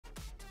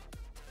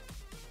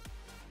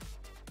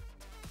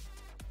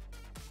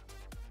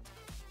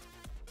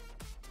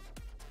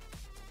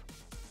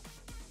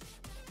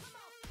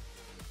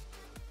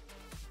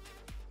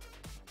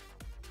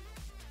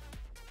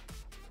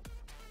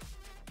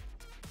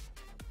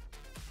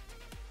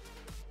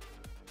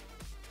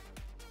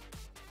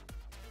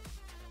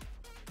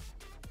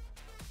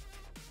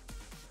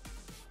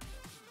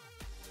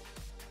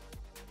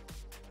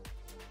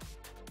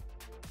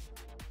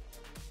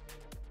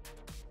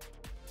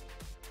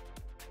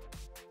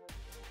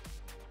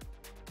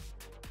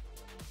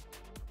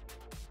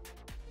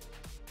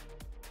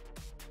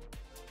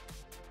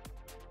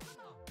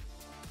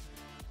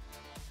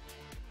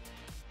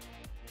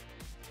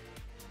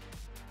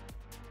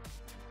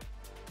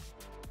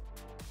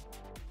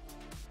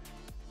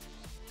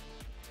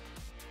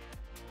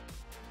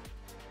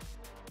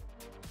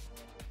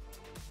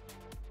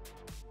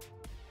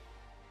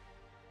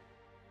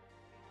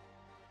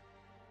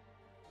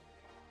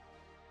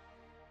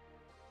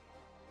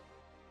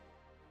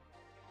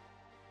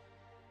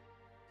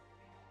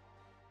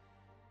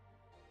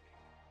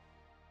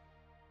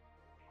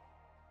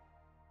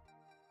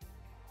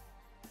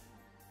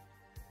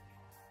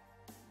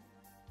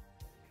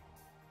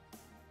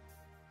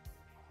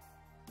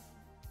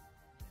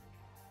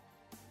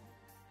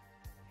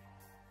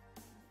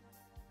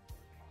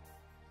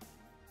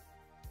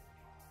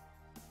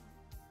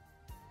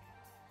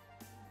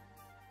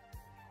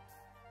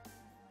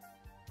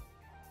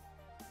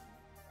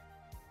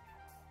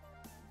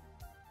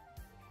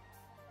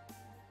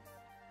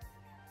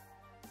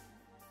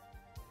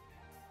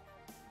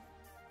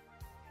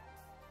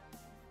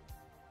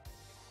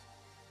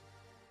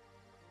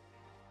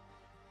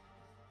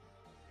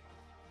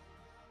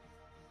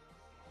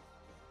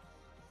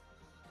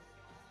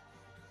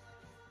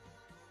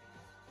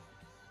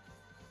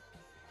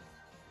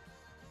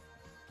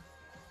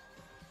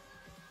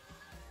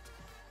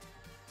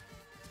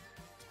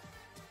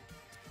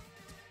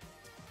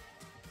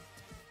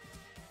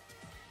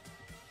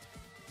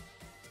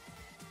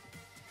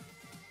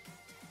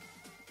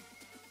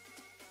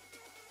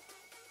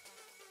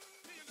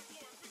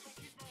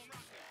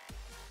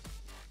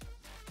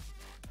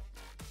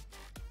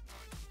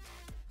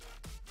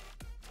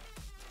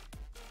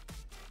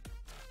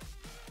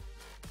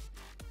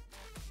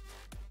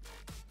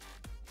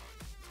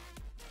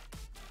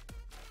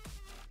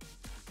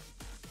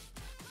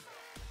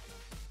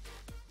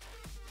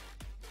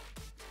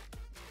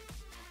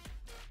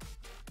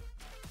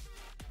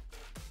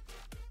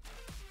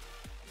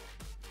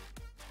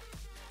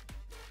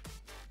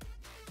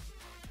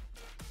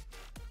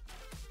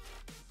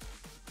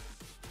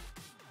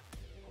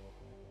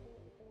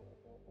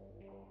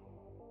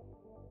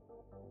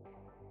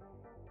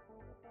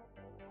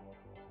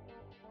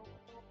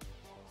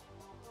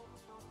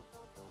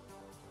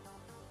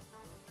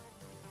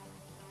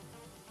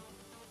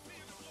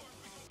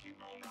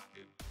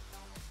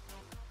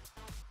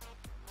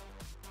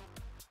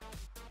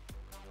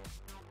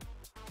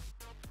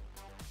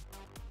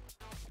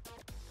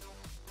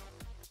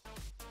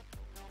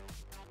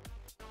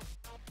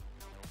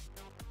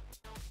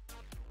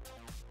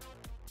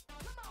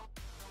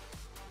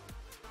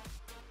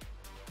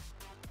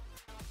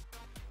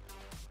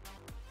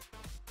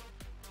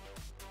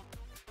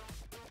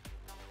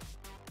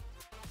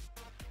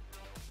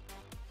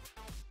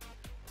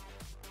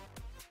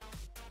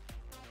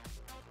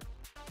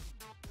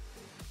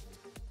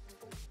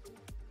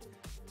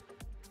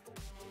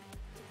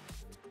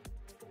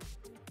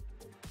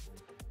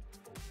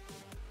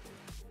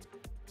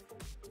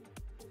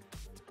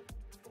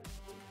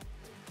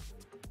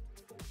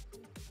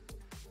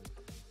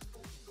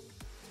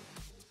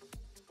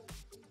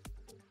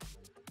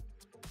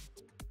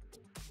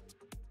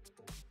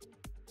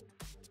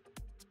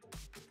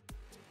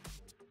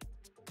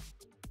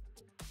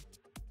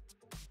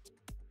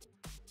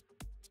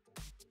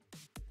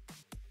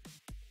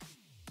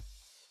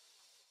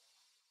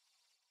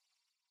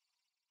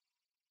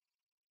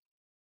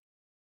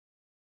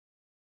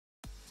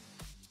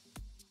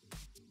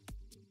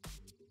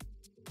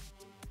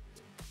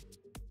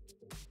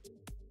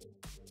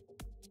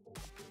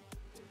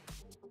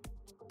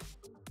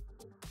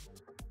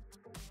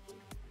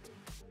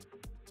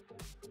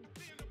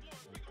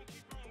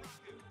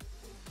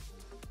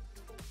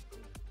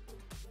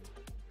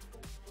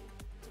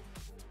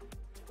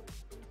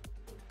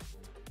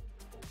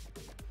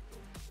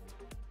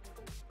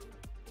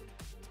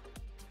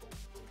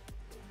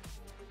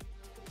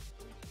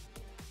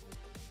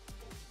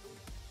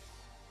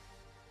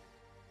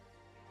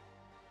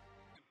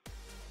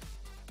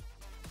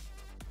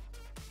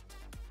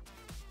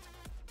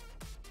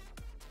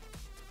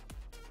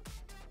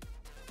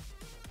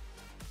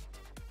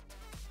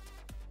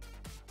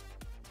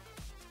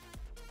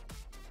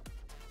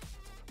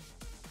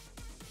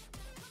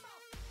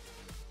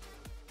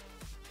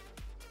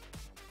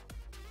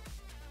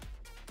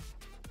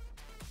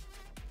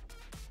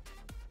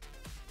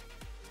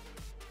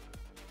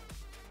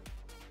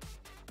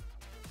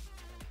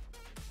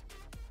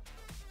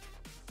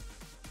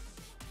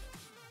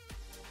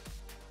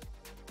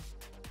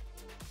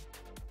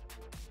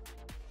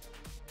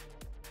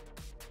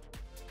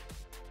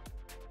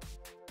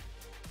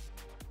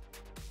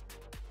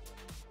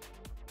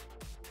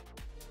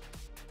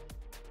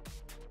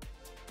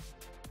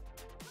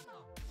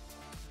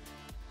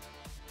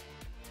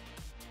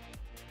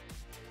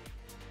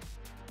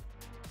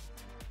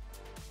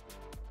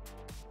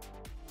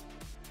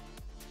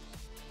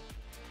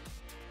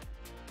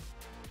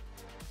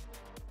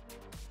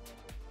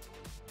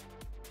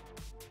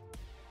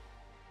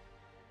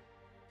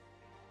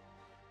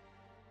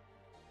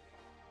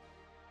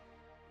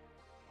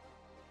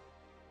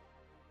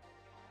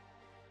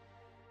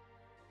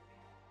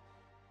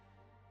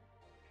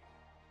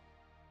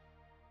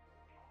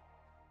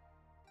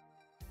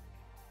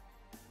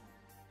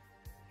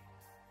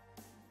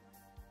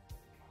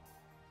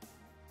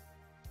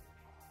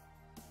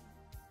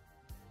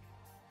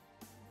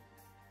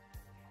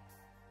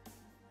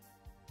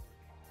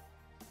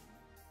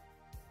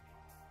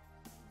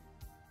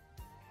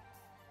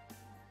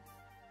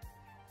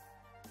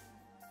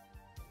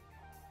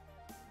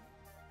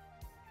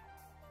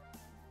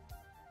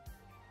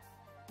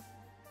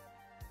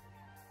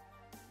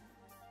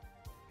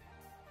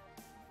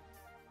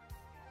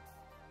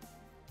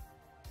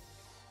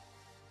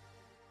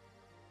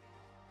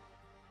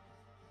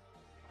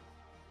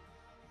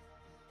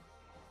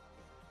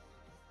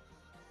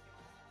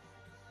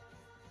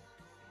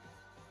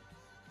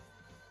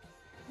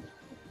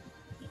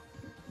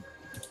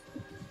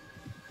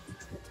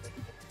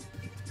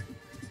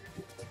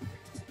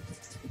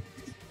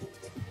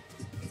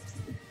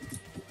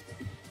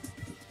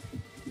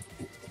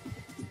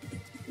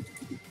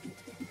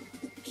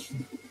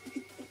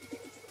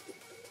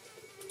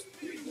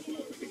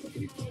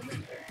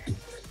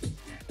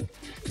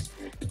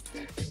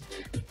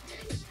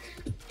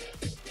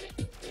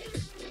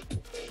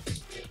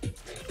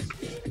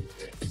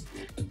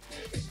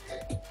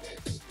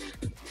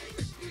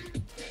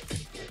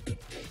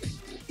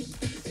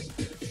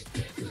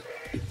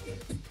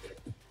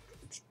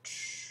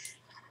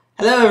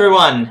Hello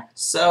everyone!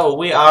 So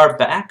we are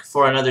back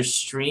for another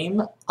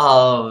stream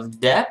of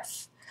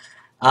Depth.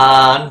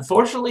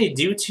 Unfortunately,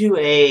 due to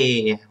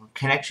a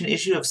connection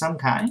issue of some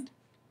kind,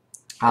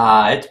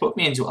 it's put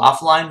me into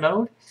offline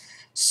mode.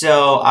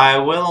 So I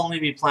will only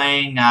be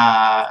playing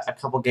a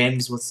couple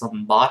games with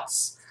some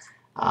bots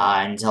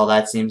until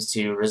that seems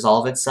to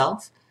resolve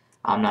itself.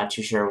 I'm not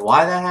too sure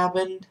why that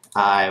happened.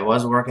 I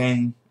was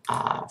working,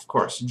 of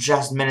course,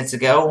 just minutes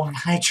ago when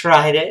I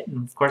tried it,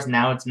 and of course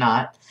now it's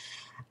not.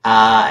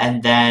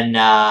 And then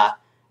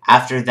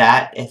after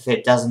that, if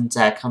it doesn't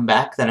come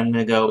back, then I'm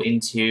going to go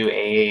into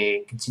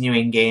a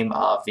continuing game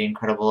of The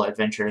Incredible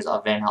Adventures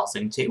of Van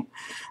Helsing 2,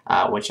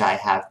 which I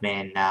have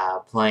been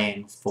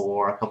playing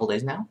for a couple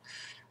days now.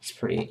 It's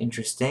pretty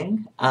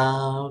interesting.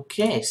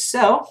 Okay,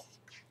 so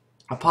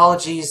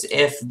apologies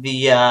if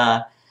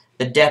the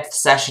depth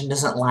session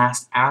doesn't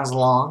last as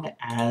long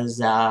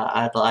as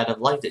I'd have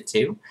liked it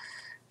to,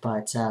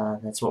 but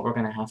that's what we're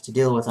going to have to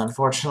deal with,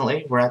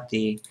 unfortunately. We're at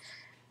the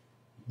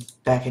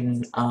back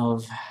end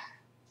of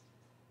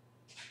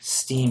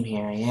Steam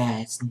here. Yeah,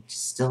 it's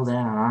still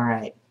down.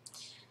 Alright.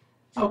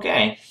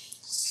 Okay,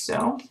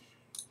 so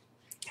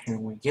here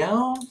we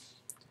go.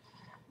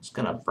 Just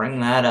gonna bring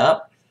that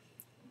up.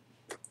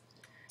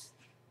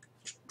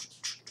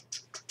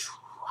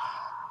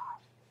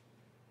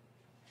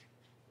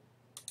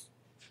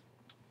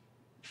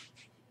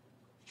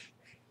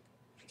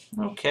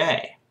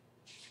 Okay.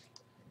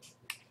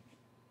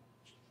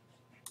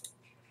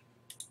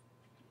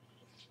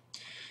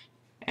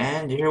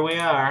 And here we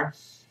are.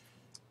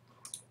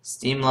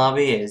 Steam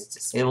lobby is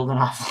disabled in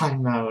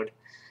offline mode.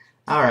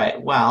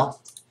 Alright,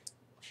 well,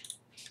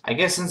 I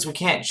guess since we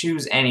can't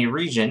choose any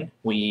region,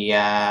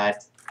 it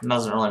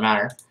doesn't really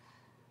matter.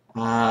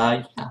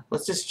 Yeah,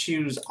 let's just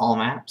choose all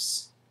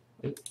maps.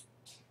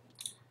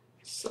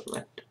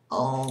 Select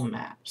all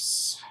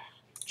maps.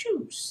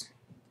 Choose.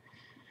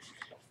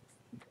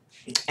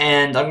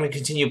 And I'm going to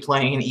continue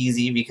playing in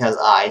easy because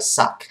I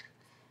suck.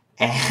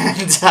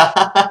 And,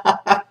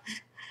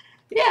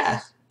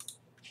 yeah.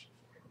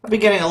 I've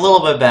been getting a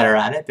little bit better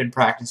at it, been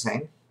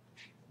practicing.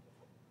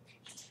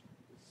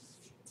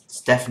 It's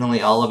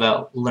definitely all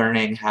about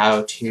learning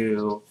how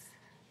to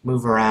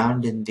move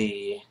around in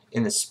the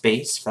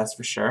space, that's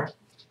for sure.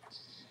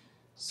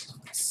 So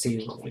let's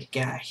see what we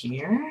got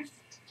here.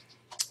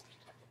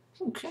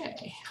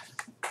 Okay.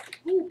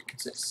 Ooh,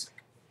 what's this?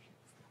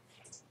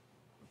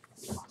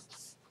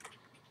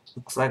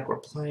 Looks like we're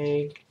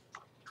playing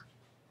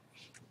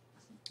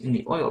in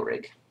the oil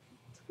rig.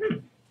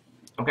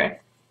 Okay.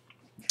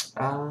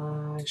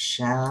 I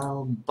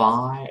shall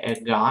buy a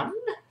gun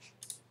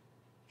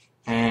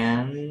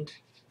and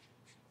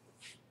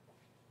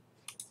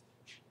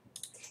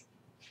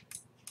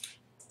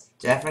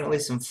definitely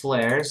some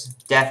flares.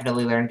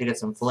 Definitely learn to get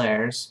some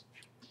flares.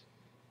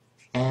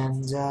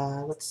 And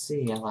let's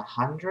see,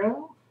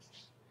 Alejandro.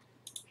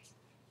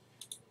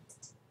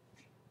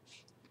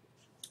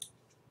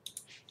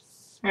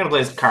 I'm gonna play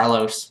as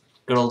Carlos.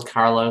 Good old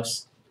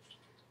Carlos.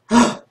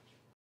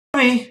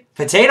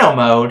 Potato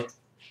mode.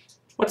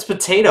 What's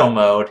potato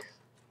mode?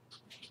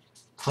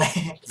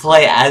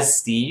 Play as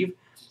Steve?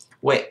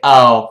 Wait,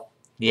 oh,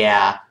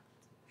 yeah.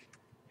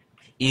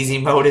 Easy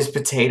mode is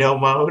potato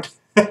mode.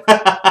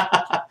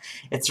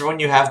 It's when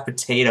you have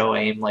potato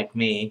aim like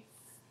me.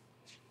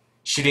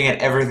 Shooting at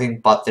everything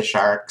but the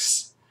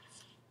sharks.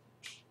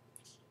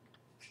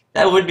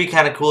 That would be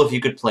kind of cool if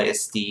you could play as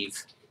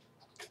Steve.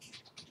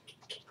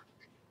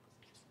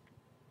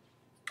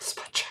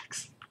 Spot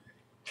checks.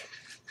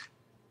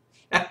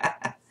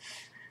 I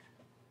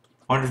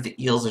wonder if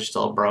the eels are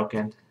still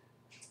broken.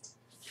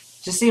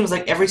 Just seems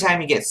like every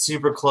time you get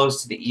super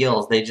close to the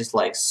eels, they just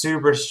like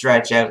super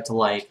stretch out to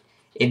like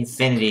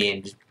infinity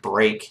and just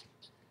break.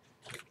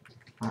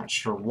 Not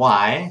sure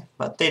why,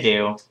 but they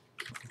do.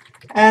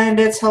 And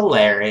it's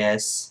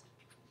hilarious.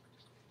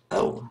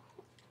 Oh.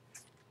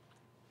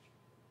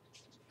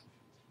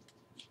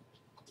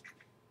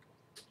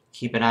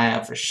 Keep an eye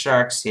out for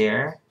sharks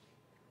here.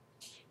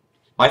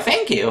 Why,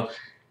 thank you.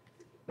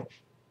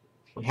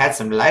 We had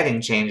some lighting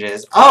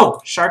changes.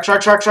 Oh! Shark,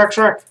 shark, shark, shark,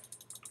 shark!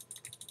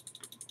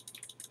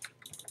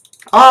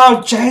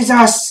 Oh,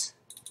 Jesus!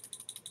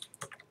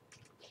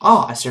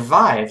 Oh, I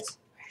survived.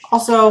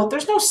 Also,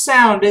 there's no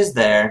sound, is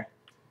there?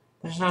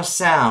 There's no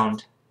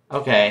sound.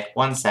 Okay,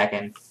 1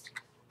 second.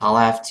 I'll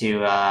have to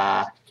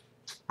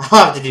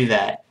do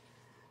that.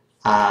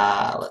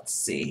 Let's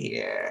see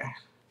here.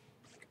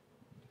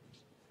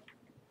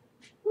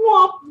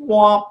 Womp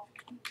womp.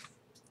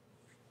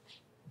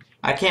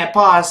 I can't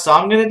pause, so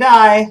I'm gonna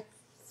die.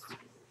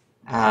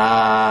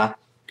 Yeah,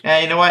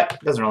 you know what?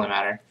 Doesn't really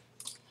matter.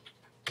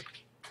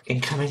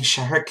 Incoming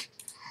shark.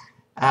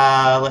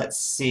 Let's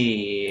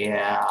see.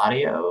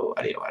 Audio.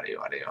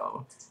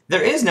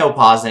 There is no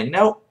pausing.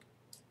 Nope.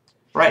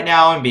 Right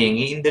now I'm being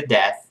eaten to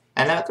death.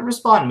 And I'm at the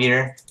respawn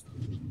meter.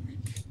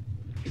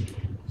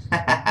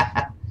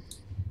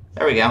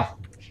 There we go.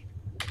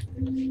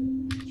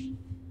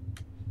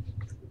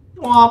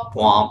 Womp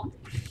womp.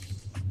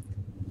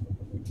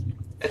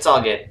 It's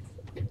all good.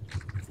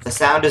 The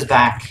sound is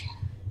back.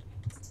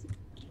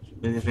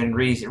 We've been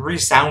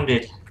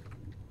resounded.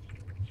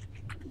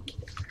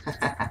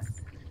 I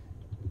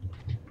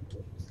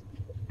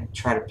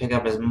try to pick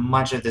up as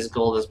much of this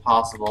gold as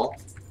possible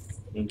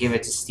and give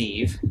it to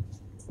Steve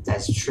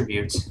as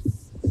tribute.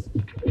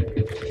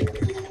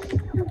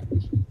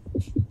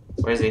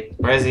 Where is he?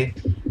 Where is he?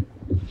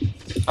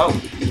 Oh!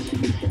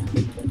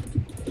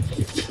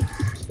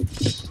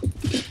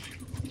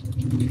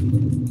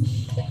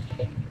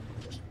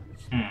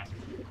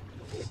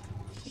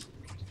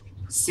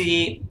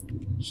 See,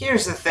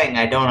 here's the thing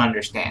I don't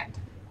understand.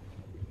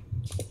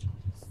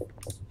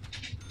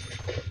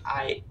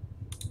 I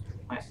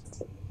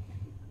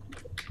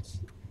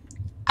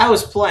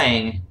was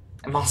playing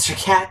Monster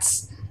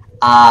Cats.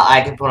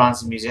 I can put on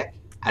some music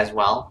as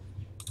well.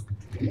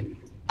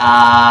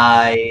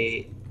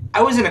 I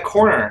was in a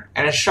corner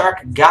and a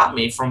shark got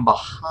me from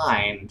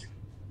behind.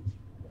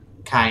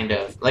 Kind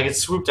of. Like it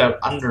swooped out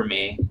under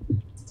me.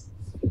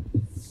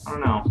 I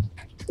don't know.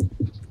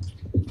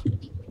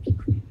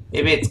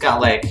 Maybe it's got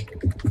like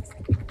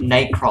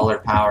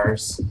Nightcrawler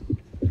powers.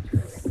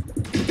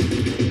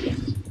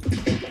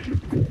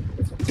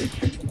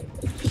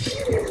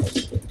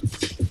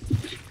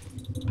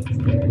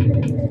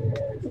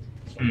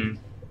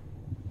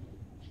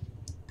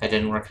 That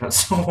didn't work out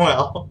so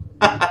well.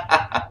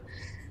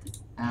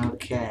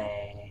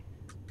 Okay.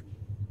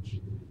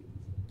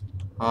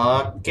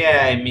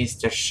 Okay,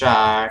 Mr.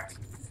 Shark.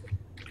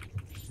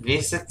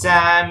 This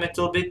time it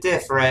will be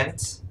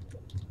different.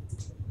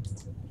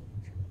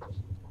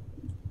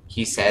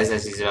 He says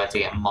as he's about to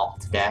get mauled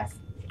to death.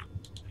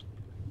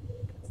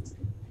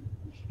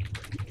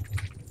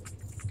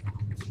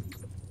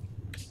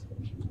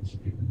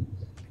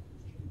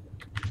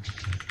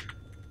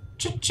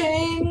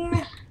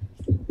 Cha-ching!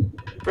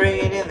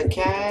 Bringing in the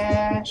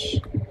cash.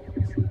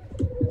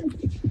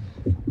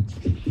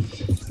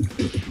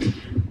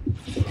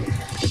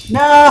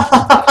 No!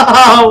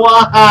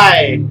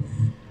 Why?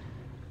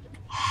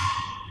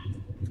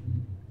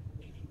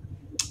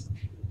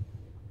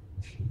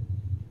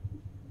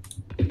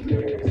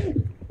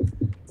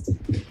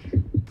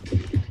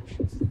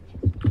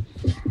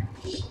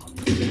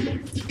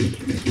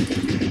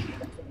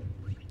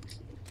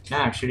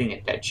 Now I'm shooting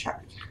a dead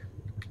shark.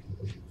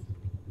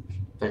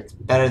 But it's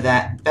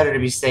better to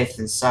be safe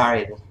than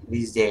sorry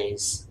these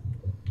days.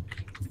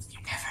 You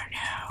never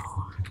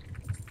know.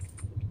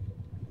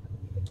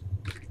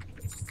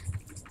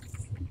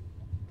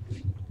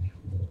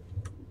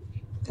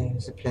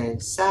 There's a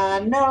place I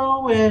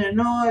know in an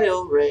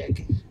oil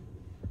rig.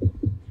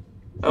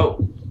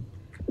 Oh.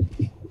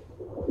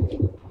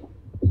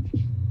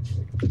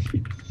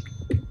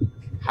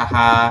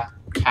 Haha,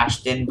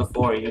 cashed in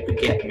before you could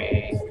get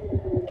me.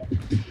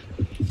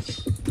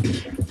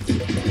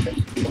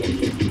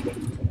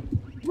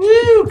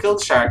 Woo! Killed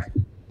the shark.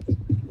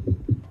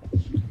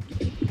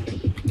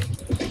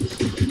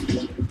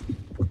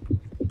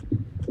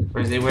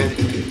 Where is he? Where is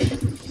he?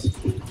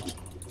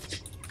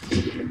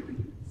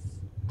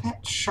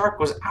 That shark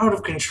was out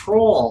of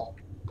control.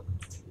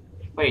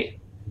 Wait.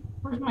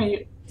 Where's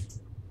my...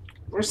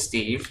 Where's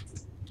Steve?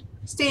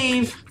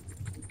 Steve!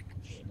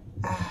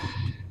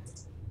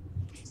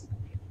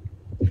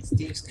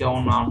 Steve's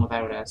going on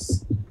without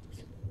us.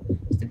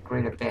 It's the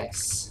great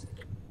abyss.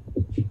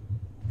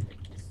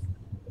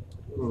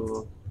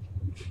 Ooh.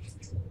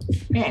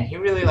 Man, he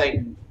really,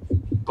 like,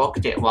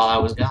 booked it while I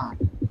was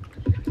gone.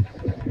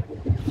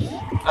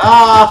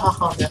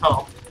 Oh,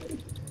 no.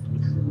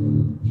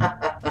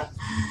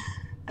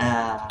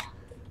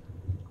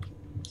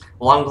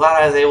 Well, I'm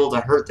glad I was able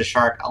to hurt the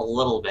shark a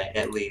little bit,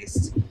 at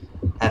least.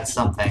 That's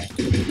something.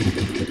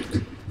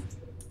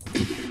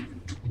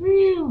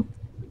 Woo!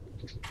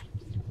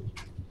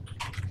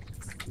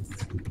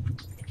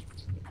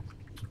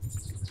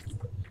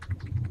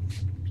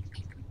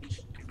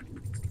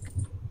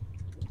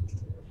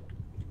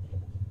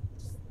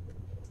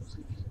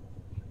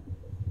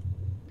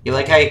 You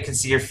like how you can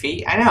see your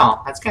feet? I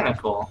know, that's kind of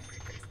cool.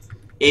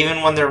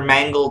 Even when they're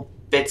mangled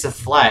bits of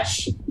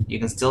flesh, you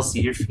can still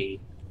see your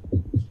feet.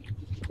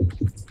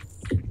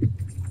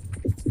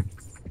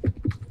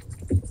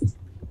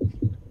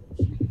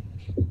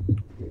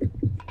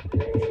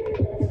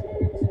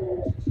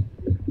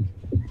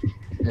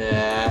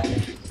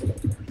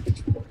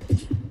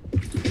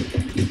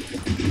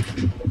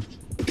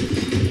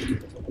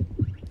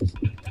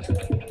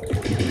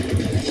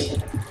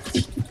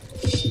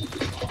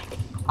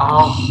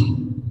 Oh.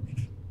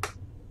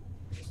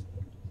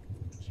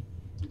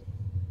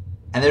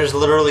 And there's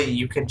literally,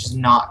 you can just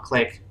not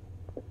click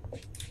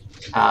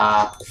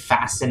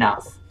fast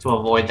enough to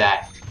avoid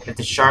that. If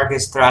the shark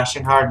is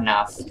thrashing hard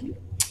enough,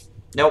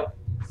 nope,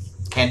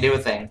 can't do a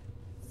thing.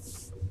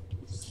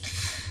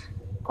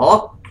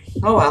 Oh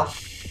well.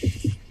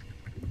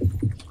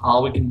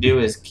 All we can do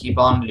is keep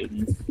on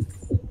looting.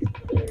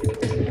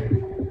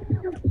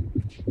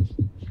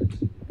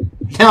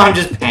 Now I'm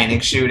just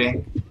panic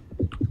shooting.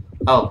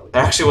 Oh,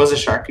 there actually was a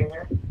shark in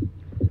here?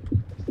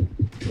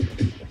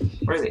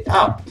 Where is he?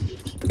 Oh.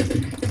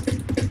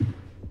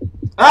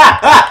 Ah!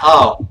 Ah!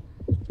 Oh.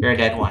 You're a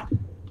dead one.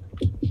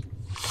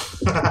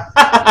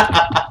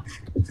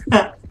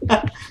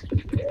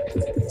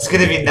 It's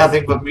gonna be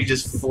nothing but me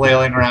just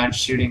flailing around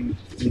shooting,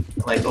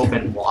 like,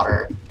 open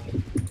water.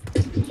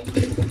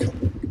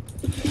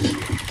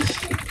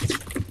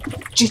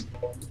 Jeez.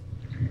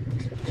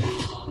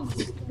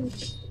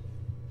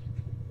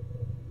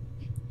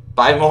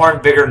 Buy more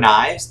and bigger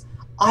knives?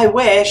 I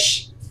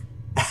wish!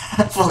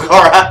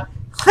 Fulgora!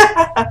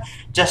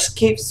 Just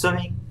keep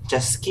swimming,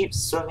 just keep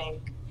swimming.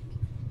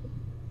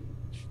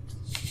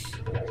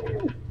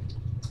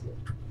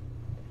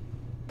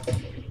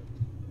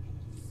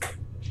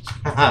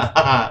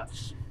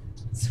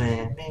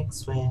 Swimming,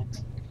 swimming.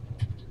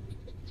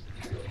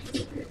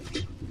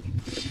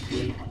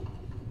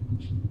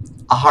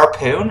 A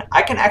harpoon?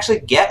 I can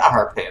actually get a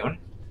harpoon.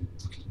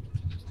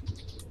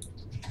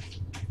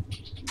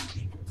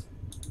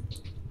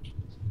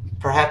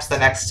 Perhaps the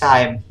next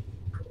time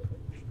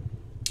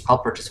I'll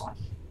purchase one.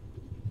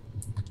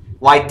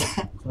 Why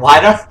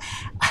don't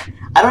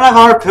I don't have a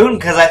harpoon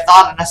because I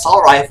thought an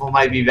assault rifle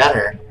might be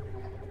better.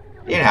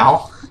 You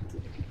know.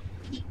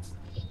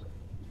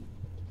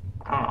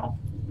 I don't know.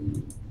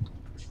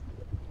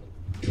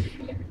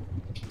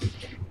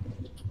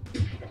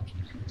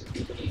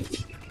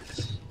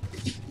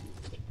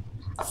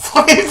 A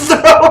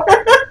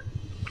flamethrower?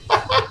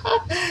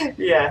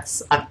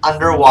 Yes, an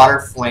underwater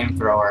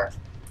flamethrower.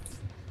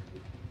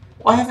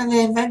 Why haven't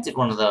they invented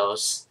one of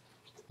those?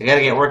 They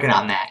gotta get working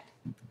on that.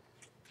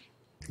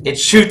 It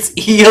shoots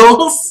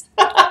eels?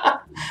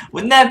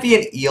 Wouldn't that be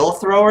an eel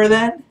thrower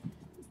then?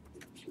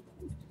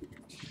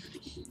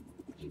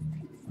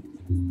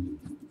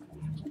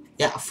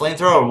 Yeah, a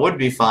flamethrower would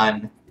be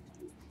fun.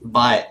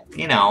 But,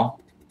 you know.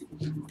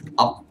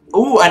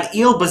 Ooh, an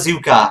eel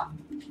bazooka!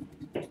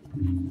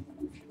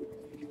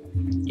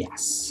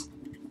 Yes.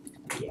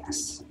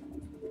 Yes.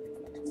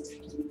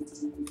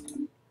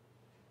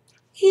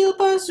 Eel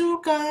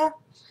bazooka!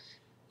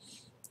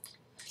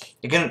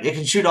 It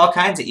can shoot all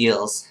kinds of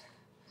eels.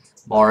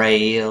 Moray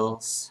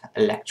eels,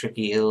 electric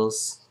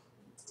eels,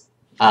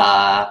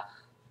 other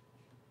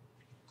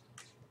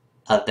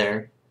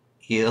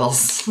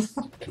eels.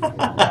 I'm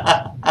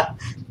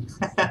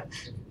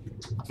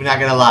not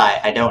gonna lie,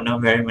 I don't know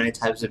very many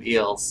types of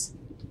eels.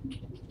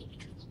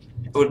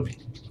 It would be,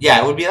 yeah,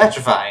 it would be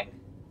electrifying.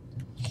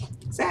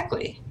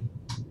 Exactly.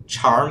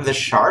 Charm the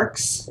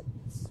sharks?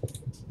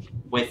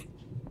 With...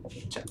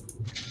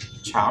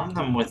 Charm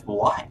them with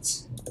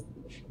what?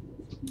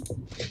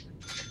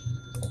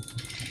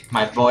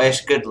 My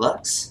boyish good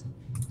looks?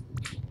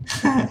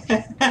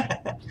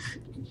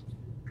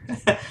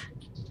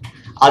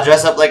 I'll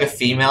dress up like a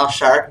female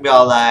shark and be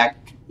all like,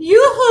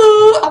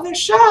 yoo-hoo, other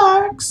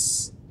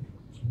sharks!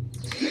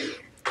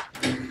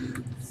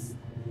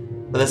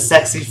 With a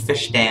sexy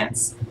fish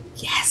dance.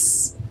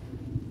 Yes!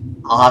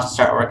 I'll have to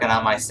start working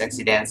on my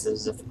sexy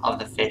dances of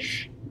the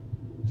fish.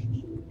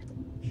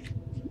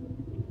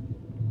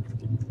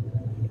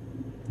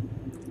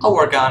 I'll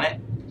work on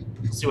it.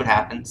 See what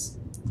happens.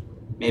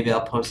 Maybe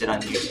I'll post it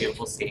on YouTube,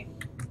 we'll see.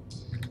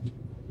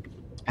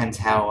 Depends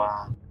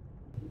how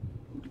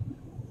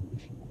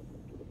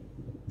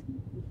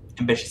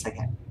ambitious I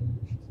get.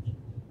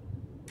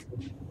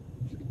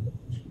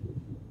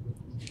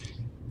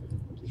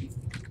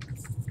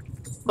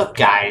 Look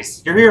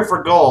guys, you're here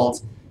for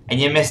gold, and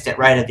you missed it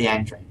right at the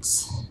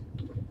entrance.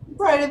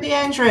 Right at the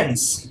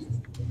entrance!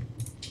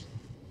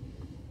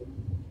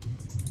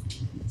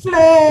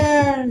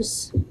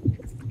 Flares!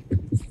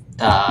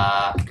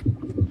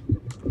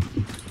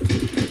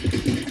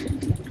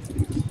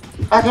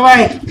 Back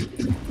away!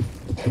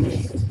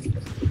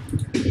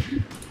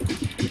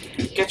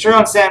 Get your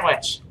own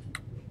sandwich.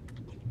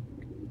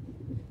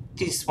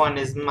 This one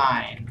is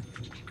mine.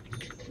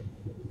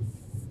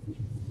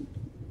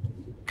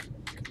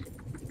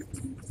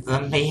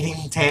 The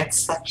mating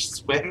dance /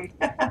 swim?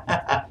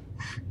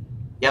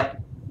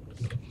 Yep.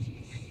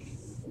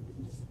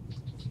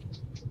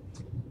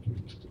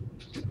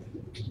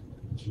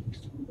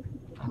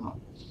 Oh.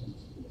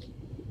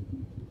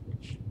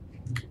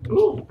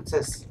 Ooh, what's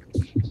this?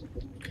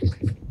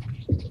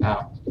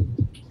 Oh.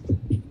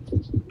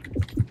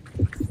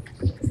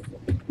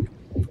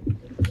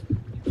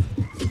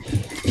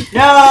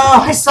 No!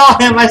 I saw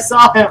him! I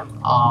saw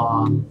him!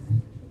 Aww.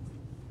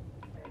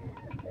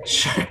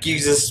 Shark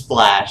uses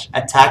splash.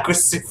 Attack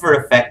was super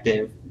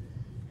effective.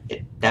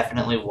 It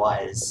definitely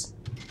was.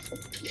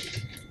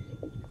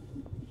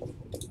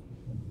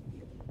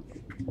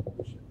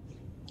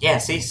 Yeah,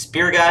 see?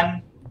 Spear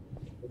gun.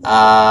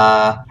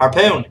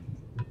 Harpoon.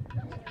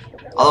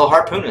 Although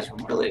harpoon is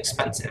really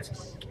expensive.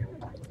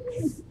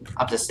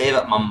 I'll have to save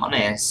up my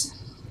monies.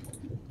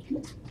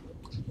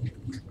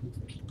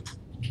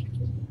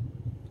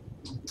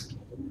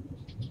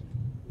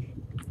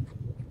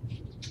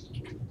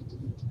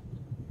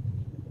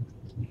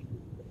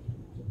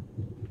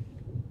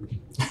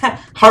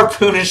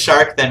 Harpoon a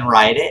shark, then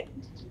ride it?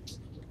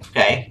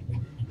 Okay.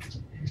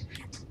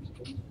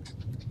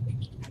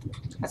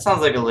 That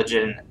sounds like a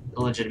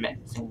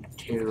legitimate thing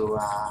to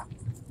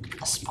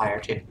aspire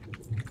to.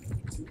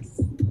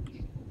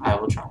 I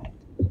will try it.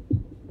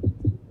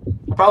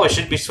 Probably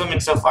shouldn't be swimming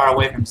so far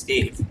away from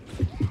Steve.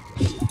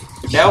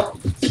 Nope.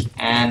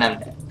 And I'm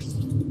dead.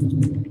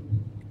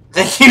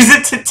 They use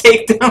it to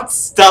take down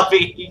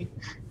Stubby.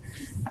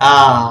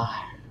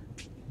 Ah.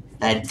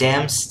 That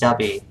damn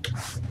Stubby.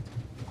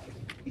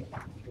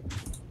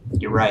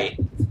 You're right.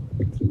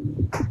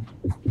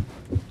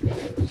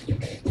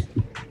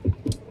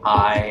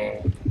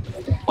 I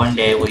one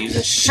day will use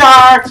a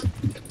shark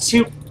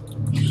to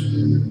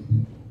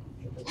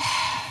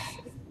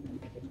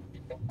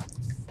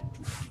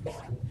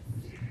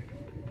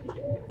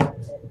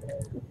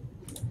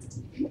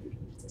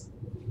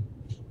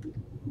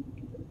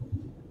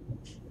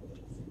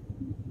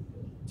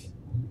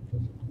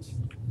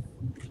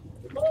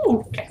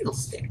Ooh,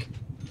 candlestick.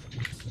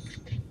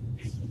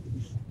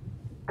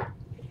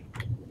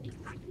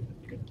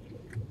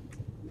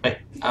 Wait,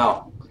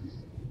 oh.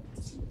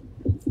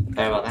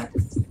 Sorry about that.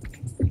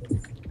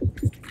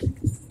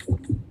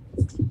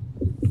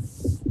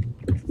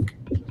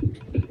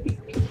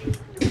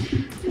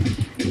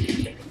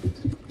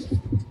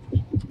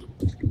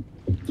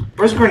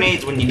 Where's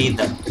grenades when you need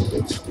them?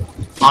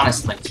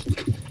 Honestly.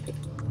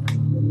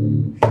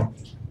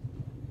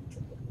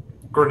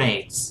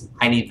 Grenades.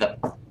 I need them.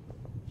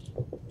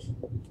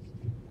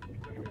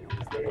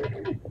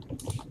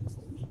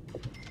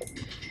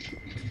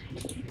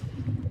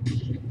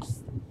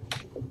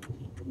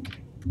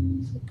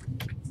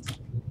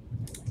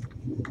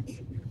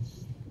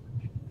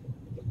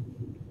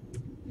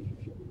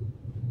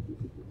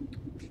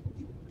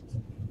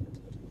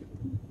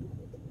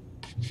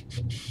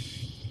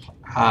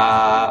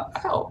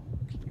 Oh.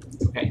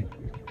 Okay.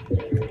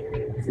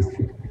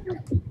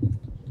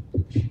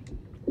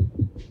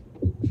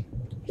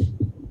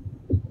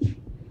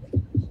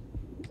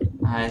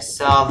 I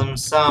saw them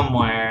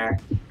somewhere.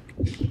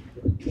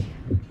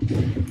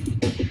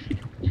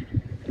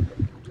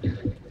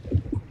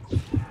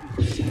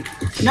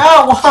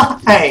 No,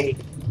 why?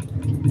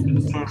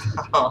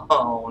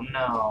 Oh,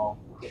 no.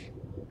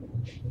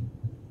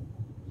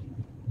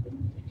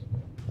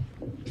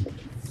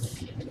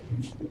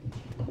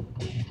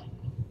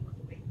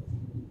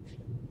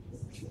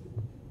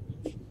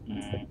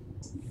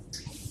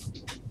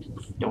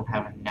 Don't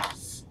have enough.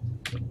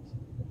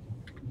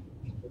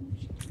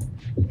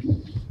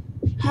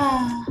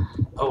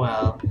 Oh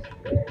well.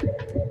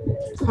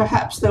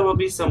 Perhaps there will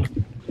be some...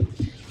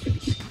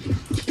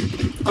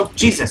 Oh,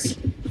 Jesus!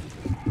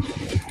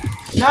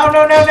 No,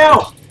 no, no,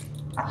 no!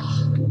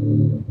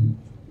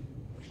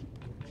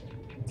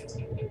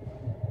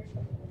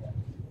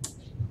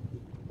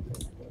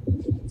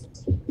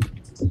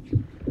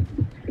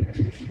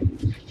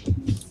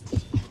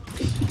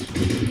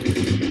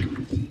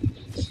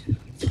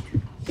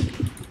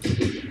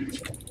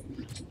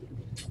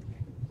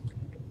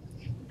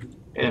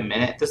 Wait a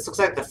minute, this looks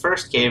like the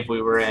first cave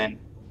we were in.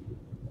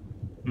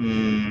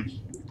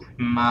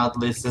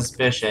 Mildly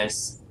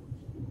suspicious.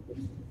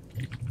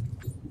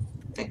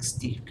 I think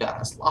Steve got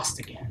us lost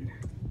again.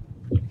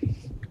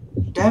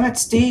 Damn it,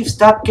 Steve,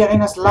 stop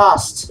getting us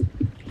lost!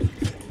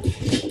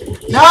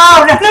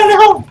 No, no, no,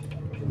 no!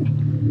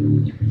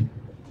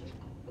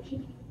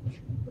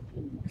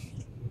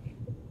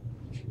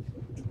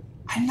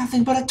 I'm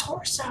nothing but a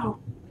torso!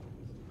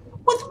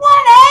 With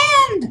one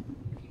hand!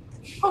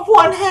 A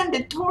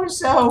one-handed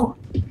torso!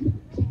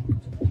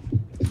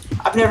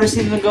 I've never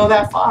seen them go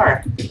that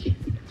far.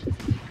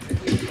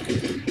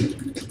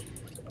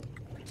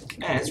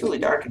 Man, it's really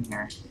dark in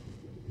here.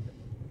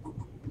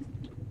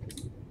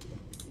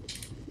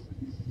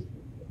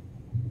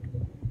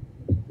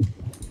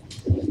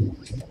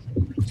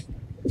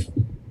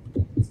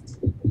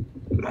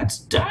 Let's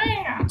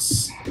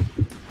dance!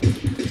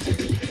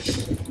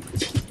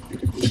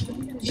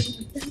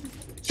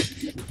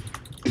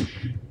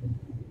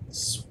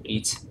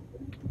 Sweet.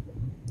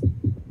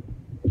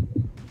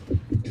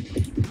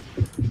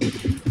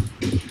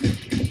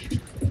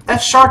 That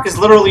shark is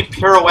literally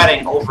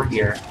pirouetting over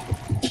here.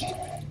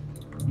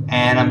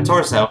 And I'm a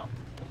torso.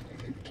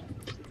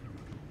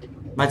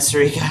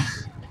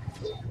 Matsurika.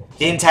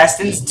 The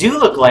intestines do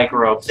look like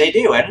rope. They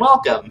do, and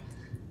welcome.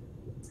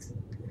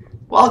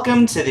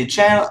 Welcome to the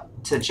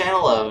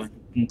channel of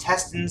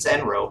intestines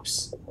and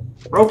ropes.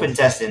 Rope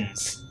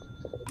intestines.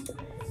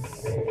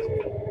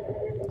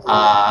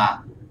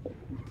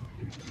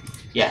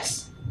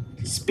 Yes.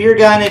 Spear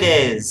gun it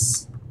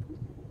is.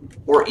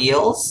 Or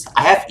eels?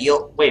 I have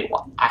eel. Wait,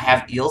 what? I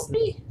have eels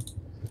me?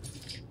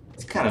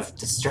 It's kind of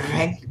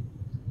disturbing.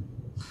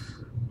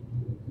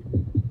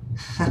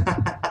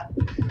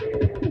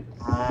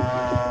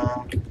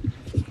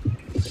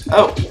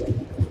 Oh.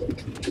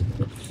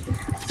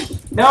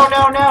 No,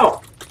 no,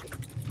 no!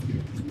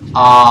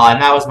 Aw,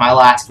 and that was my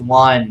last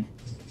one.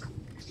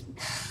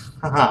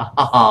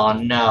 Oh,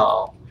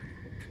 no.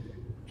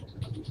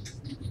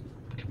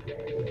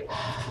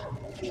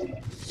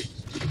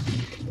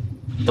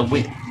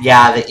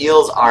 Yeah, the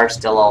eels are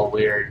still all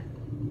weird.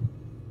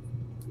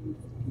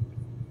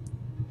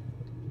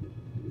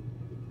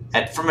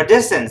 And from a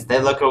distance, they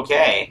look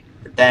okay.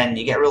 But then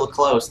you get real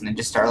close and they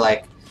just start,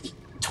 like,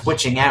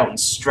 twitching out and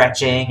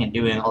stretching and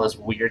doing all this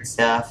weird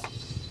stuff.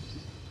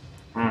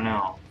 I don't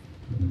know.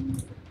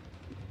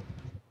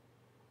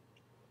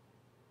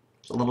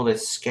 It's a little bit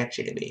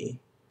sketchy to me.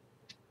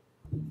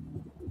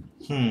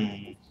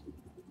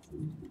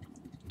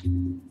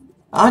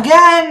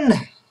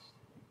 Again!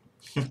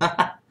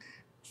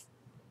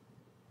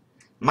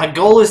 My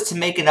goal is to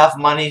make enough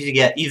money to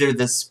get either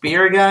the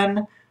spear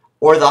gun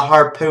or the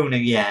harpoon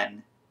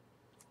again.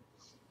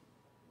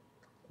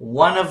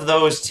 One of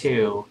those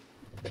two.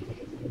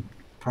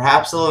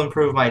 Perhaps it'll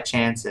improve my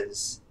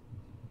chances.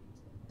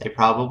 They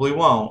probably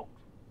won't,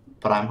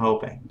 but I'm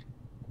hoping.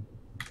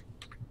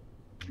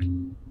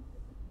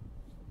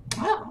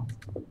 Oh.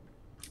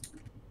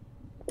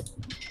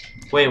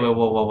 Wait,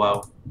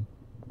 whoa.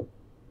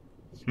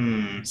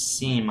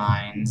 Sea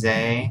mines,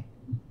 eh?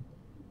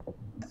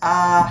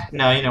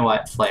 No, you know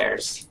what?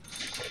 Flares.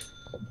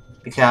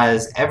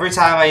 Because every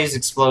time I use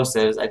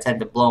explosives, I tend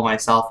to blow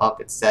myself up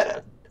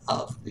instead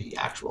of the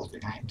actual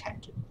thing I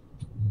intend to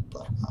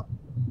blow up.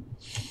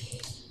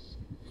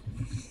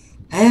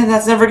 And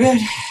that's never good.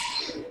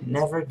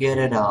 Never good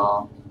at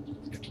all.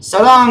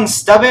 So long,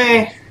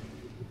 Stubby!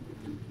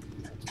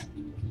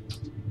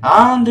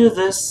 Under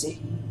the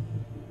sea.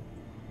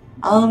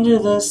 Under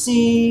the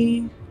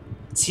sea.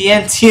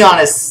 TNT on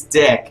a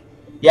stick.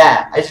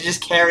 Yeah, I should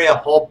just carry a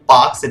whole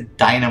box of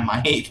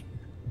dynamite.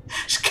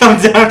 Just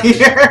come down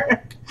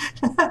here.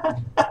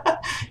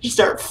 Just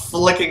start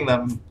flicking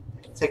them.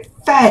 It's like,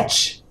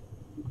 fetch!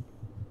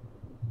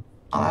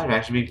 Oh, that would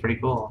actually be pretty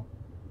cool.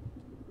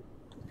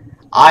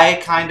 I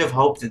kind of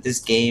hope that this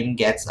game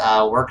gets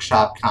a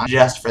workshop content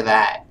just for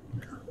that.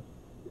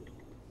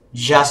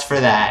 Just for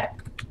that.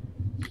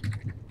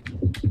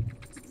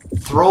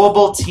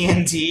 Throwable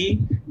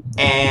TNT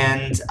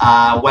and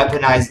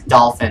weaponized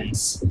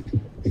dolphins.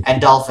 And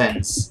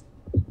dolphins,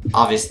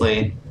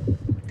 obviously.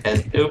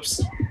 Because,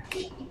 oops.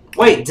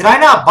 Wait, did I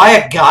not buy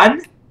a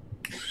gun?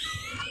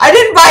 I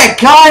didn't buy a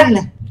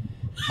gun!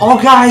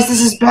 Oh, guys,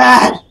 this is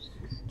bad.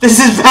 This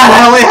is bad.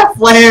 I only have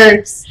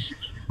flares.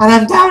 And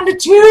I'm down to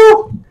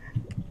 2.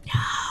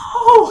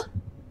 No.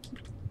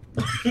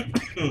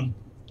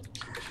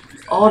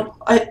 Oh,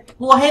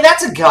 well, hey,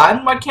 that's a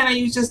gun. Why can't I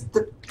use just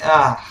the...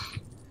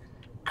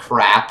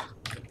 crap.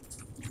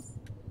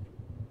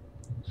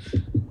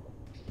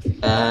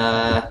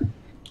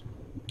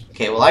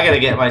 Okay, well, I gotta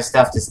get my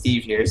stuff to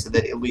Steve here so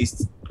that at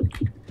least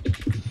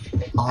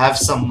I'll have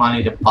some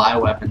money to buy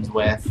weapons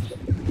with.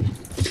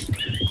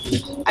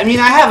 I mean,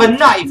 I have a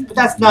knife, but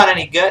that's not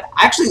any good.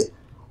 Actually,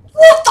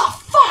 what the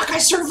fuck? I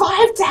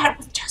survived that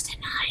with just a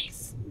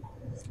knife.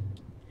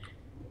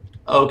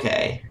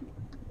 Okay.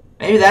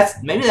 Maybe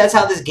that's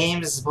how this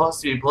game is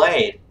supposed to be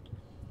played.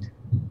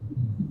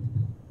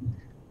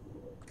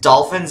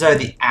 Dolphins are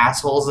the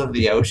assholes of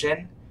the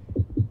ocean.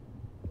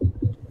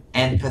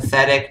 And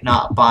pathetic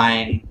not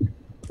buying...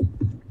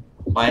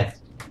 What?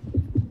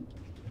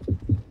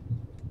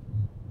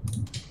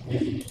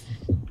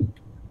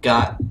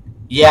 Gun.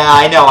 Yeah,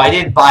 I know, I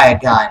didn't buy a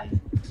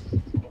gun.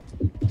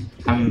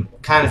 I'm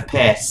kind of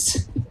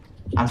pissed.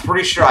 I'm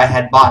pretty sure I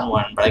had bought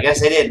one, but I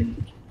guess I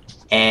didn't.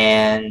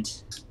 And...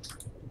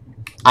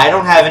 I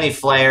don't have any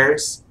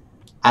flares.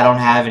 I don't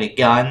have any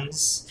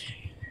guns.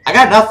 I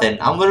got nothing.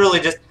 I'm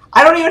literally just...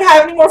 I don't even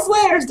have any more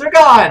flares! They're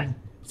gone!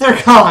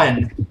 They're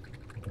gone!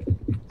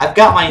 I've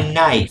got my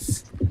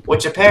knife,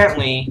 which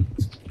apparently...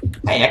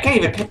 Hey, I can't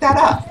even pick that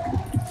up.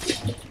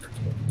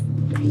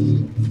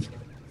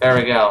 There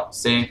we go,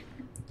 see?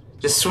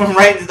 Just swim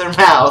right into their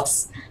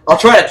mouths. I'll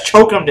try to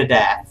choke them to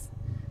death.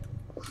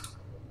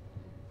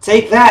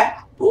 Take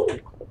that! Ooh,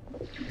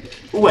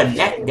 ooh, a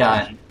net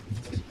gun.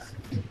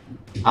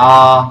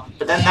 But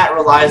then that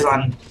relies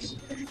on...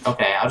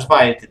 Okay, I'll just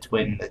buy the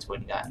twin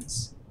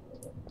guns.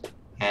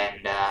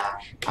 And,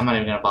 I'm not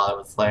even gonna bother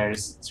with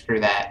flares. Screw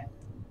that.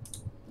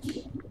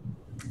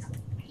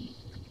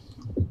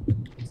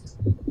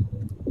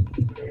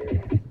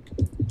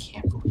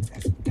 Can't believe I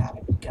forgot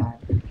a gun.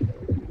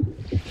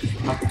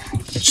 Oh,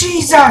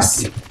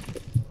 Jesus!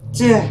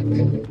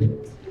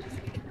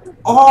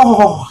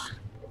 Oh!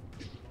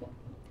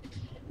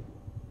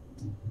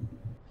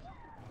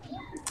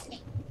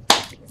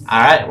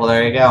 Alright, well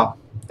there you go.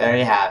 There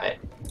you have it.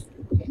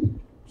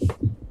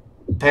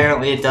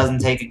 Apparently it doesn't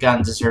take a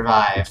gun to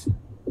survive.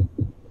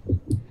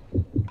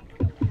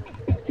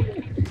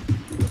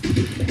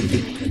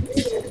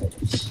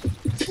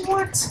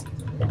 What?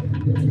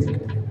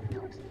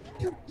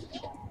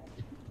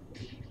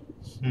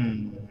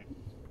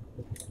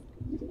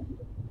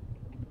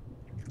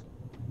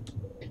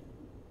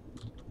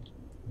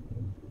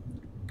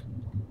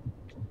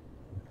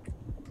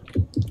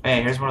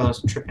 Hey, here's one of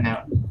those tripping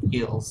out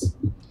heels.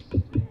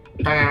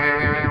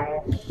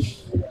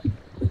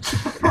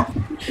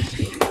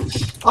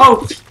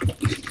 Oh!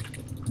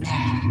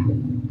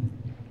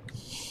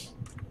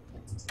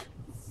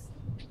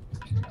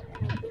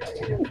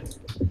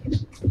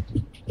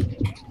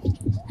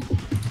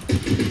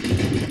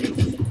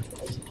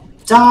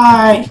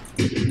 Die!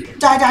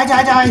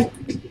 Die!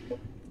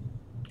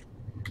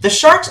 The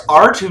sharks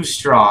are too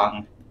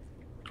strong.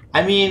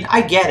 I mean,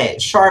 I get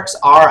it. Sharks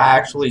are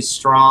actually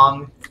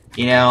strong,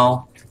 you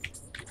know.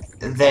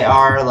 they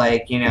are,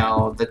 like, you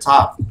know, the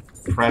top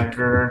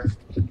predator,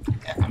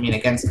 I mean,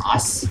 against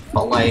us,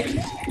 but, like,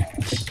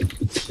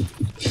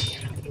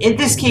 in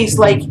this case,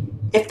 like,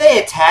 if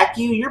they attack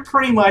you, you're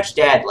pretty much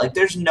dead. Like,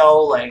 there's no,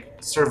 like,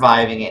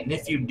 surviving it, and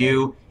if you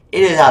do,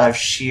 it is out of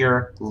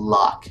sheer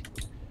luck.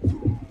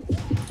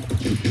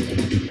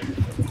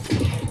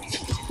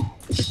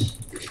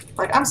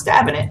 Like, I'm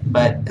stabbing it,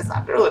 but it's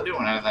not really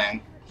doing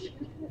anything.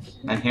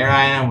 And here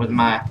I am with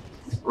my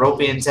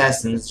ropey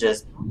intestines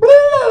just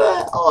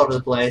all over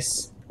the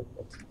place.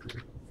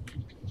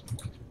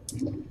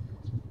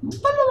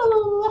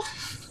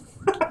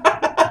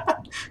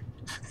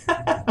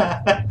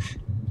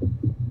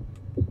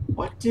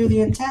 What do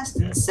the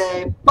intestines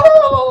say?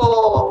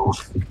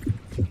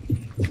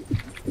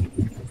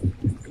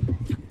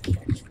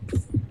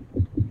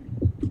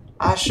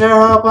 I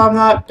sure hope I'm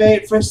not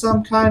bait for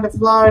some kind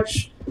of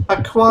large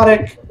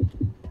aquatic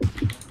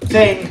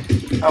thing.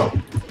 Oh.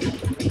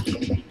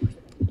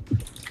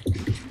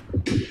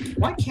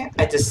 Why can't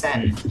I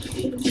descend?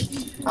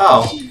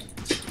 Oh.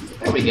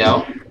 There we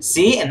go.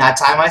 See? And that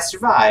time I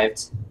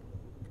survived.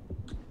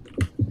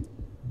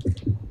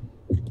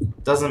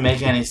 Doesn't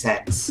make any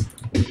sense.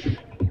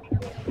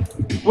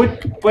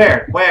 What?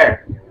 Where?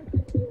 Where?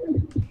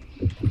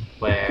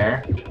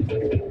 Where?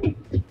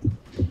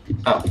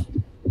 Oh.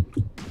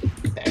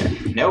 There.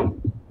 Nope.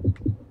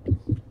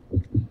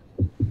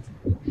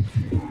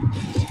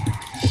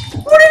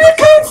 Where did it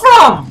come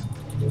from?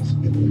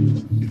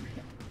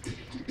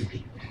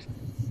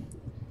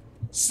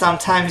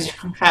 Sometimes you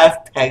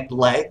have pegged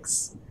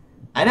legs.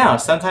 I know,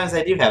 sometimes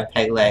I do have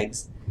peg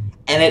legs.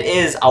 And it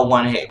is a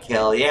one-hit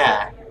kill,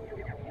 yeah.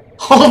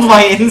 Hold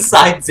my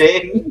insides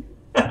in.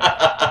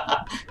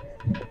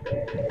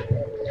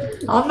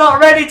 I'm not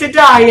ready to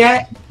die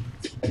yet.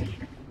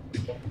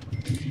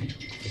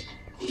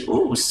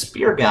 Ooh,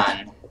 spear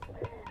gun.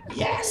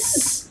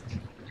 Yes.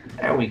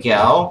 There we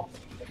go.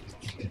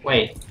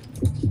 Wait.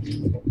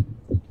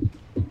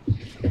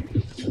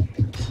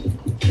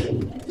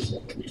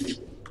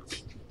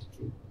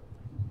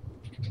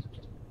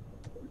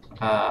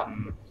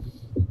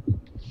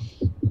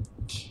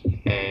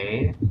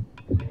 Okay.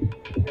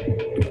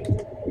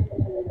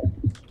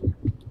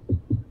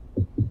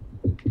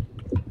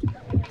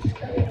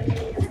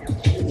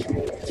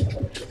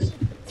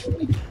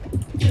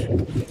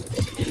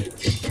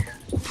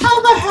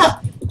 How the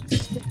hell?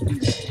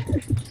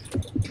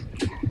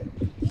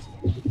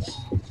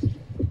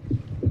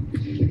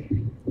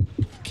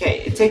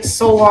 Okay, it takes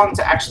so long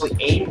to actually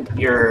aim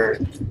your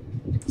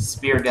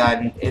spear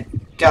gun. It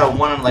got a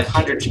 1 in like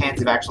 100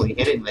 chance of actually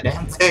hitting the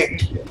damn thing.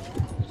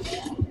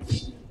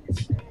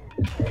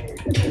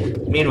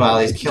 Meanwhile,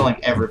 he's killing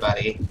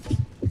everybody.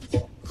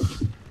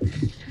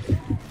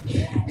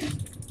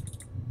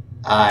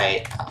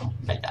 I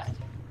died.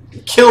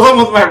 Kill him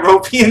with my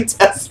ropey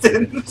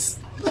intestines.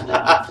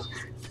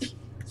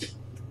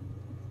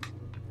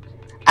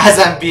 As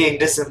I'm being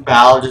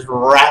disemboweled, just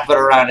wrap it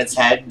around its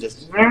head and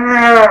just...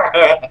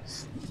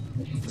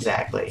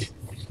 Exactly.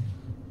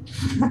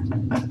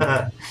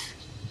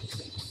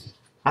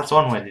 That's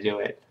one way to do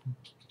it.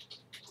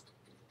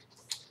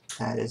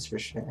 That is for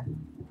sure.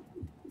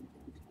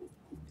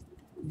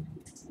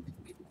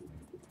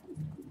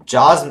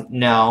 Jaws?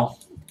 No.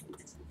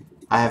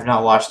 I have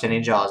not watched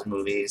any Jaws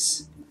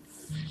movies.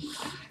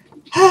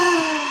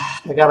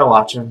 I gotta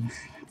watch them.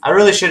 I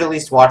really should at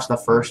least watch the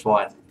first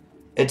one.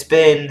 It's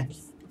been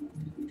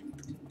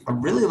a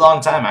really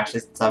long time,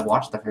 actually, since I've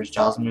watched the first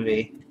Jaws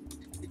movie.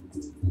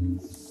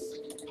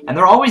 And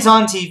they're always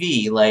on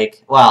TV,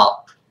 like,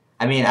 well,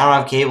 I mean, I don't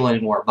have cable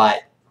anymore,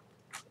 but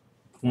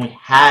when we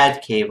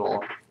had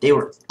cable, they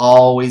were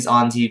always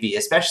on TV,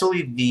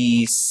 especially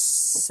the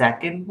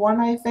second one,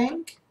 I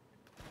think?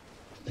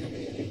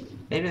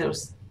 Maybe there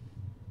was...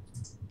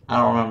 I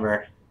don't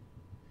remember.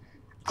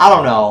 I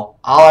don't know.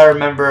 All I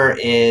remember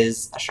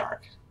is a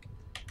shark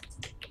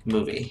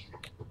movie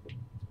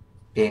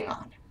being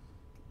on.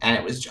 And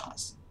it was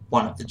Jaws.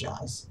 One of the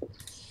Jaws.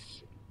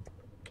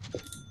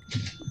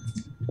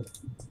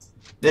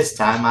 This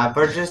time I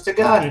purchased a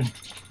gun.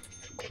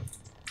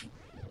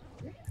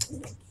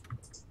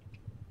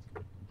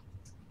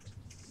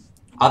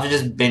 I'll have to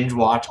just binge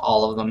watch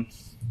all of them.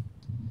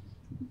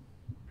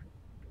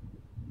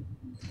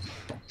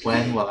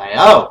 When will I?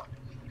 Oh!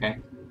 Okay.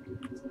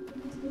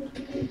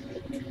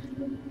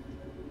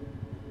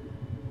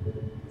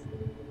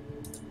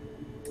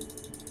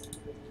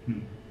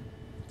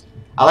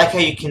 I like how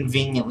you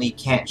conveniently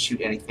can't shoot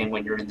anything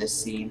when you're in this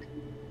scene.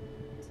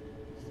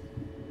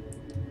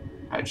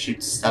 I would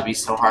shoot Stubby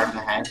so hard in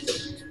the head.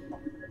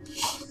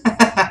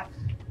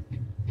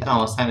 That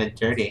almost sounded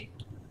dirty.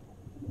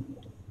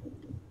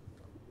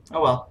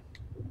 Oh well.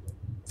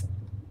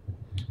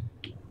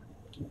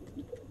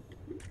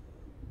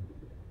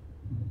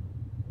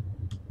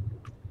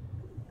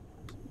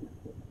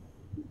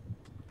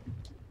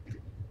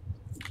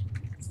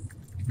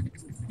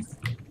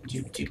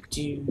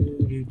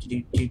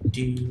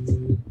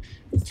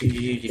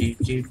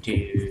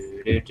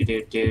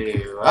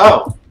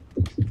 Oh!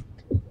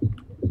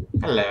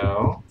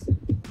 Hello.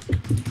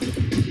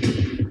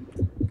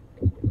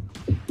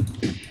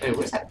 Wait,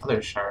 where's that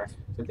other shark?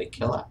 Did they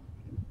kill it?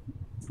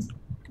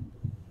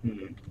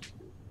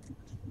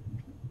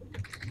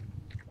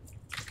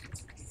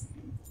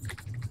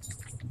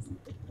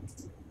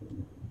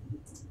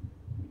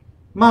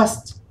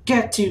 Must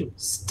get to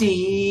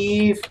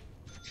Steve.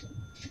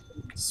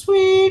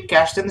 Sweet,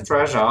 cashed in the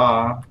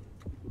treasure.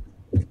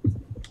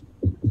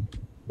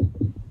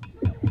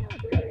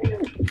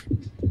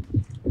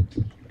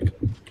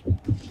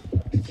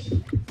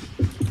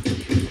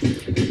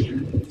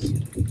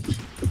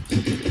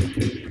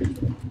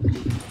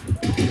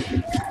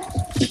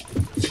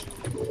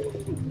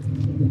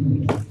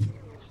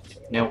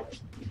 Nope.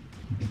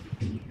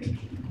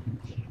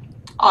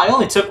 Oh, I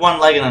only took one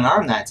leg and an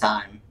arm that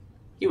time.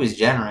 He was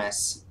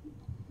generous.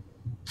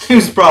 He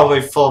was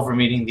probably full from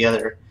eating the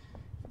other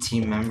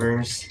team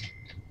members.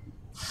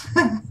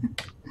 Can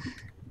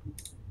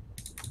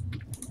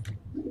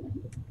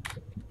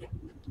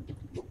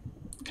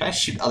I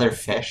shoot other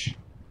fish?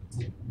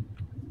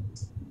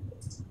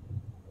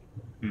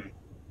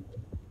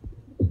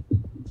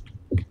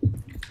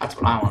 That's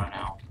what I want to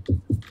know.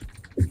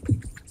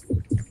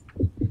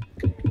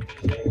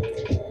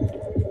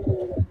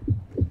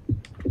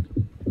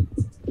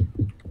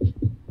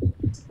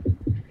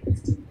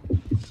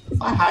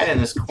 If I hide in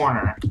this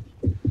corner...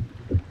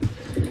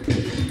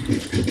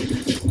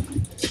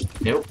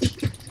 Nope.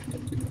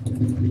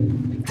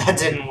 That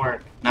didn't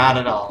work. Not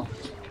at all.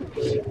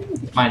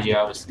 Mind you,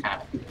 I was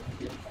kind of...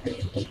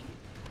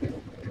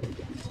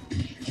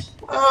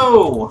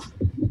 Oh!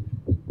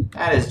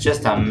 That is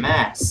just a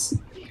mess.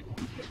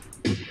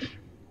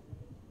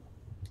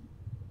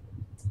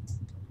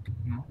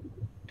 No?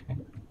 Okay.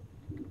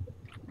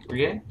 We're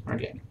good? We're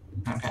good.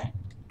 Okay.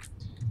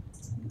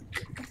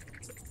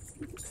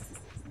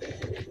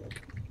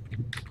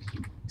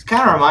 This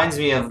kind of reminds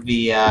me of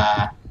the,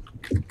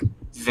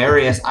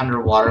 various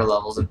underwater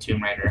levels of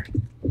Tomb Raider.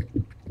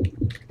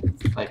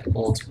 Like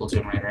old school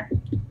Tomb Raider.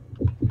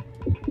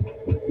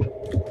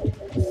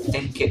 I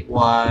think it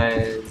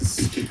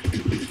was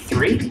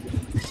 3?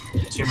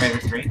 Tomb Raider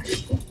 3?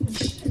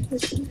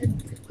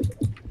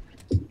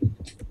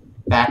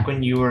 Back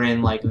when you were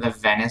in like the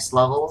Venice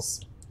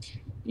levels,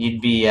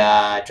 you'd be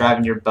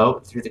driving your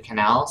boat through the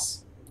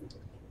canals,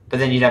 but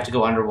then you'd have to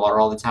go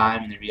underwater all the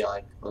time and there'd be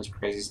like all this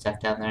crazy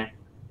stuff down there.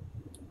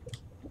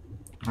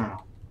 I don't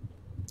know.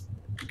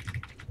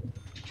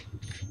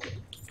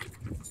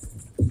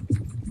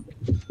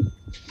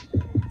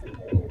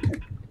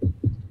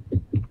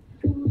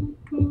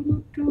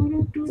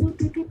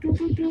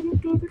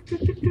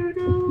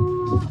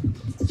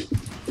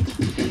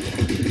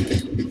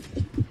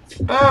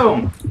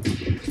 Boom!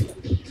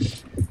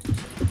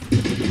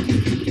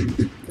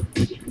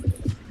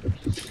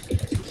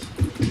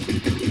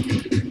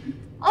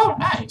 Oh,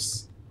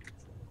 nice.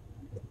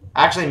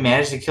 I actually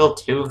managed to kill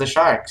 2 of the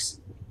sharks.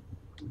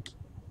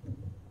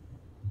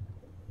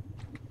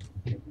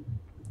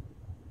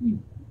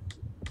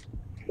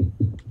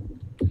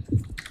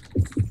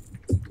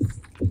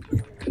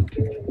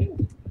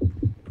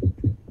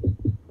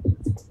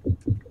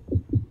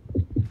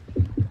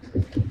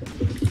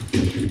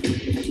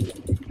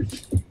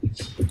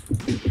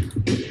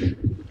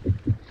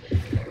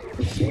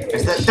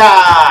 There's the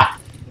da.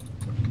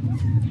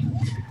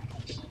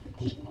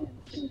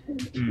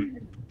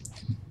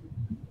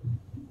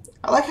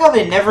 I like how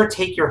they never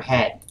take your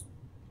head.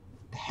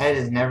 The head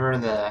is never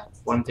the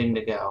one thing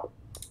to go.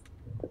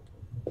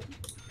 I'm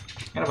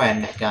gonna buy a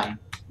net gun.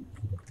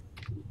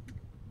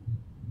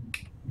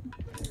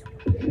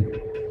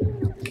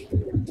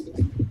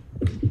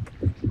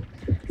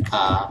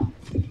 Oh.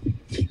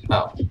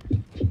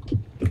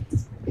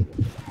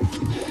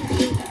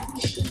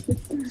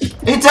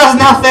 It does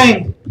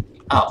nothing!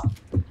 Oh.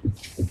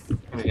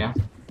 Here we go.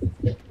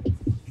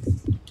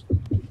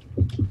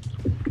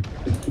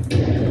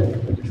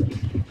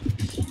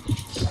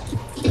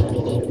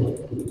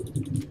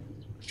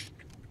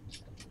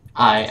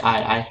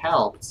 I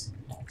helped.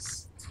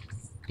 Yes.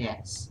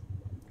 Yes.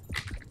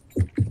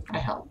 I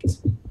helped.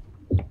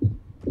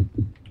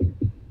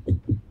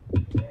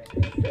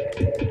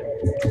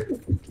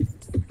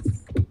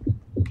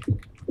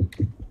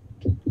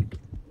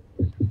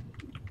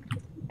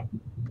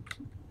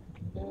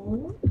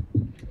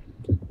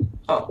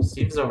 Oh,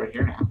 Steve's over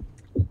here now.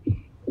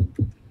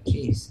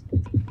 Jeez.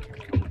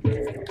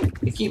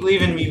 They keep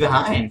leaving me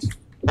behind.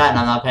 That and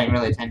I'm not paying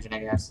really attention, I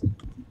guess.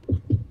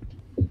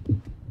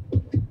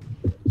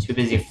 Too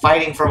busy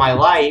fighting for my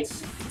life.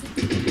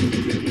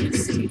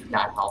 Steve's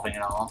not helping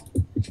at all.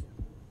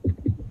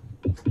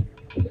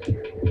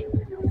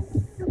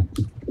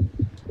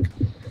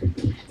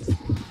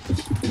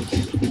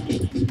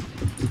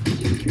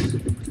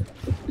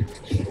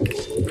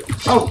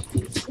 Oh!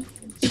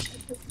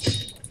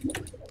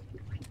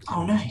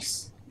 Oh,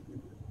 nice.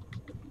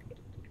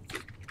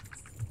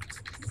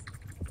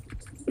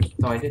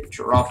 Though I did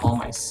drop all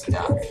my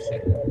stuff.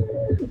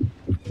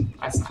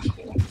 That's not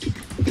cool.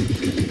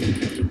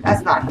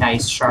 That's not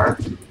nice, shark.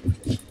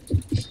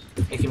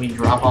 Making me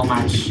drop all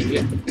my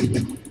shit.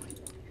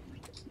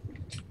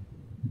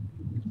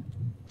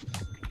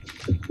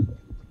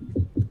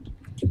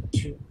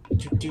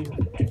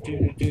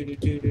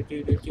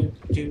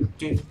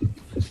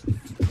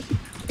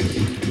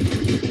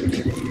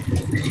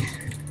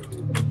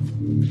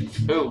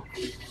 Ooh.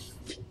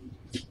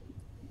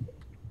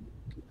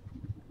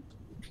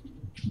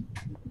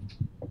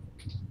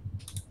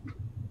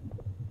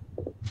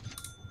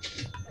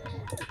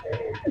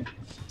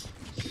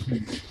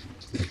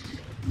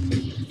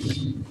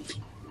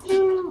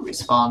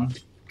 Respawn.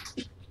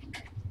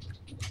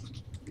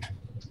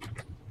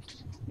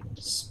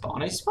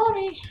 Spawny,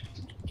 spawny.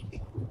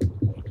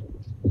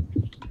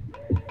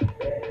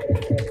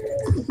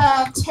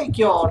 Take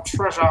your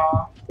treasure.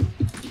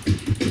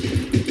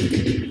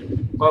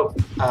 Whoa.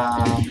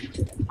 Oh.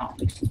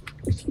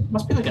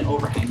 Must be like an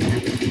overhang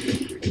there.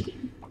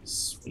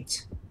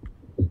 Sweet.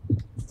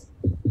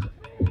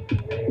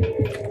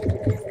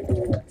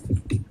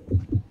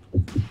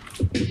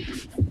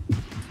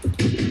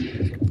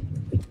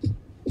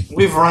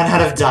 We've run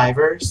out of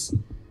divers.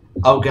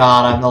 Oh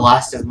god, I'm the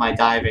last of my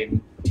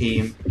diving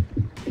team.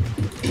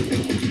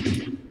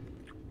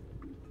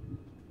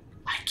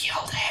 I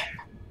killed him.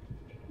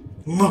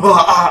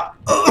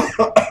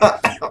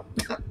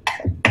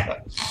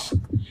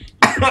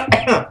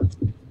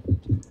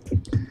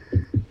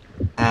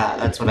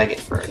 That's what I get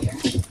for it.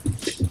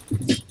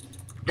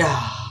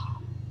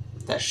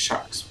 That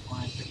shark's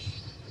winding.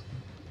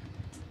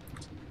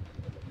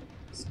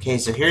 Okay,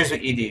 so here's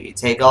what you do. You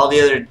take all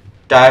the other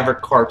diver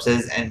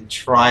corpses and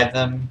try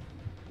them.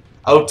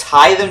 Oh,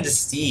 tie them to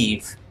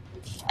Steve.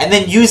 And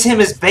then use him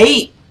as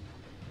bait!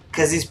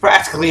 Because he's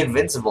practically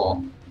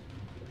invincible.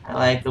 I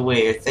like the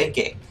way you're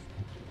thinking.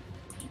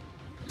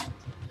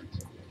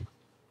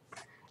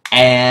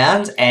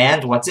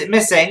 And what's it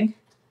missing?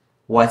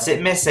 What's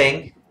it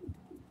missing?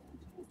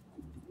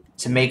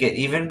 To make it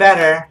even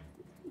better.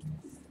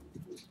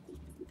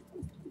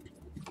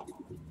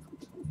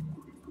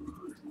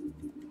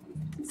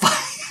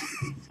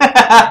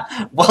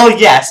 Well,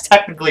 yes,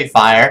 technically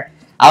fire.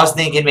 I was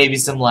thinking maybe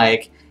some,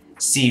 like,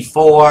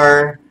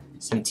 C4,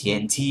 some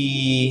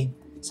TNT,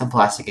 some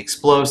plastic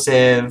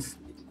explosive.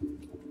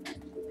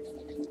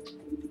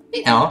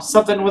 You know,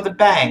 something with a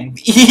bang.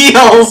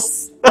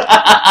 Eels!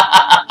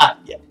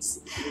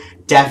 Yes.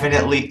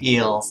 Definitely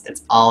eels.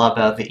 It's all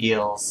about the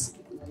eels.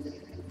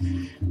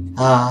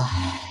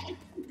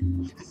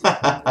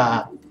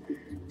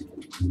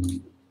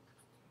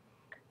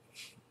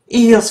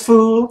 Eels,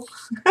 fool!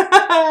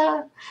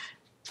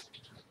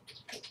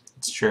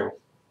 It's true.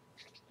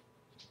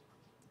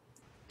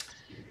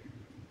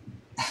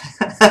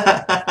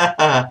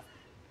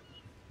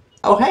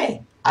 Oh,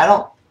 hey! I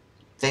don't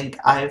think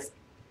I've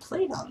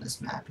played on this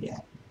map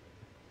yet.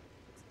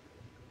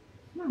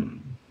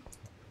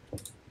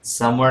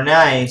 Somewhere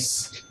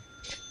nice.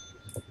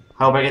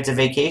 Hope I get to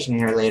vacation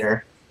here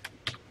later.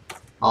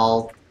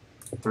 All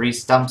 3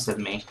 stumps of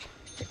me.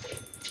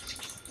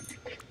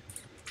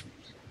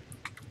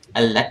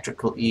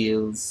 Electrical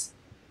eels.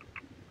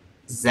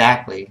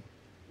 Exactly.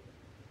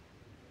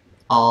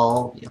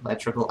 All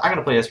electrical. I'm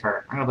gonna play as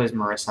her. I'm gonna play as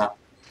Marissa.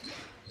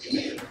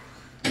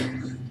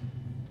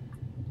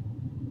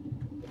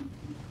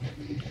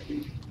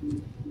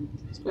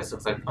 This place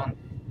looks like fun.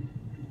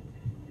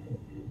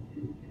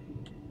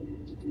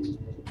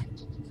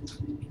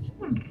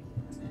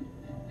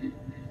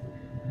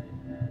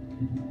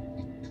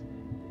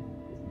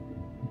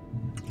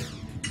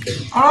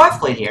 Oh, I've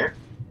played here.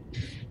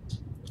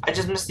 I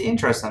just missed the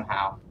intro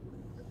somehow.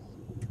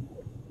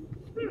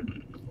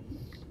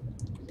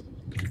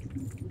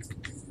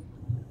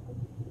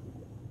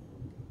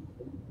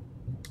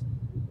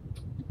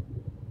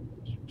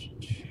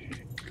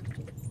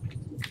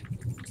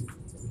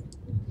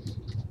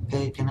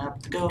 Picking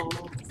up the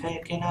gold,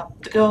 picking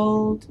up the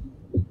gold.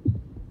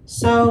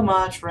 So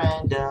much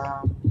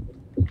random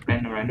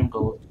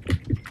gold.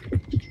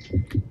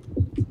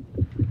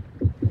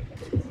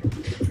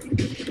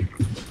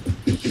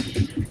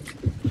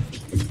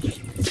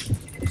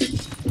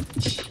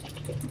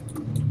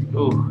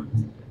 Ooh.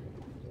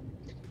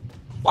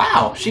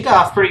 Wow, she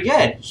got off pretty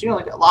good. She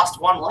only lost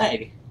 1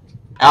 leg.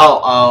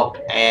 Oh,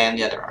 and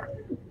the other arm.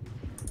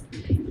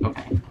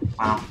 Okay,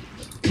 wow.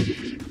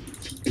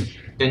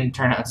 Didn't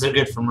turn out so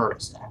good for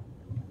Marissa.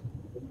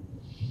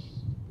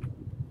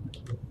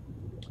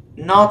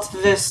 Not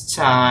this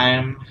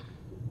time.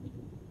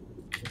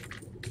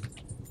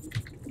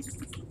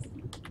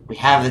 We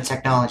have the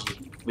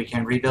technology. We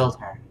can rebuild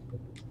her.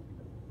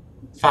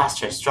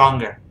 Faster,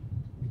 stronger.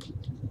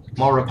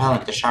 More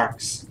repellent to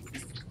sharks.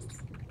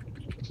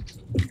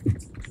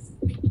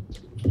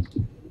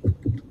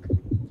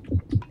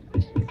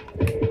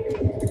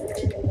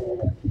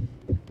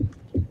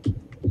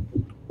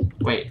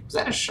 Wait, was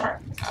that a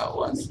shark?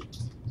 Oh, it was.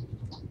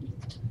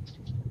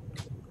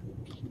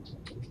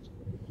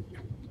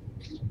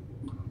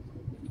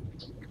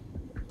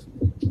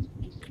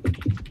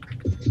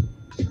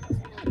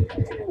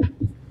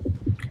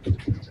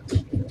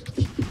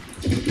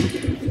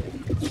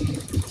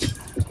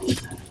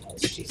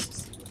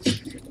 Jesus.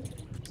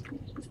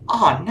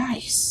 Oh,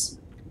 nice.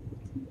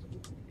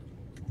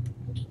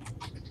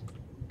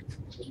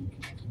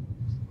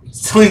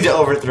 Still need to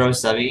overthrow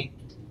Stubby.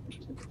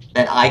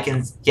 Then I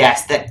can,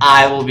 yes, then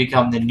I will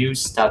become the new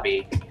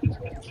Stubby.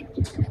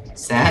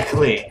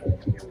 Exactly.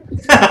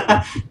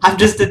 I'm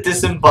just a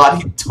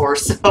disembodied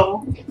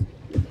torso.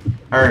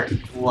 Or,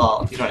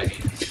 well, you know what I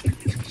mean.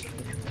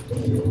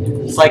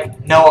 It's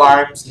like no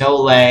arms, no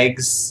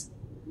legs,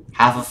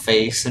 half a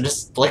face, and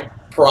just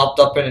like propped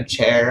up in a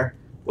chair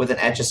with an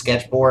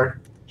Etch-a-Sketch board.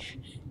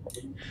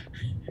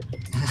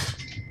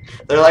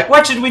 They're like,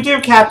 what should we do,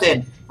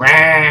 Captain?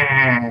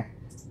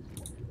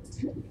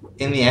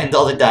 In the end,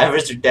 all the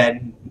divers are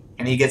dead,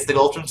 and he gets the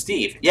gold from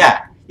Steve.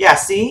 Yeah,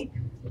 see?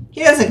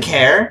 He doesn't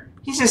care.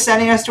 He's just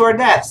sending us to our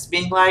deaths,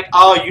 being like,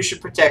 oh, you should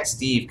protect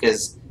Steve,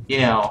 because, you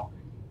know,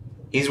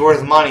 he's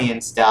worth money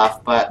and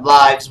stuff, but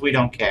lives, we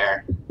don't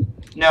care.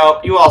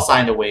 Nope, you all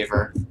signed a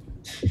waiver.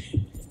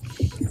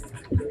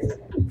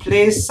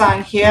 Please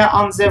sign here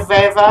on the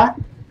waiver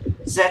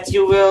that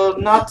you will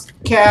not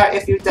care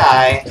if you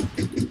die.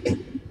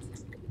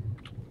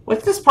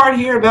 What's this part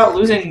here about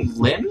losing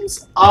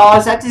limbs? Oh,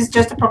 that is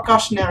just a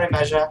precautionary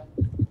measure.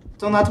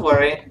 Do not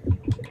worry.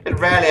 It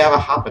rarely ever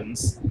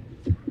happens.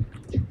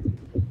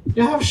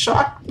 You have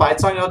shark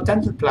bites on your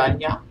dental plan,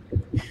 yeah?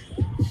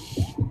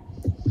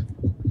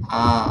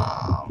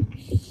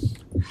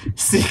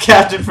 See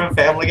Captain from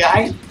Family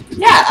Guy?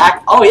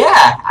 Yeah, oh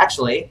yeah,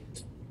 actually.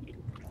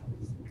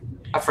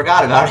 I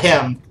forgot about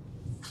him.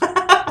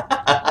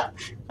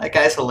 That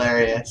guy's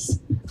hilarious.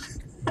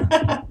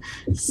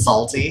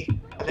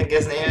 Salty, I think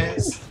his name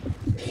is.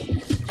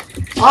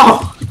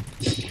 Oh!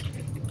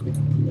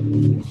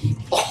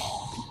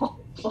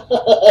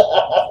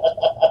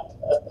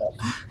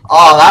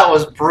 Oh, that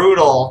was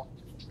brutal.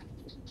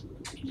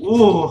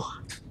 Ooh.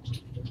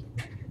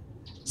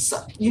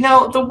 So, you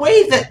know, the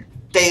way that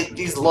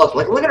these look,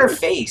 like, look at her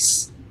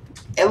face.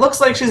 It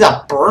looks like she's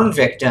a burn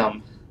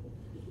victim.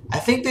 I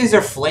think these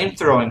are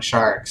flame-throwing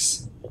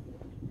sharks.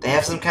 They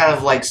have some kind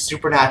of, like,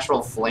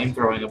 supernatural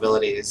flame-throwing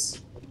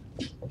abilities.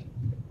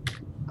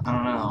 I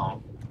don't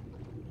know.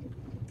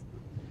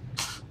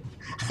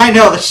 I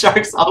know, the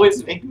sharks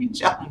always make me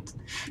jump.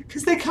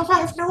 Because they come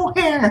out of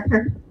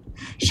nowhere.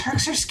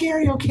 Sharks are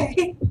scary,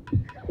 okay?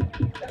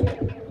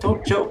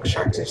 Don't joke,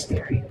 sharks are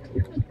scary.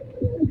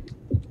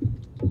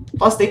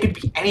 Plus, they could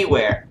be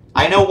anywhere.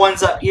 I know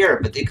one's up here,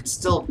 but they could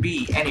still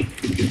be anywhere.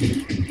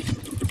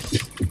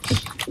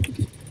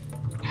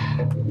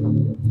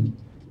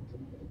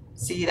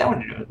 See, that one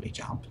didn't make me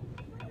jump.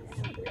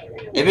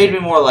 It made me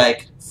more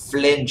like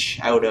flinch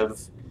out of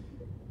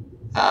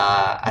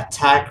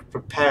attack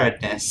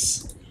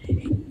preparedness.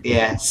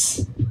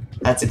 Yes,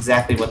 that's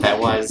exactly what that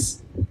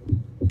was.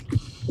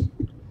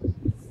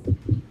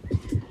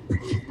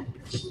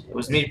 It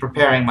was me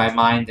preparing my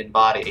mind and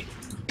body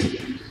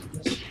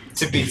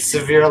to be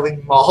severely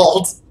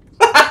mauled.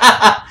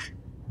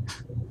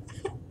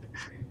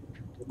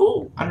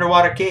 Ooh,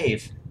 underwater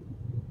cave.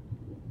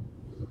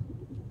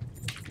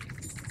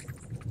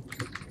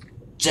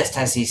 Just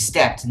as he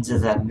stepped into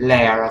the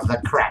lair of the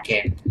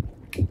Kraken.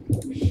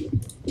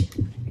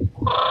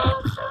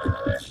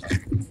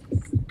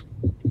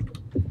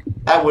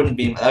 That would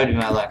be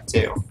my luck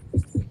too.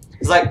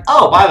 It's like,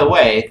 oh, by the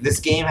way, this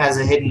game has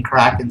a hidden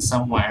Kraken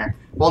somewhere.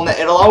 Well,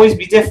 it'll always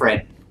be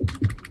different.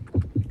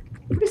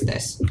 What is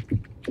this?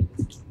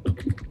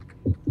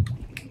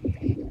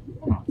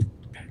 Oh.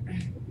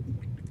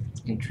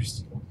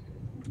 Interesting.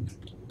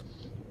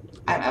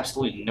 I'm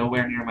absolutely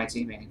nowhere near my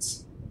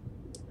teammates.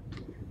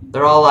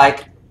 They're all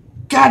like,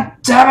 God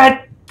damn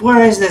it!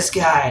 Where is this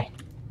guy?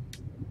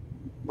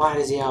 Why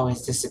does he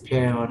always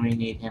disappear when we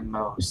need him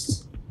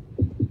most?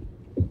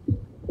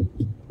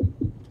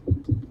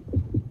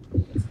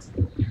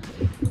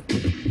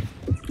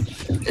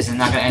 This is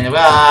not gonna end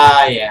well.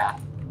 Ah, yeah.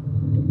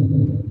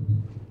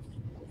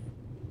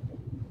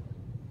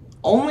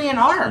 Only an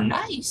arm,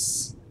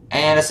 nice.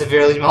 And a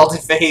severely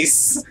melted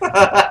face.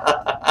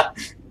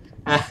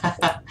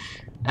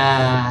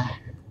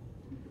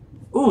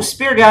 Ooh,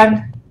 spear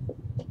gun.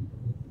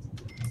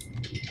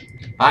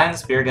 Find the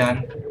spear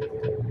gun.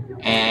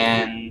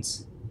 And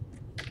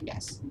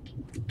yes.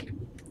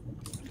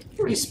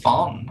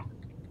 Respawn.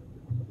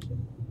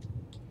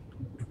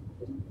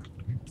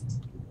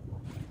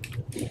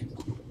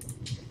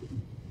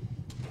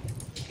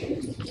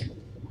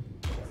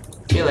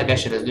 I feel like I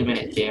should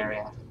illuminate the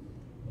area.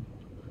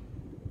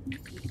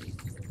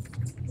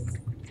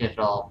 Get it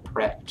all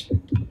prepped.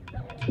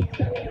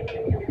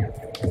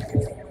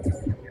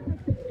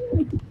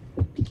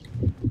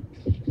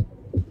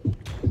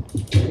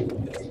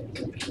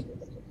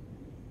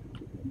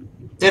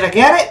 Did I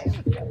get it?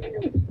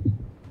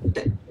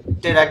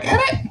 Did I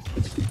get it?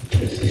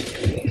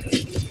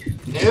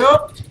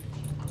 Nope.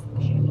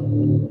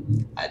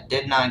 I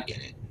did not get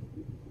it.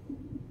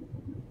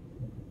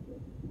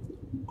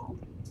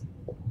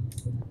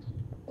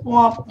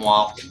 Womp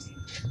womp.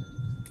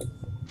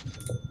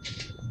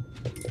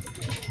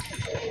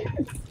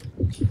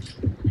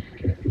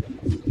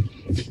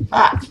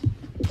 Ah.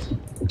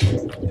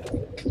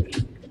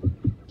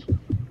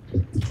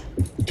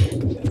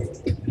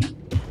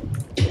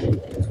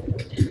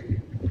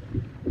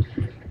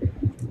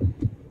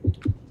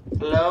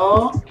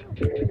 Hello?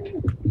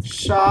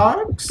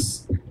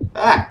 Sharks?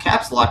 Ah,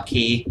 caps lock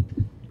key.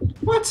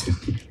 What?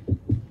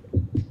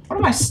 What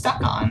am I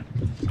stuck on?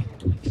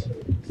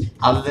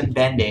 Other than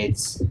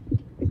band-aids.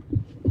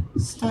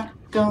 Stuck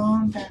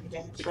on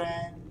band-aid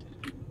brand.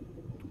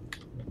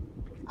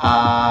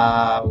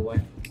 What?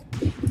 Where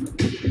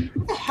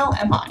the hell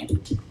am I?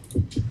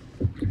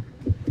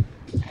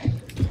 Okay.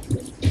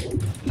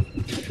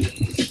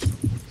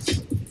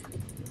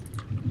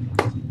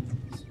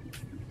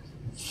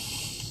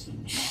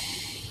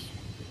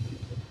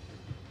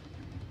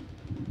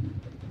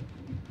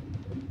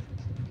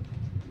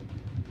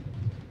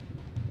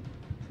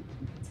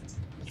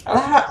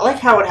 I like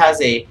how it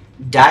has a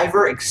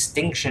diver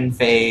extinction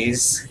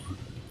phase.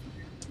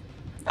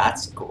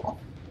 That's cool.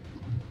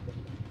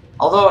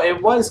 Although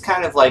it was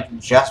kind of like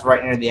just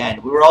right near the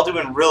end. We were all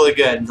doing really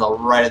good until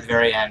right at the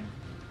very end.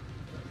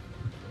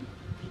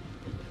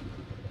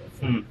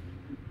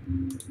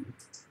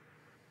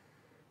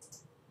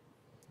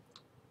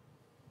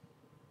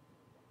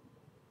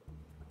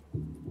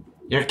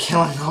 You're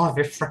killing all of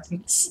your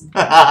friends.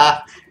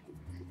 Yeah,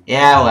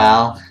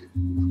 well.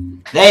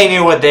 They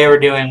knew what they were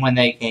doing when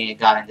they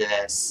got into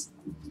this.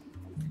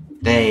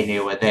 They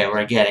knew what they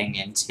were getting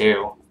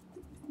into.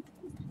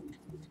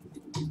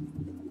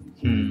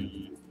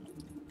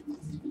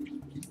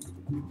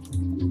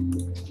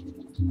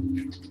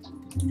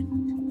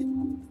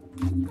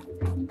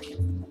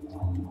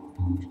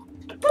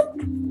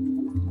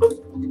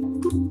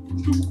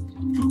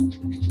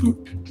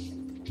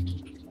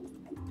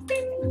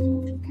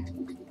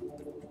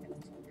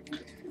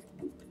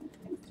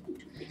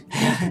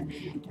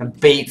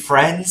 Bait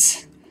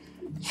friends.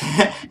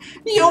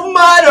 You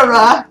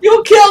murderer!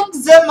 You killed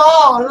them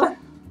all!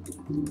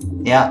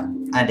 Yeah,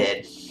 I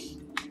did.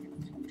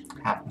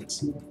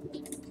 Happens.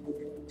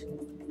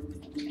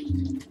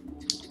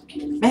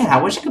 Man,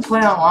 I wish I could play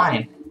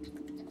online.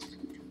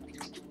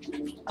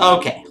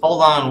 Okay,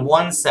 hold on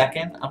 1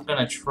 second. I'm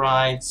gonna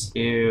try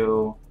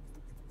to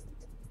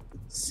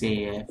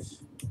see if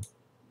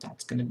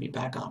that's gonna be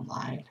back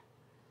online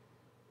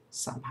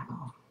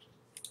somehow.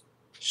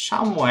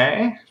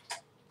 Somewhere.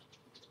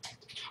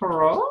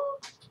 Hello?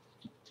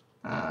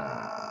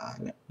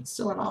 It's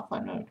still in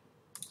offline mode.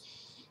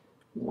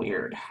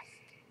 Weird.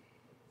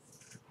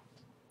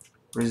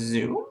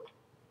 Resume?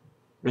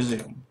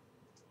 Resume.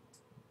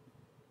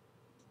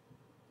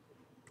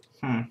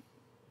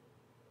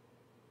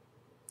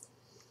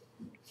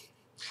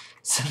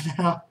 So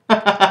now,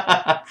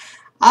 I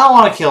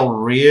want to kill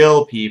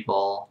real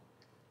people.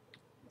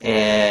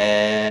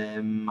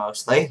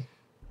 Mostly.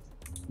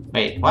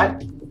 Wait,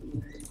 what?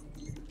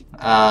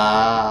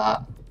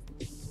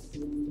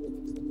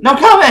 No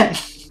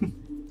comment!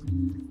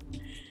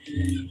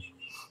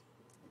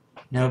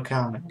 No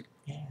comment.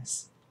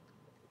 Yes.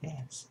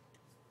 Yes.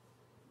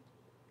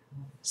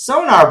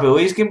 Sonar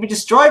buoys can be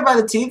destroyed by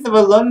the teeth of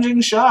a lunging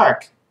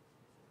shark.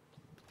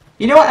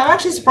 You know what? I'm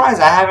actually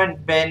surprised I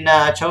haven't been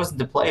chosen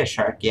to play a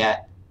shark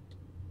yet.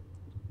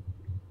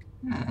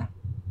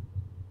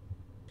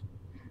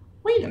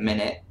 Wait a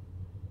minute.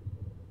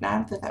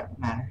 Not that that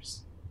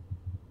matters.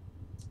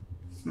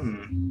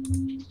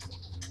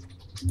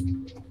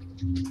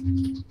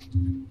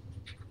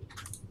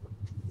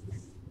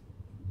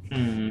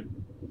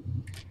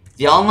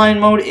 The online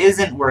mode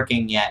isn't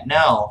working yet,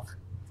 no.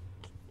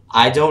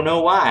 I don't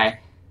know why.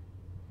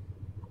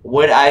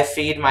 Would I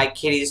feed my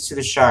kitties to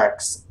the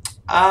sharks?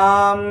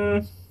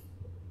 Not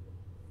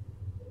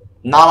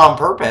on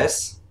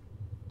purpose.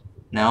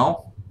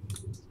 No.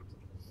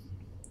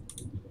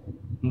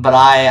 But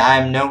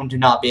I'm known to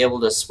not be able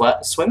to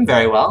swim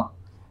very well.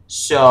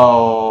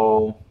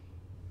 So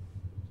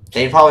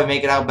they'd probably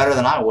make it out better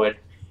than I would,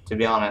 to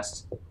be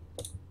honest.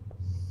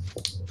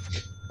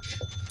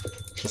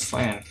 Just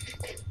saying.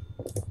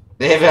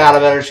 They've got a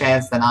better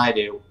chance than I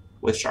do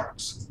with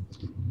sharks.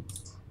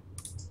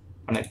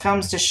 When it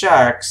comes to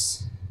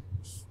sharks...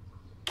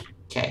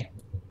 Okay.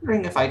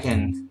 Wondering if I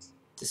can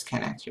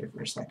disconnect here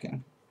for a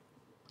second.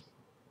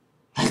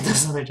 Like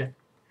this other day.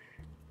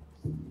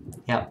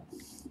 Yep.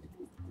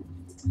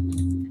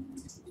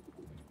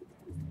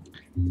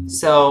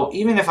 So,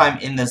 even if I'm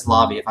in this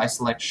lobby, if I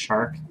select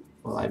shark,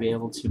 will I be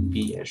able to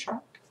be a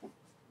shark?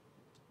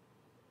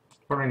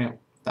 Wondering if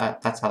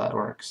that's how that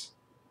works.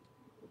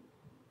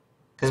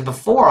 Because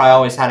before I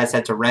always had it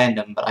set to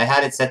random, but I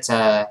had it set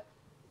to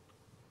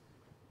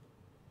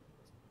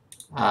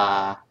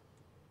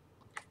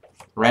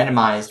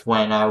randomized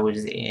when I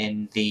was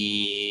in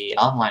the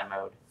online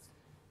mode.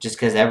 Just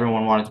because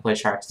everyone wanted to play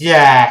sharks.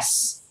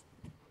 Yes!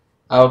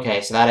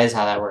 Okay, so that is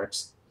how that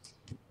works.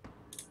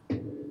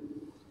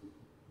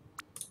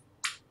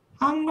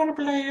 I'm gonna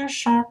play a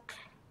shark.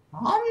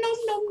 Nom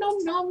nom nom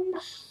nom nom.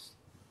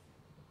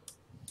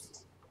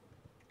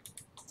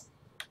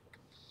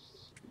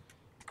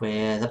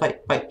 With a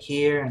bite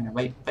here and a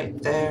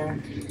bite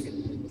there.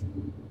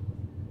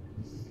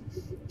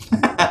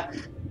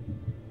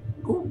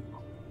 Ooh.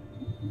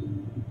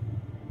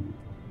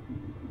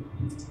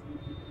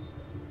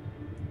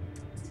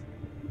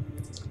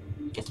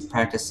 Get to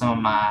practice some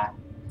of my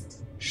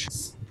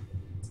shots.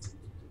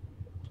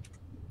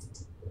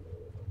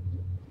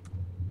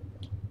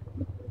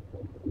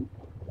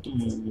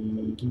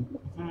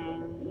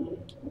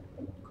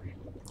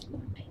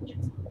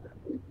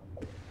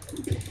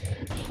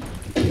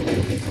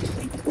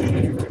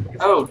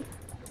 Oh,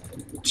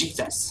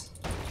 Jesus.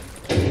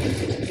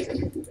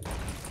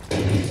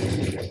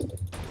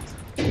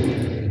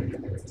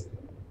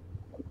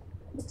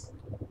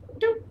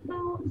 Don't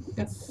know if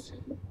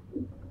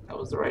that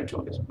was the right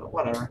choice, but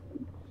whatever.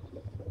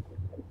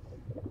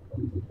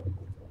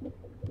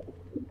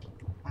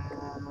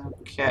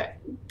 Okay.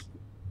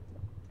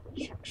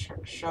 Shark,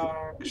 shark,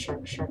 shark,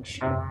 shark, shark,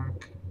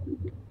 shark.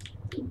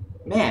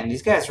 Man,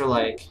 these guys are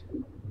like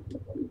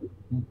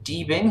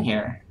deep in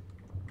here.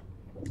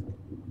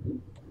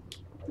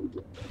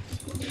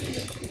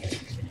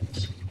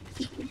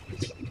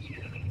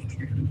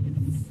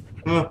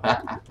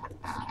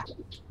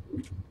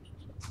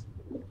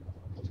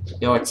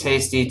 Your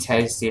tasty,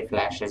 tasty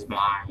flesh is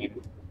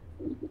mine.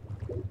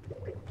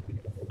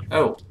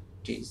 Oh,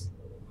 jeez.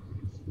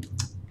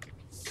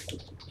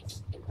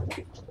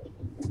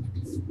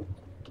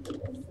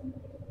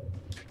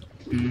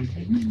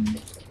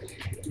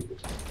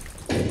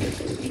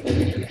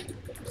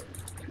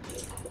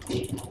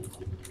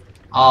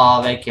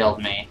 Oh, they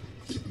killed me.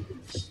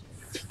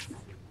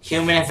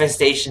 Human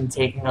infestation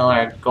taking all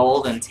our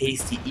gold and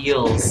tasty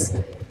eels.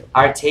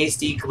 Our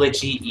tasty,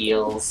 glitchy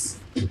eels.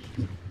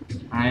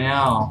 I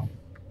know.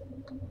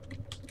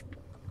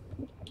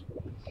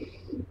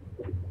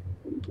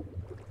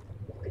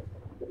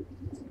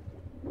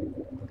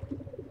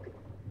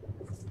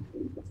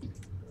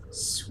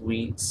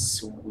 Sweet,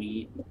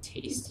 sweet,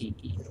 tasty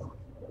eel.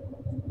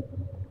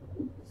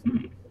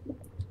 I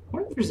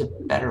wonder if there's a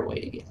better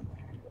way to get in there.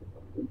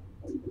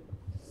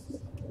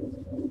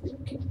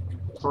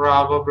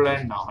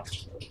 Probably not.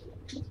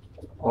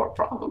 Or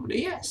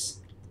probably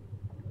yes.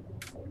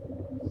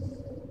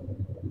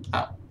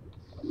 Oh.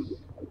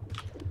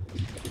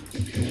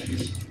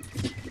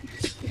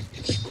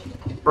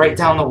 Break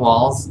down the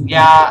walls?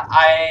 Yeah,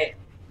 I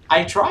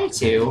try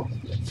to.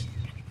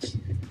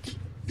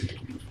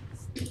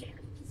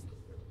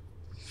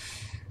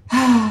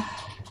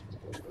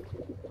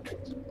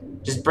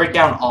 Just break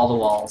down all the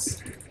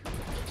walls.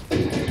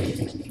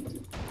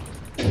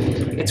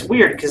 It's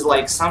weird, because,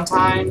 like,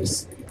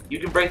 sometimes you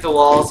can break the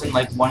walls in,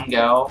 like, one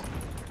go.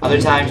 Other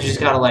times you just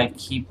gotta, like,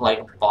 keep,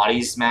 like,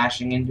 body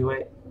smashing into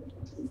it.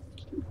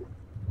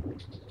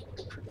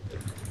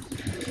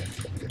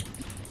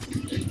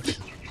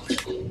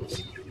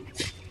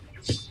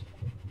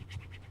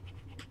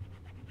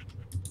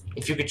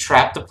 If you could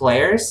trap the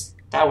players,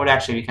 that would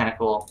actually be kind of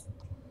cool.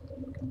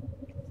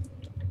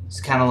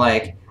 It's kind of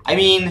like, I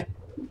mean,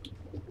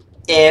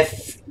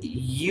 if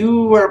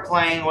you were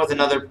playing with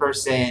another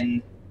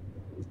person,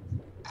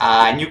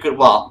 and you could,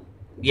 well,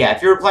 yeah,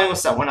 if you were playing with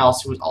someone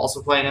else who was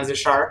also playing as a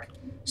shark,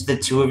 so the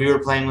two of you were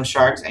playing with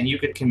sharks, and you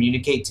could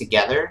communicate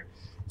together,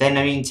 then,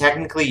 I mean,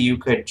 technically you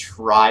could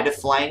try to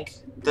flank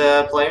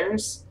the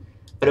players,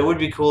 but it would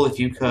be cool if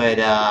you could,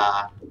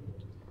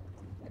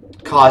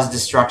 cause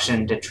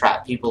destruction to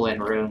trap people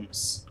in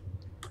rooms,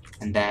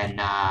 and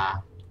then,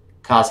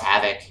 cause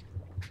havoc.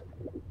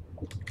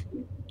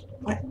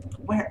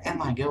 Where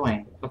am I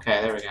going?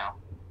 Okay, there we go.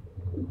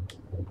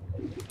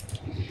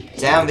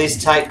 Damn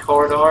these tight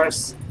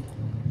corridors.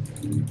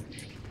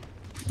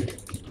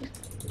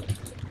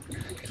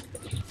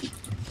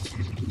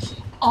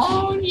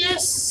 Oh,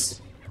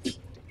 yes!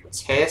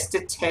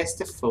 Tasty,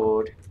 tasty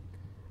food.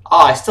 Oh,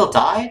 I still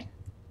died?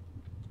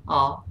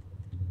 Oh.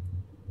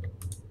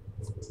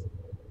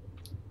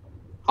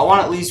 I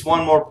want at least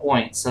one more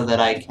point so that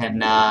I can,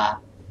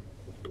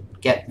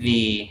 get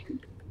the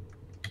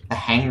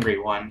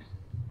hangry one.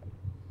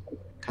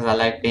 Because I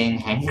like being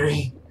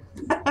hangry.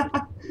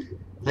 I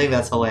think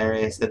that's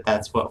hilarious that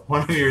that's what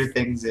one of your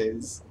things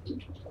is.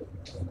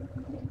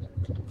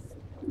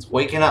 It's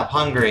waking up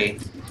hungry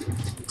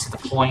to the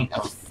point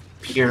of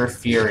pure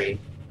fury.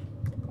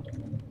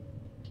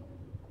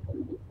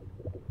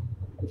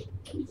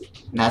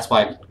 And that's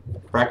why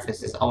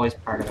breakfast is always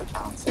part of a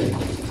balanced diet.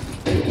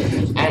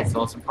 And it's the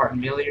most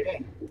important meal of your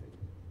day.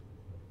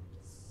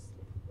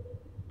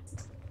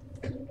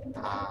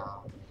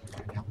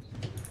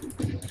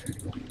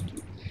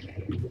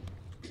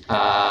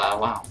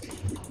 Wow.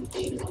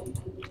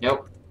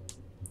 Nope.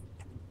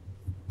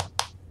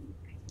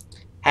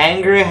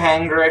 Hangry,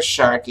 hangry,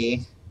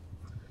 sharky.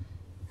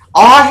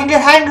 Oh, I can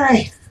get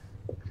hangry!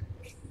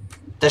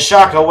 The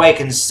shark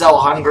awakens so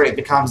hungry it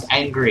becomes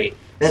angry.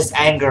 This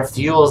anger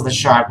fuels the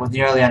shark with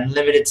nearly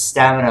unlimited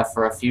stamina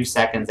for a few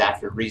seconds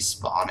after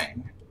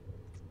respawning.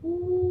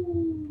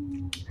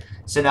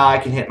 So now I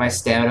can hit my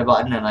stamina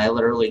button and I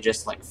literally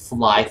just like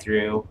fly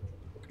through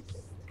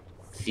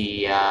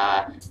the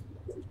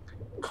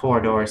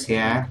corridors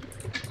here.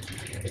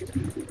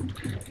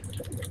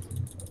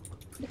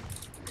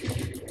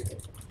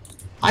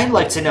 I'd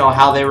like to know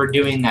how they were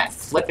doing that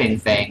flipping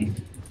thing.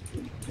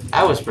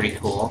 That was pretty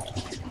cool.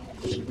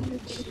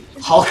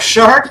 Hulk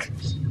Shark?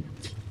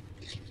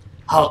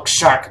 Hulk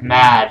Shark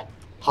mad.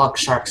 Hulk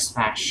Shark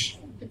smash.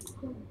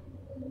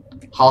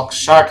 Hulk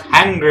Shark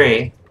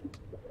hungry.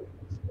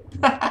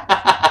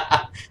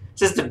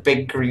 Just a basic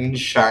big green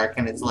shark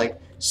and it's like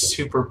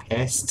super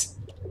pissed.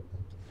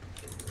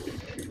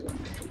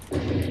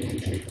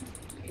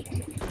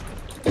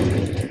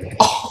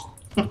 Oh.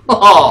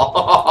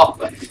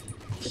 Oh.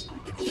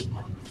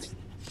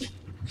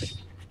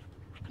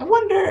 I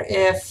wonder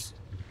if...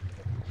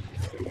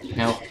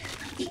 Nope.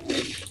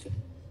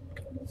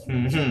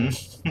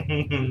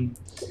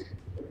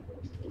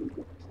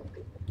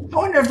 I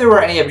wonder if there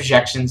were any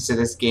objections to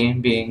this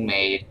game being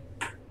made,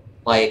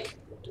 like,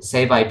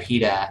 say by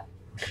PETA,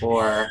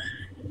 or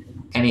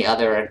any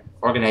other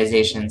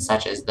organizations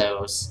such as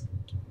those.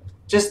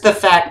 Just the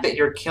fact that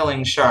you're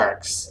killing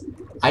sharks.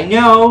 I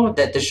know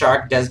that the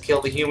shark does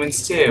kill the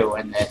humans too,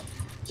 and that,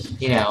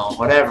 you know,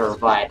 whatever,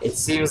 but it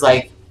seems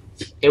like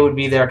it would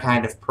be their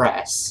kind of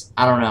press.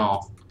 I don't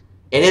know.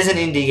 It is an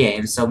indie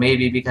game, so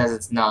maybe because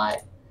it's not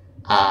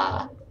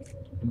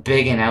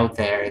big and out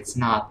there, it's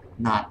not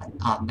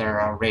on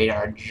their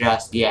radar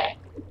just yet.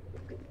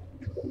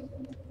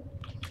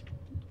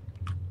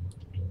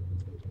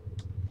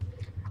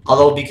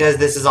 Although, because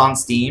this is on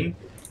Steam,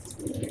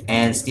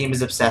 and Steam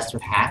is obsessed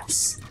with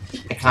hats,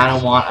 I kind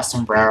of want a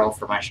sombrero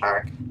for my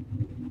shark.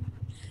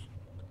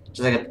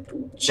 Just like a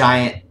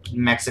giant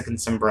Mexican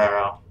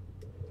sombrero.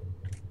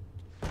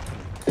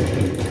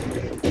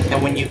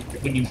 And when you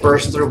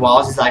burst through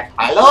walls, he's like,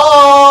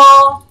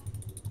 "Hello!"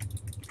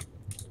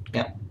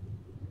 Yep.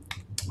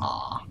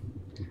 Aw.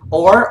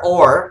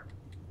 Or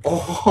you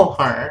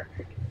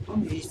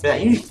need for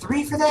that. You need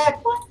 3 for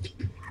that?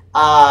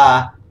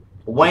 What?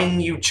 When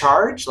you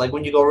charge, like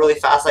when you go really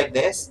fast like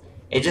this,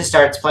 it just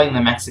starts playing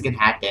the Mexican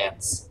hat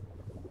dance.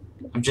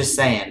 I'm just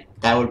saying,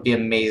 that would be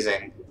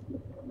amazing.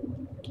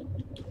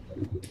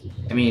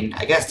 I mean,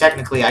 I guess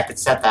technically I could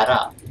set that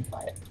up,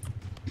 but...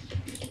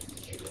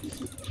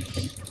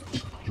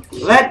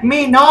 Let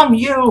me nom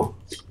you!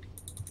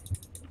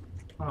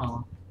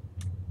 Oh.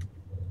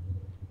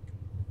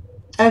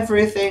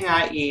 Everything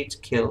I eat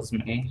kills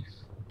me.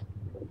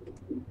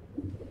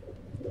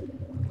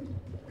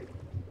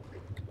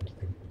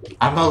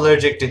 I'm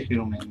allergic to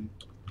human.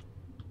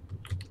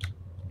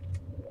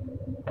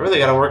 I really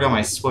gotta work on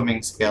my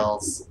swimming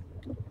skills.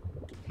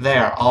 They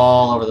are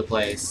all over the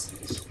place.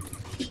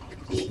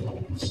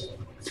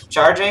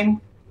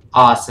 Charging?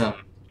 Awesome.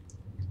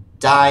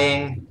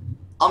 Dying?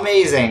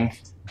 Amazing.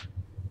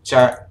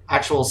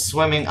 Actual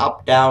swimming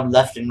up, down,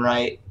 left, and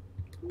right?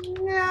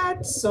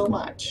 Not so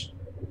much.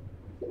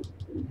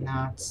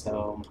 Not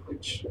so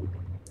much.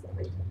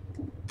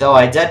 Though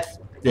I did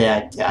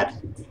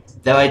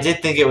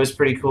think it was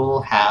pretty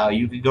cool how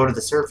you could go to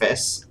the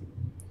surface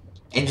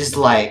and just,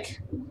 like,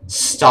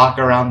 stalk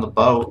around the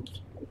boat.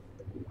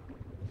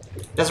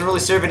 Doesn't really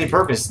serve any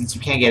purpose since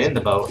you can't get in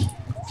the boat.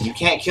 You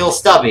can't kill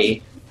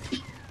Stubby.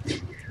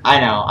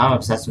 I know, I'm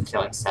obsessed with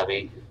killing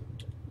Stubby.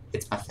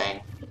 It's my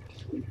thing.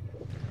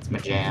 It's my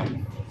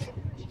jam.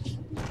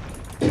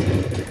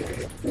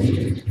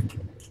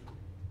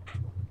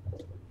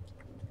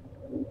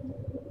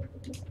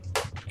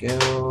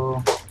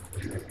 Go.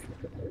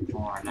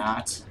 Or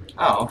not.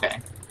 Oh, okay.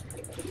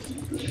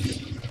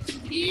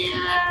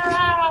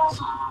 Yeah!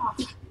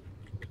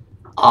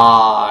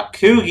 Aw,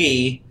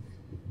 Coogie.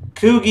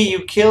 Coogie,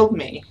 you killed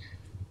me.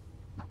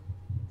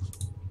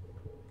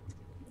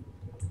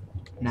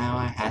 Now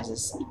I has a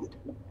sad.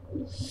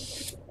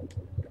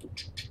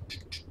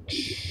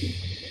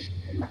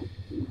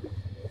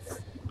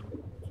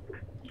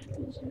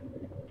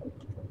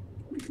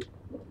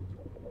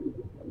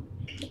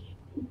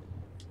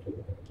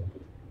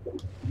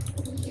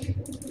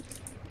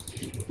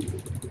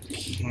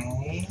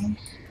 Okay.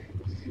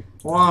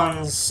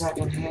 1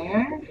 second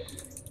here.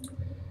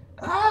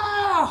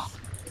 Ah!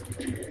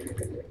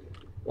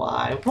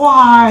 Why?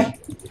 Why?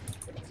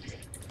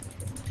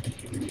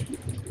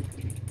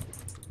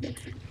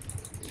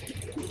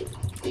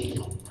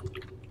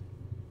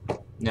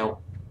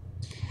 Nope.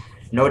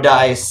 No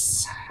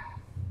dice.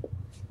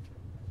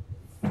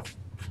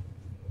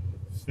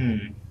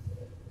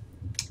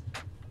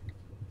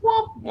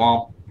 Womp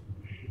womp.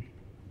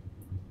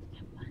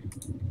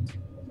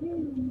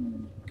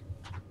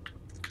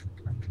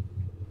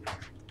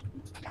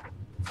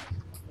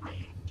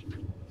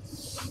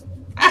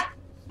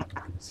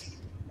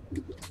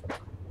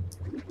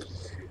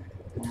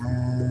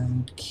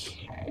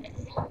 Okay.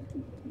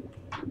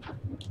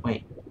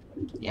 Wait.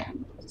 Yeah.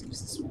 Let's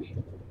use this way.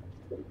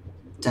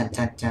 Dun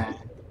dun dun.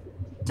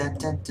 Dun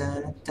dun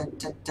dun dun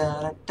dun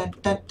dun dun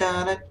dun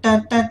dun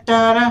dun dun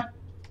dun.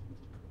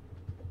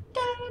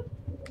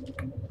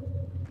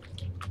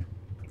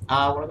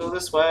 I wanna go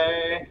this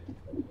way.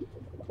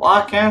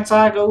 Why can't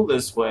I go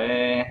this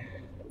way?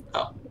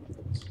 Oh.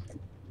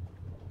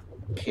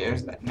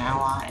 Appears that now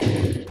I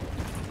am.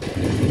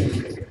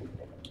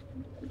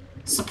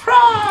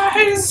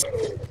 Surprise!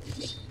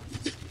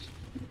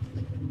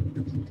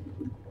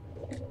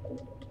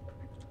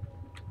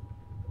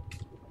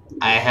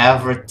 I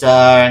have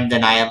returned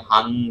and I am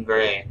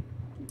hungry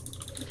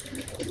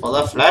for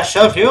the flesh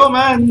of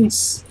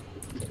humans!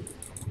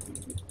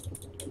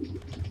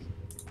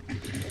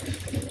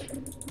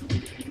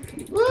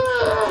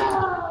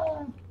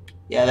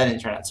 Yeah, that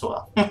didn't turn out so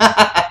well.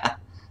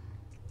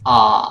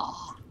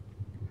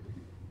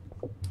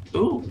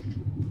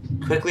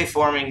 quickly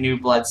forming new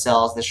blood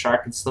cells, the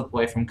shark can slip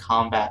away from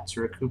combat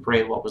to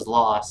recuperate what was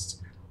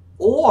lost.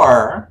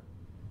 Or,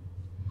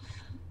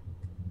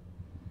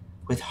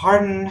 with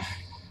hardened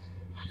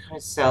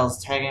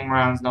cells, tagging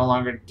rounds no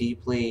longer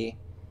deeply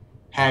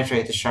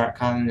penetrate the shark,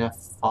 causing to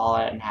fall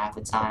out in half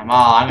the time.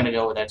 Oh, I'm gonna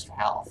go with extra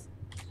health.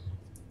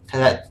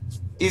 Because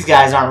these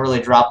guys aren't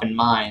really dropping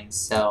mines,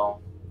 so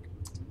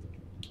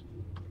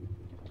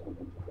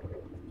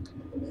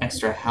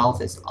extra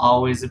health is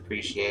always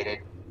appreciated.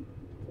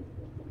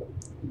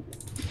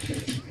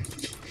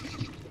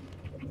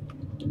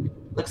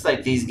 Looks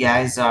like these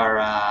guys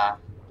are,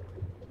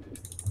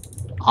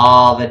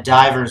 oh, the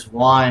divers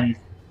won.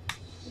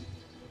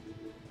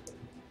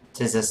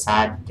 'Tis a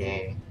sad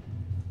day.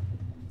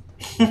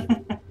 Hmm.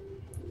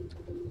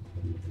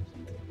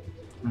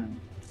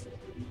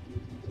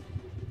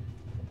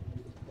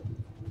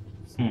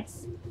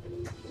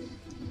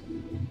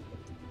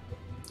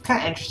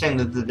 Kind of interesting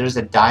that there's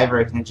a diver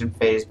extinction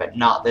phase, but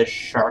not the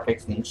shark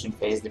extinction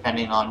phase,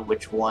 depending on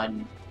which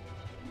one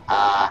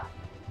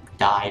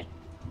died.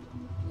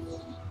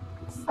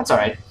 That's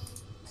alright.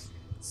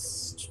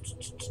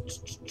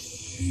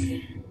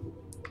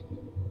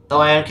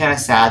 Though I am kind of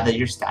sad that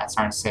your stats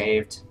aren't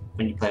saved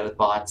when you play with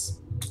bots.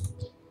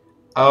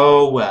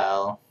 Oh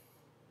well.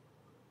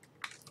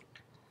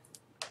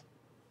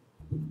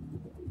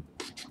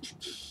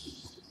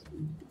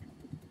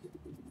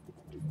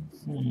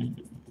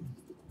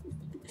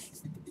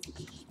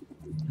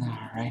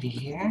 Alrighty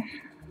here.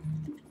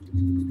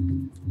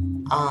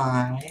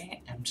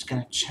 I am just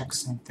gonna check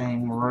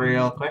something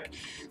real quick.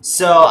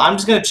 So I'm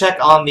just gonna check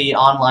on the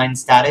online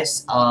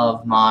status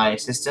of my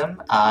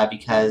system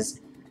because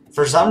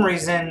for some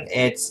reason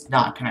it's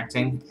not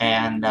connecting,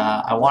 and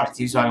I want it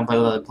to so I can play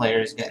with other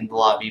players, get in the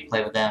lobby,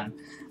 play with them.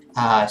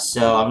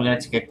 So I'm gonna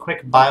take a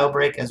quick bio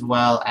break as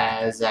well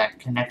as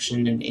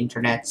connection and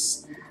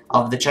internets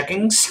of the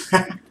checkings.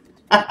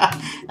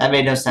 That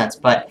made no sense,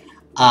 but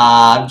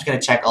I'm just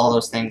gonna check all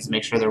those things and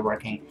make sure they're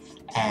working.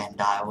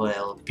 And I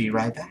will be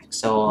right back.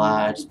 So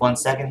just 1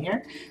 second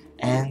here,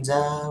 and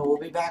we'll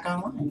be back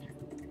online.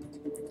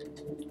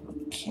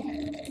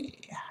 Okay.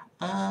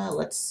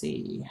 Let's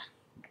see.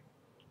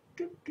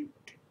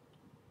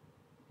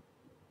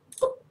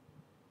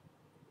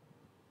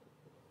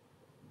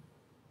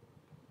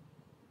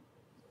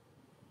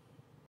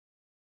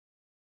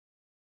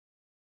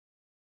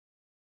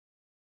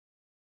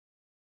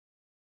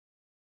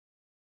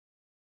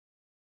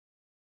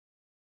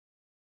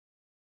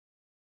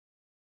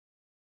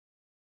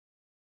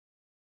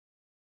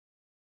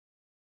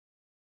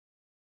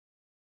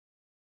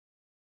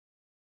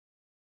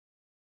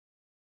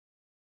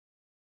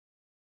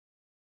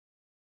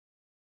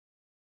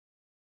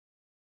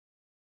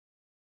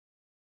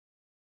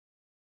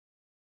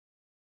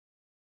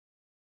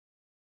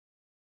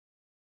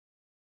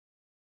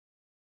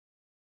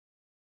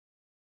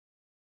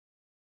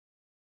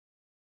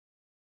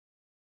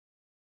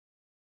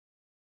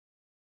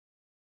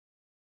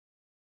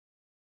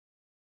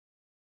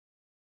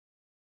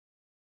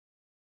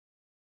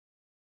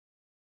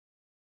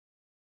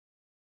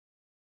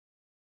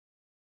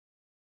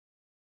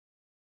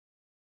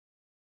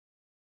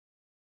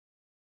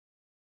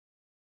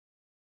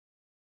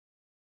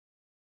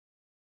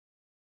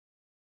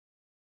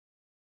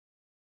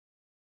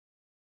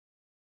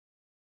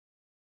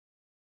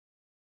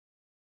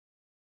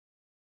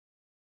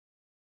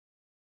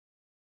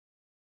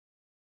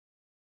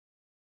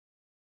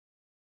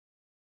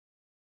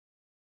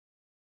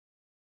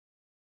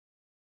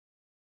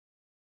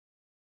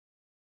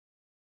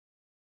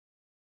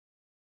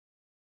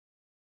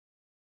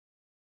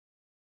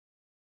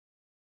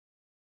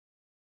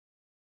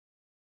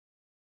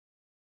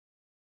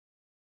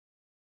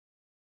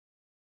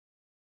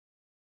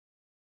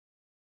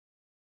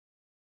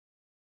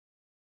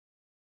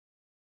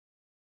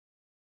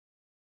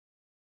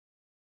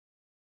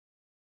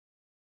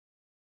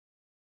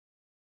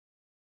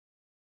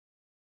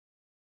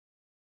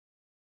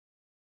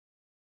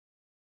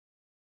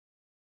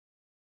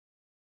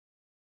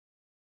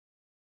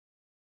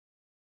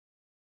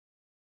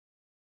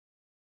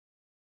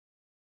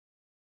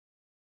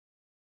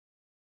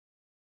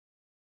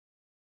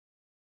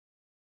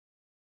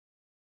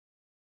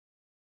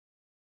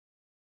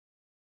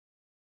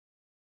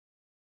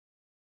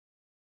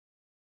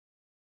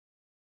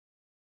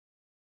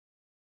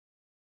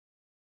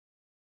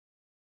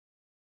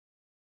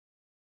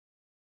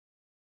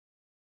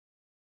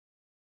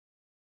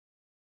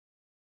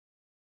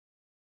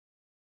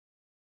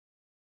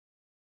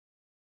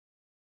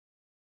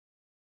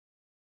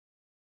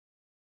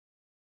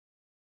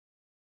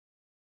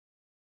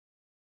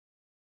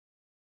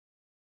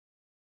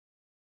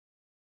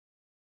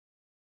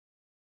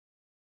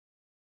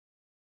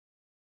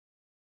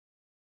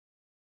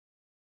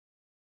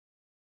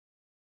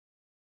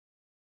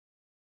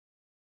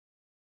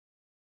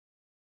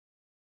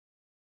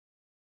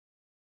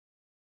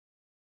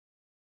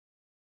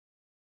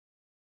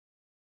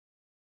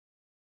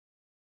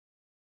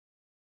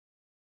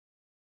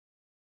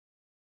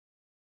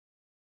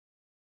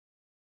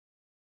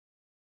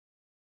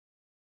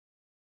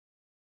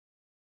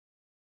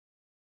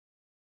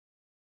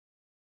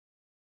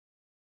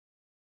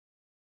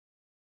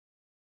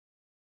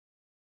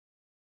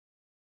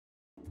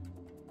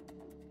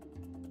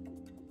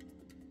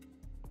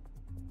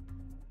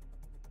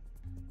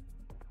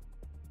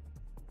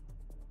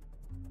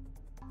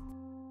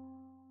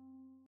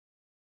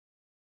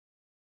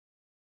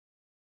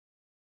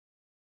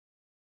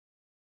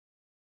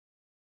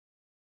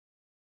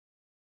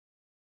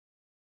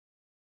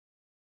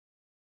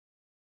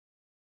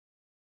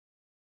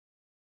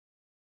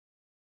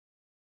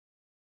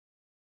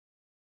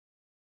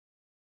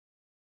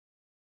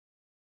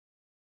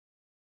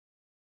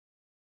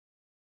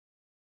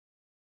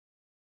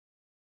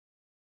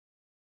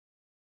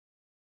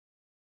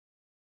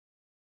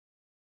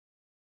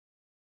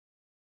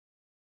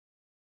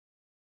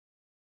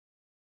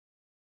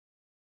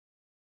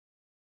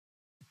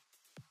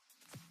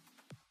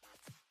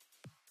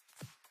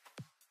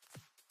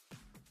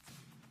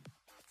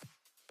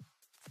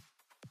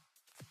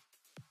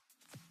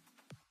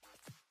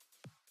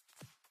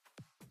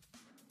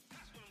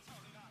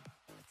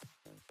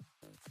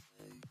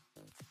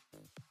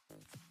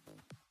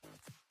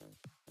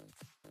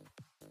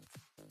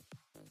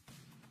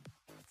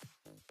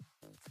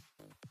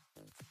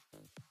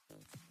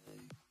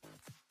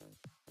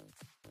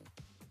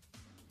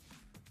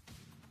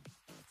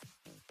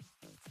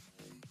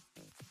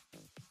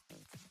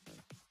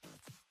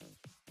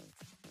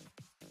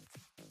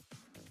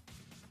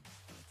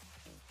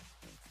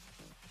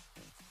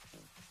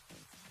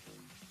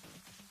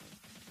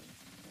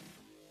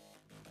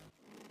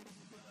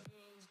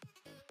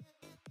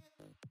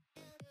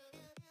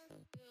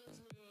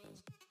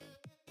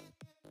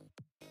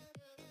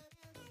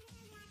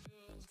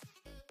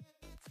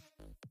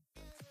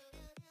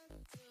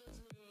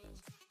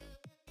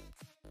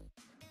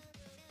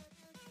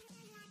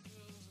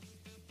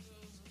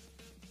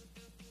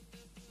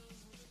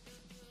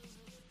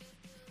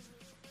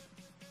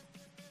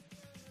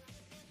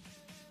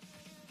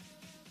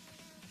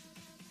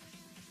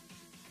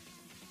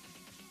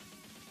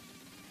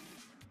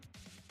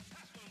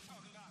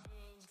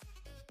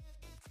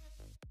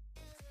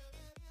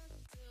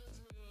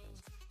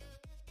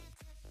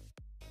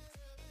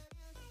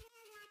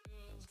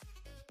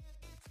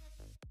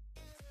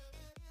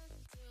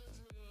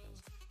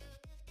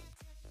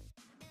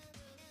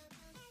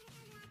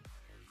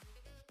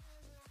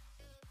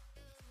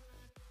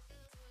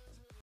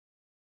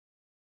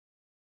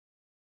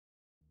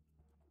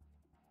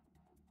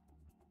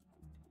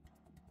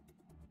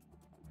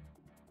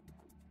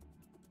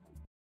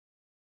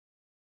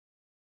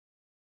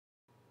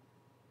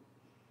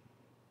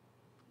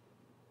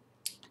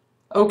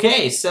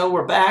 Okay, so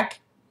we're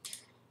back,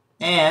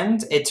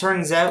 and it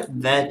turns out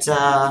that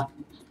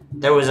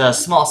there was a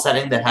small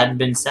setting that hadn't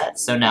been set,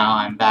 so now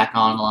I'm back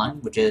online,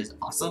 which is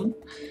awesome.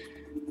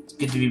 It's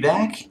good to be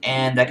back,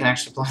 and I can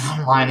actually play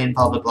online in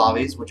public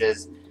lobbies, which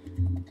is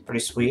pretty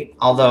sweet.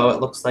 Although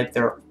it looks like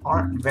there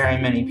aren't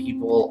very many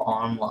people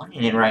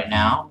online right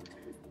now.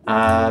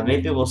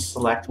 Maybe we'll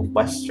select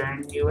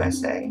Western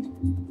USA.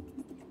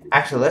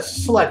 Actually, let's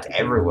select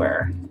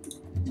everywhere.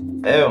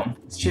 Boom.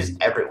 Let's choose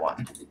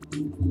everyone.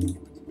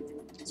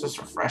 It's just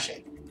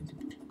refreshing.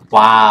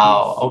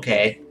 Wow,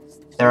 okay.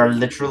 There are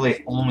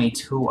literally only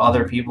 2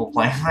 other people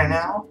playing right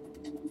now?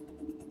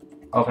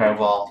 Okay,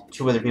 well,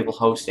 2 other people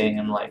hosting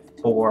and like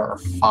 4 or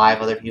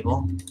 5 other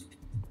people. I'm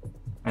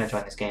gonna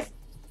join this game.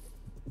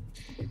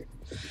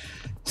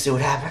 See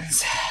what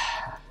happens.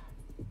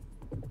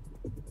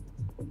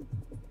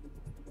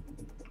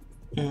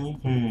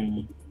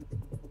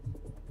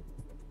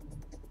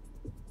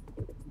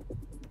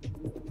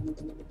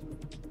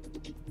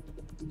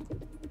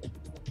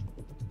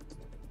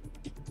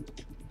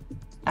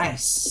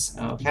 Nice.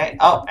 Okay.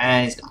 Oh,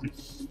 and he's gone.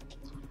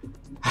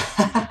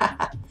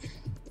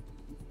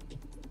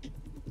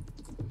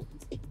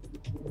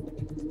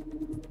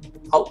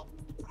 Oh,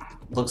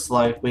 looks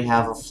like we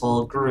have a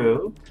full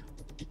group.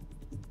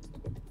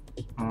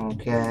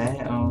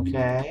 Okay,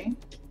 okay.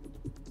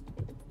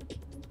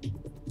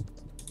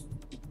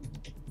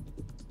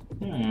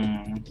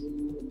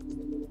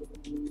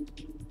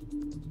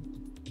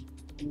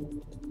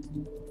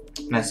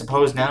 And I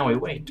suppose now we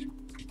wait.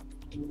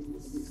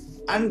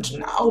 And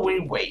now we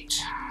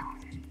wait.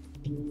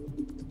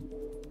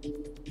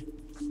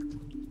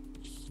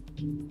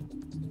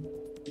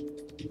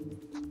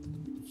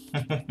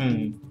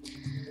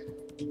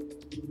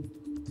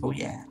 Oh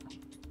yeah.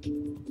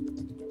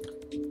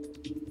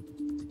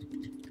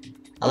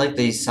 I like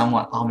the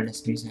somewhat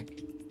ominous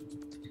music.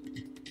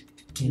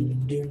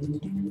 Dun, dun,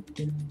 dun,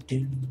 dun,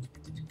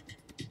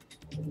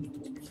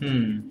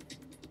 dun.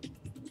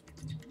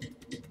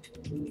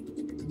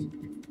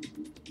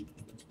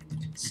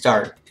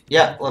 Start.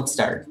 Yeah, let's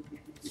start.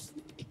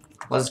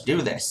 Let's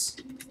do this.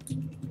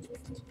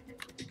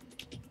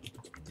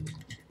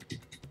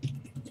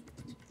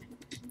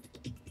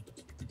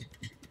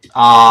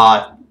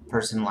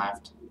 Person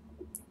left.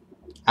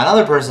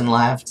 Another person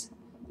left.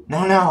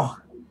 No, no.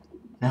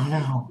 No,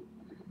 no.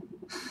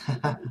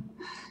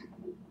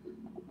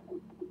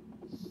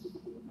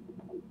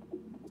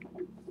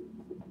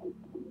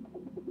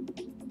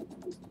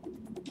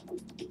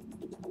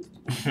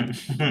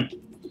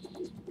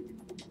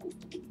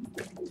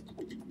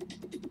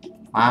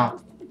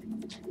 Wow.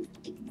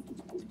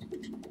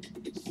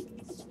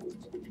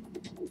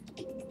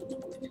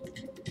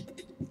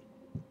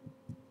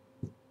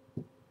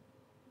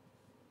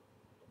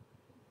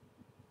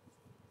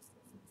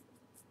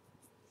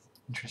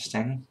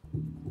 Interesting.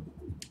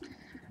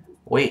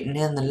 Waiting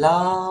in the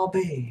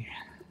lobby.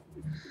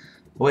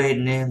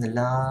 Waiting in the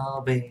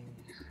lobby.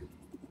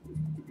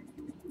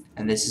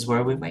 And this is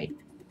where we wait.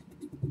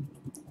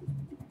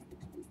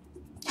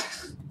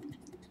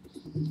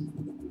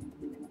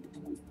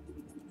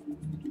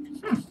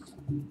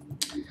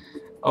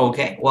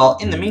 Okay, well,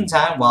 in the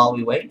meantime, while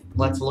we wait,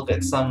 let's look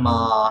at some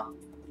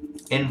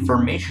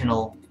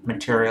informational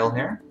material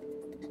here.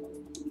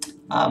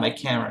 My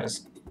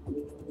camera's...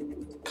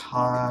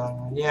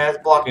 yeah, it's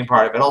blocking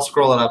part of it. I'll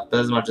scroll it up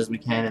as much as we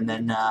can, and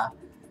then,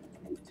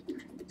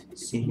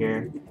 see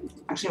here.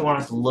 Actually, I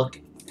wanted to look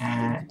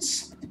at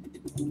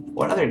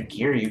what other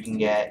gear you can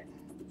get.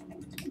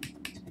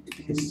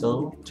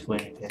 Pistol,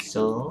 twin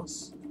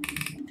pistols.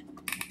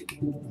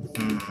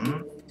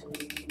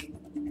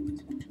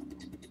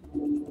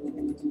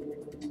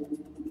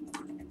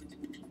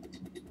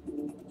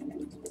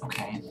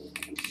 Okay.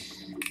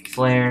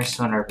 Flare,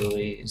 sonar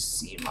buoys,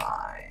 sea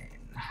mine.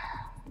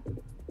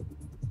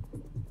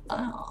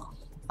 Oh,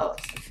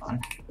 that's fun.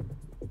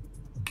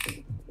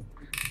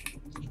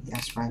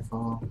 Yes,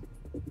 rifle.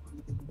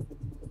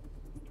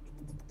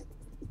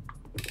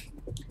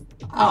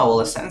 Oh, well,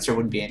 a sensor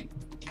would be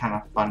kind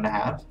of fun to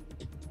have.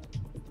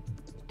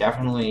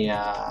 Definitely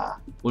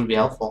would be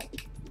helpful.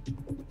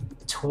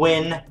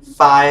 Twin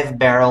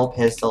 5-barrel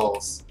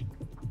pistols.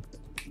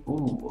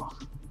 Ooh.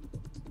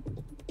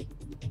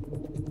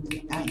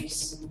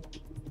 Nice.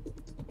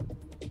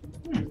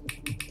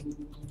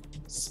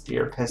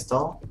 Spear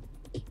pistol.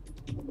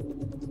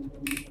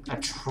 A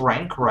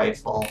trank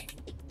rifle.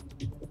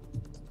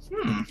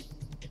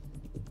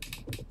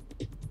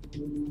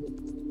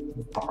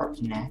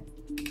 Barbed net.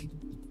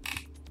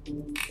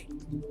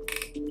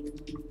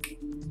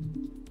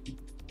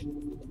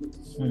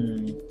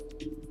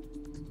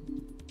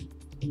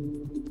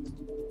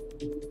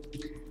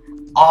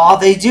 Aw,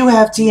 they do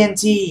have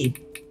TNT!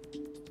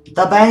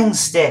 The bang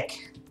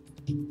stick!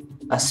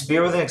 A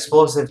spear with an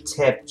explosive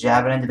tip,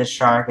 jab it into the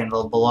shark and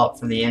it'll blow up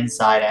from the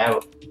inside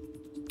out.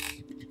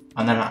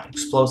 And then an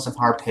explosive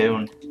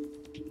harpoon.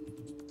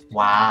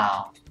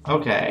 Wow.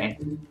 Okay.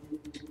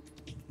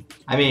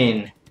 I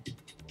mean,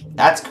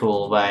 that's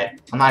cool, but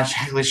I'm not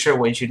exactly sure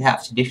what you'd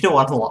have to do to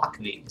unlock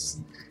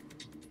these.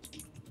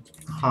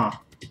 Huh.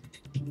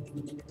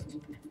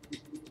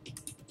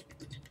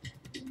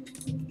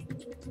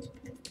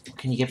 What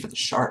can you get for the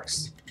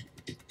sharks?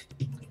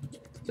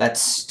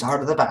 Let's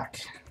start at the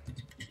back.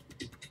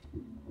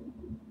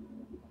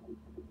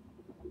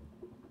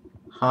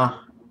 Huh.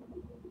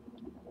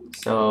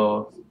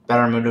 So,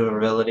 better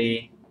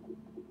maneuverability.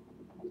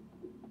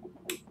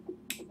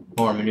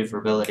 More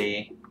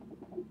maneuverability.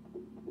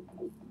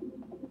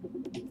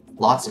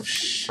 Lots of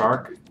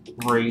shark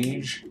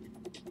rage.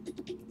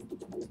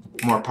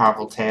 More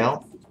powerful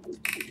tail.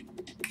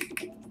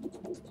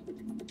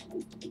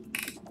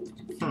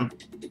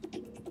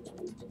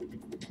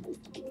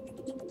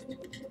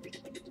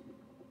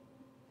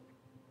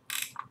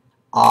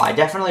 Oh, I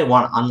definitely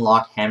want to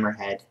unlock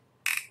Hammerhead.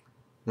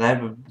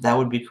 That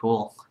would be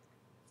cool.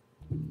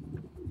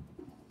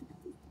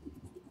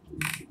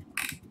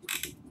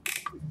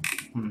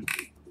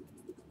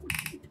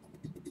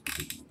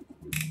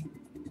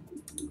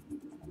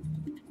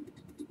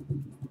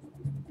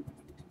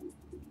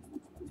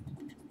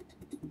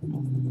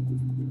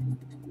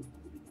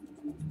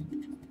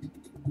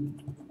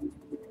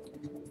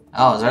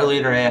 Oh, is our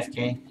leader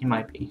AFK? He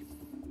might be.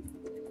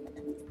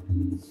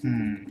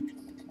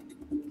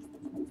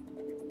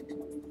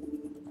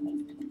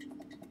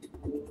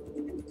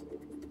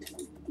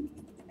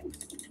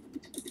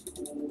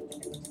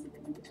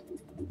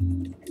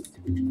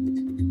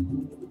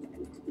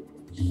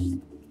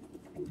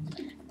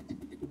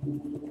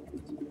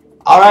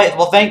 Alright,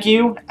 well thank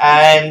you,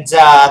 and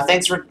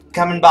thanks for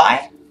coming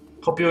by.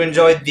 Hope you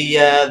enjoyed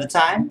the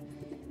time.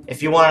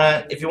 If you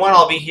want,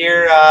 I'll be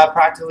here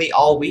practically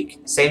all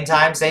week. Same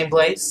time, same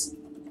place.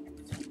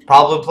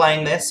 Probably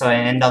playing this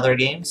and other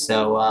games,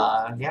 so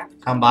yeah,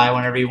 come by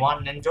whenever you want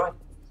and enjoy.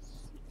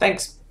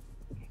 Thanks.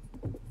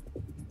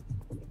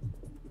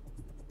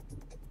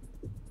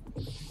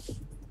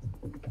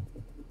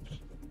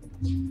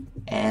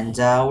 And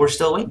we're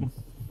still waiting.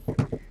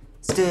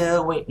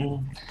 Still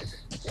waiting.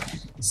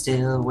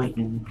 Still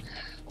waiting.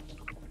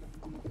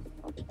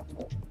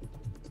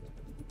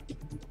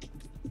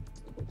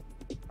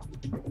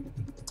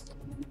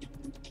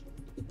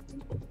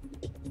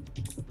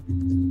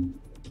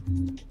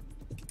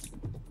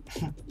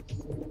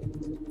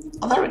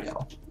 Oh, there we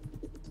go.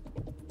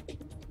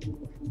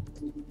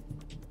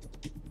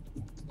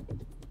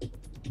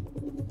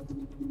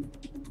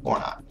 Or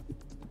not.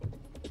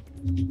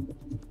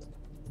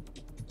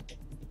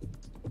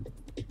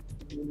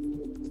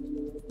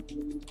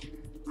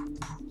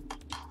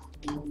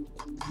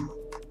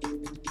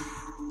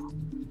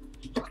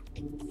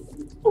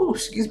 Oh,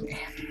 excuse me.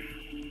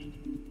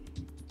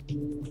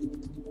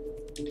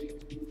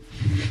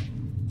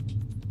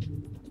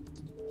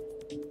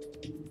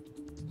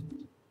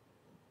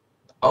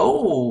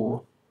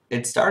 Oh,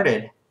 it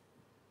started.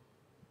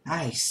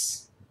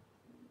 Nice.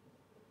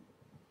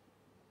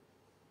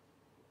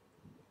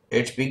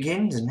 It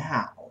begins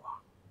now.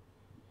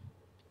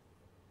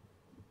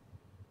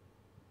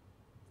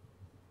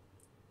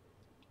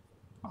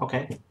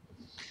 Okay.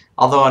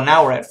 Although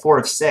now we're at 4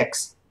 of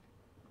 6.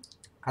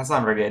 That's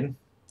not very good.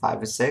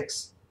 5 of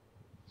 6.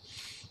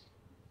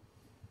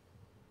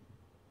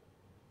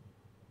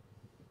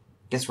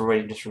 Guess we're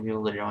waiting just for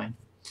people to join.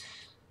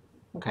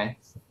 Okay.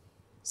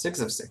 6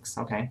 of 6.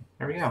 Okay,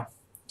 there we go.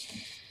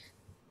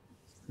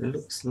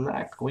 Looks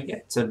like we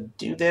get to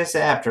do this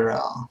after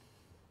all.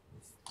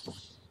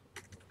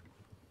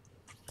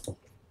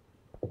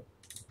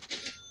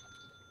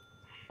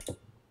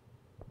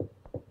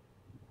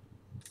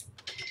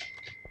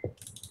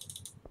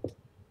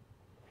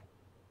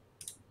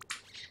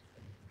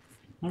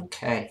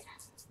 Okay.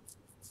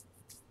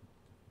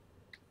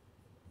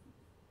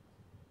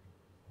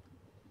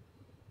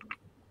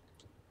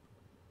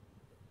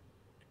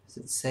 Does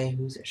it say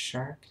who's a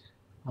shark?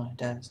 Oh, it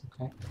does.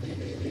 Okay.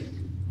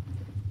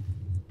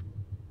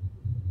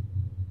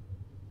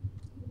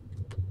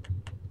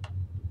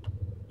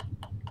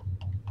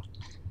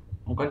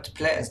 I'm going to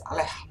play as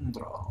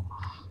Alejandro.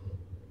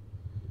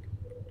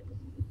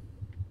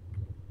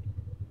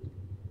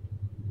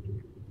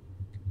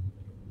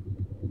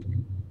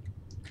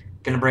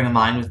 Gonna bring a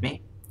mine with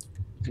me.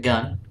 A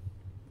gun.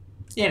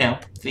 You know,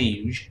 the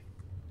usual.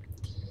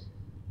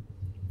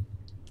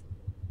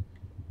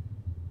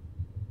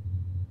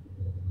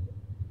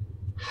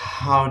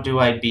 How do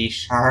I be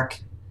shark?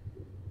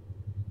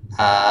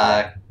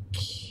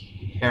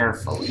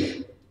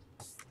 Carefully.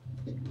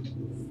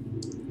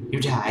 You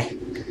die.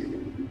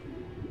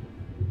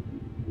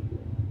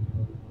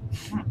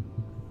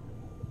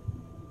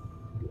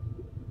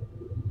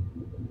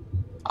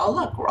 Oh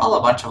look, we're all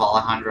a bunch of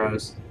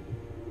Alejandros.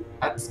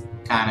 That's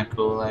kinda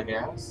cool, I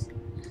guess.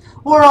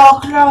 We're all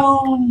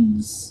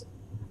clones!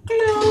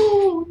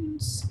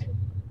 Clones!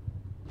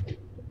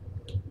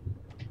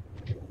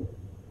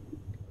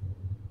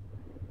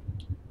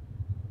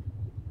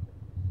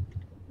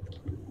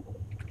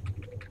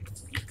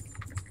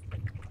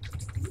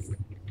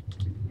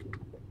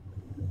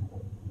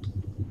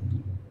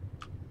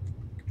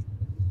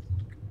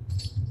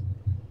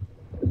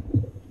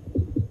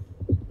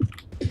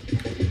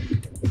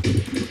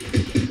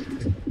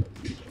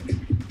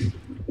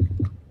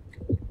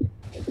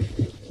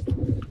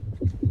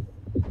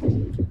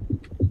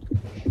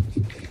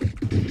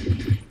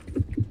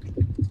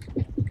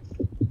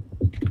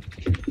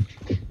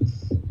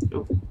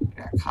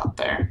 caught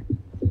there.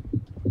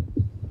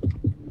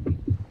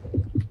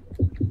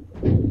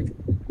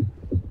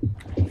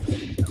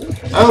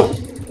 Oh!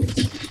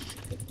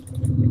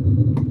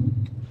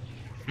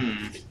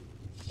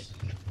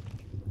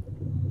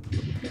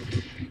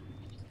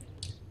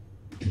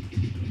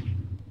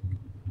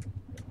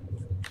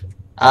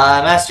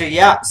 Master,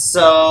 yeah,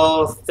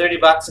 so 30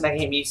 bucks and I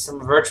can meet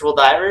some virtual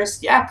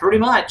divers? Yeah, pretty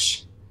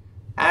much.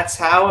 That's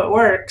how it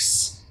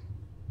works.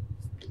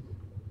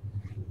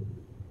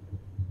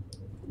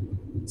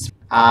 It's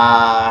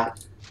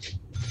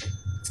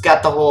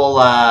got the whole,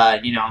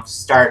 you know,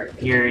 start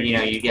here, you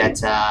know, you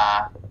get,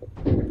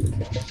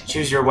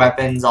 choose your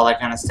weapons, all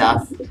that kind of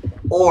stuff.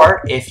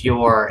 Or, if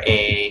you're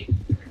a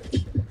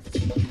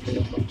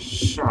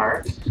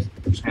shark,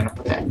 I'm just gonna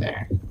put that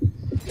there.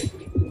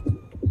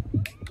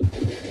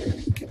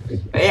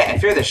 But yeah,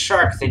 if you're the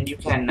shark, then you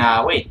can,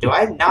 wait, do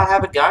I not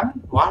have a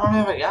gun? Why don't I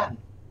have a gun?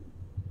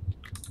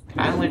 Can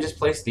I only just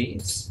place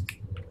these?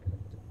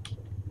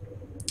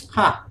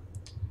 Huh.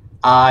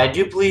 I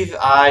do believe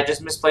I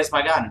just misplaced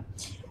my gun.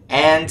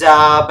 And,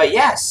 but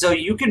yeah, so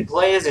you can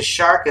play as a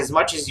shark as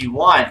much as you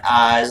want,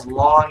 as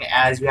long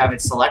as you have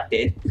it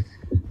selected.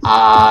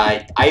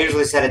 I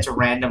usually set it to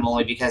random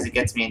only because it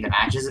gets me into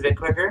matches a bit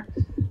quicker.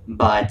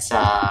 But,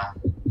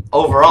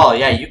 overall,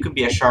 yeah, you can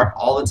be a shark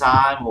all the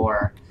time,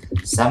 or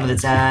some of the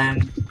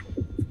time.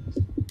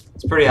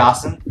 It's pretty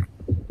awesome.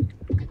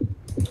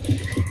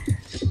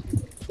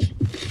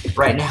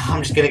 Right now,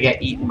 I'm just gonna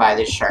get eaten by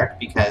this shark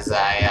because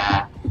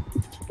I,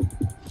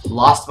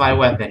 lost my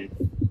weapon.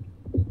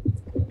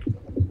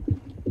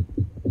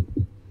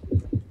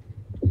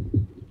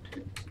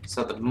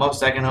 So the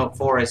most I can hope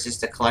for is just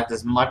to collect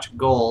as much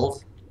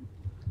gold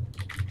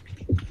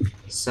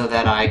so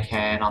that I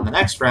can, on the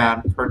next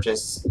round,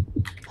 purchase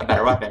a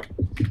better weapon.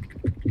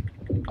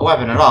 A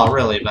weapon at all,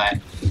 really, but...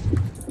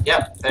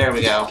 Yep, there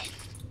we go.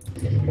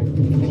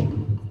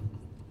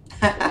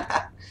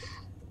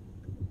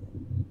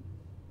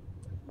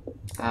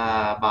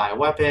 Buy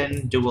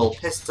weapon, dual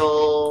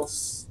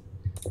pistols.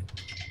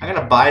 I'm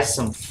gonna buy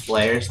some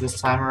flares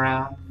this time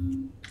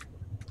around.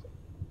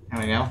 There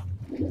we go.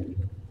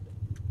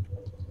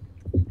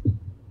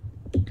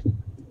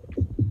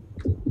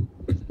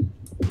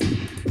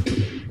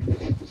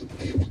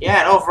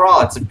 Yeah, and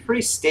overall, it's a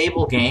pretty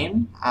stable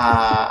game.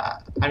 I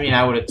mean,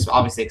 I would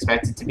obviously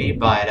expect it to be,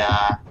 but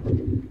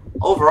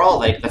overall,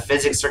 like, the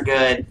physics are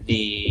good.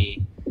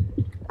 The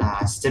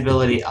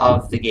stability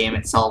of the game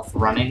itself,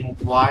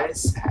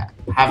 running-wise,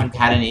 haven't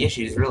had any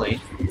issues, really.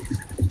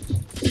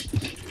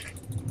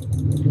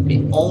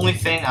 The only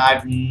thing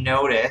I've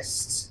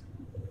noticed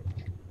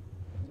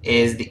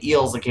is the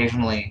eels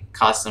occasionally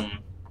cause some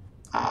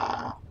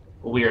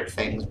weird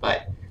things,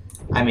 but,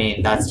 I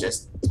mean, that's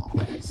just all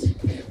it is.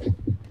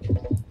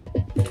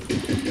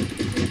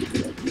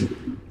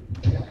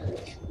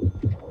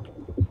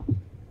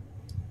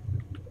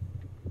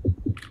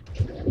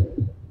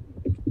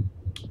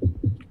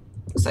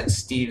 Looks like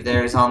Steve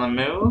there is on the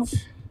move.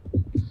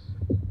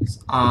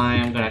 So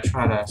I'm gonna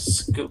try to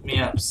scoop me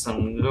up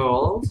some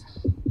gold.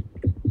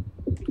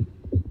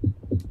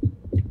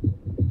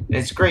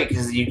 It's great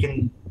because you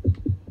can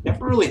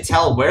never really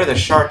tell where the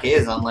shark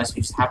is unless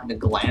you just happen to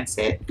glance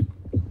it.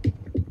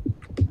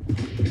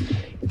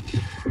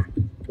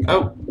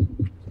 Oh.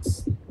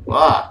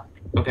 Ah.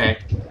 Okay.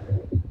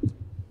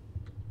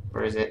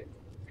 Where is it?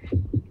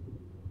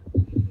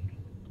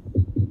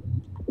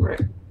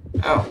 Where?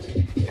 Oh.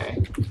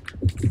 Okay.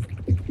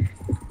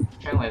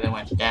 Apparently they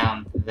went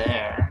down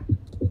there.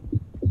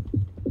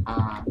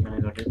 I'm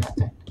gonna go do that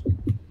then.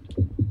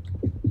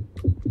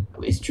 At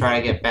least try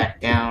to get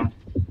back down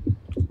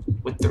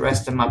with the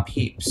rest of my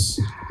peeps.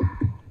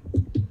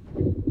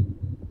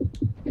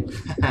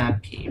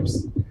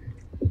 Peeps.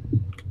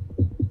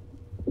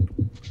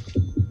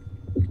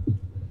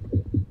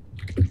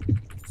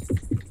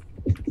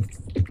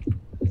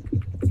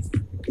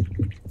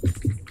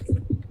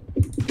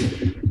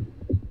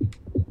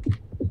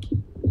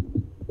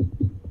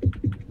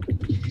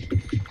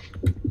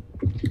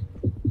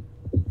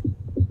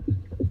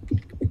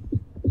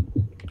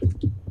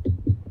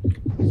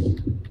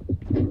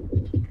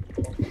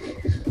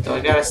 So I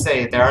gotta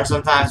say, there are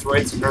some times where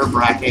it's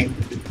nerve-wracking.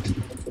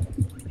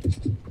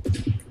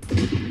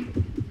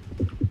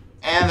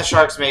 And the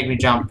sharks make me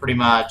jump pretty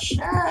much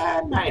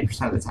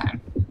 90% of the time.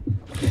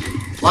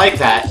 Like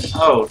that.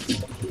 Oh.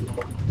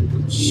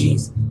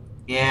 Jeez.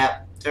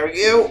 Yeah, there we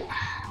go.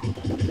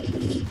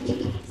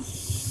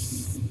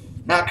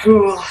 Not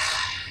cool.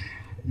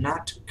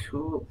 Not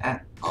cool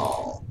at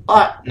all.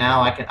 But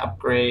now I can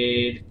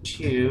upgrade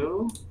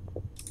to...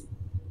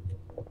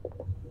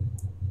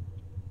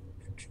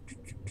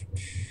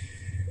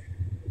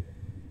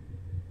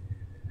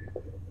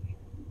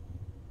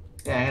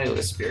 Yeah, I'm gonna go with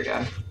a spear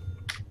gun.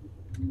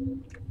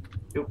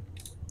 Oop.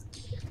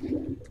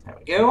 There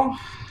we go.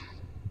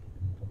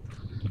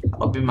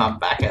 That'll be my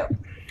backup.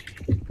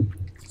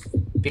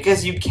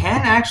 Because you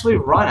can actually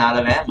run out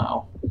of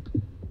ammo.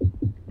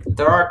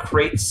 There are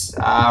crates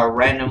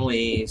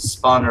randomly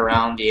spawned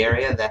around the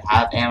area that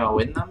have ammo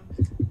in them,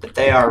 but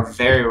they are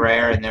very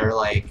rare and they're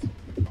like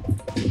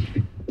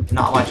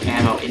not much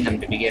ammo in them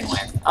to begin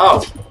with.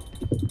 Oh!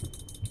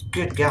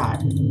 Good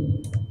God.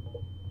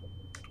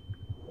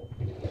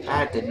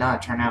 That did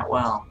not turn out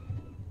well.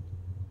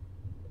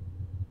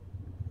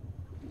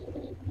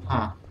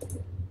 Huh.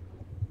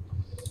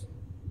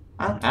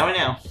 Well, now we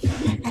know.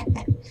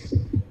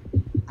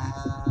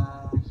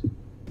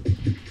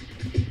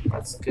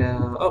 Let's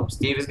go. Oh,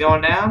 Steve is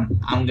going down?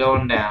 I'm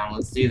going down.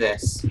 Let's do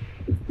this.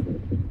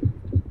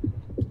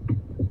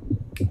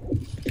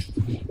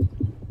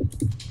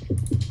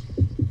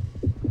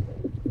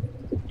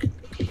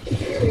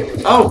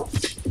 Oh!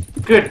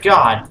 Good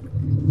God.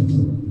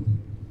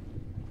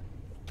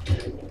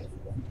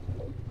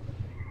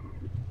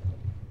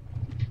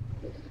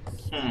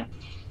 Hmm.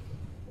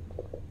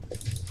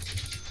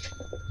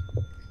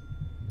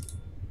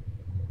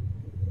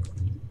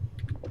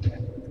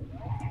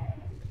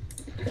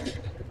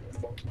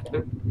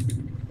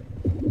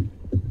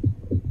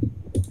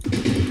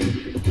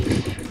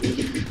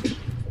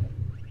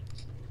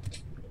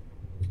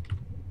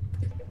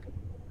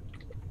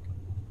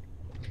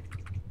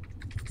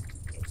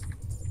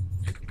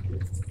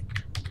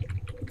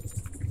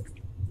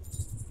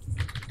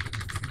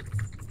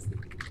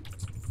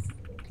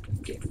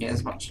 Get me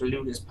as much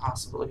loot as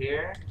possible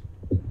here.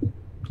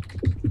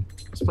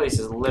 This place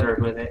is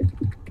littered with it.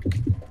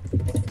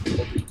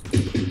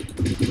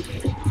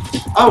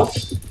 Oh!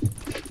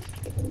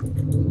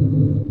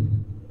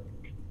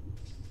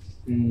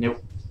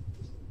 Nope.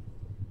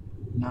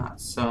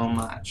 Not so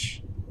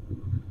much.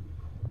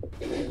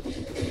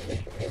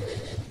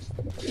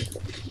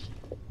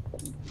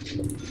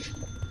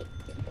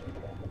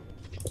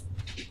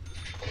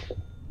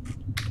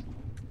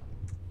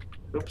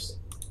 Oops.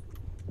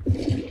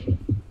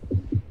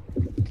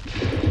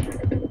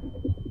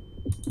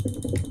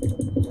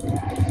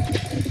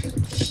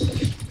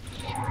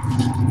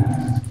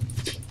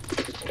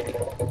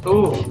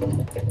 Ooh.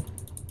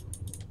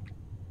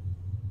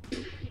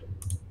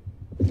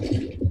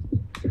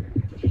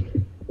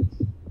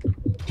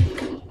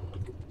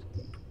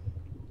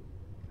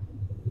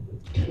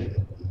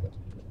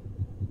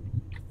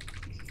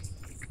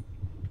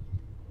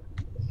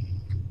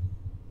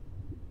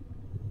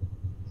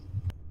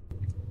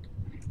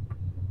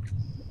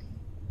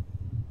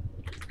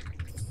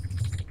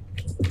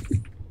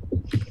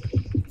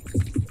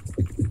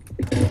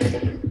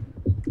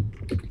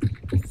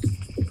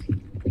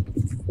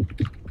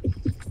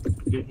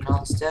 Looting all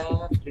the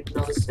stuff, looting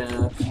all the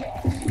stuff.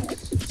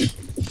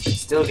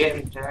 Still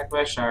getting attacked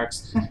by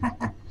sharks.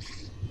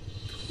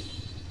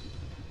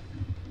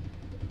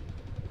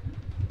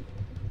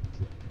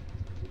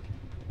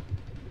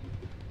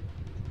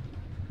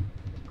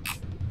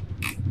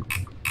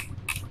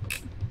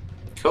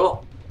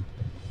 Cool.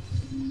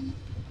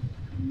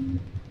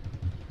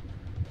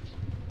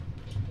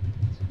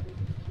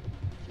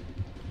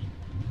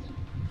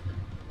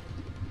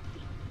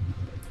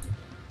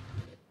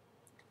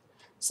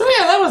 So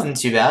yeah, that wasn't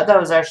too bad. That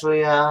was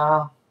actually,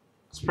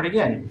 it's pretty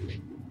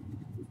good.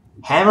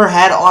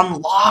 Hammerhead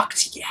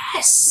unlocked!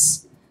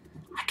 Yes!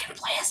 I can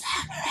play as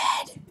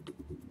Hammerhead!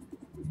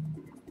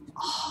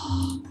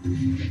 Oh.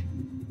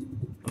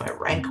 My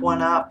rank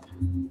went up.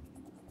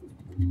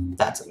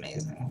 That's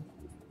amazing.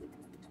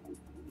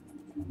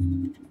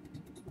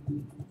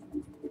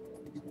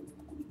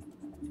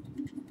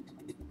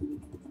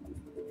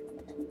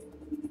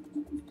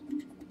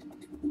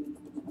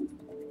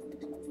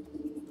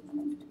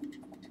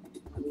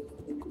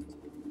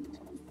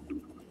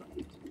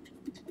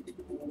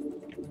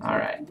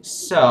 Alright,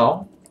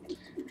 so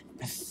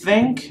I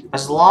think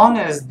as long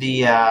as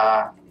the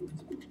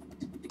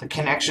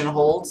connection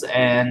holds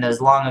and as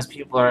long as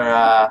people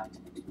are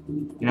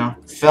you know,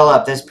 fill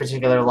up this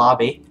particular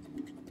lobby,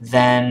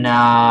 then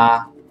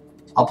I'll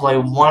play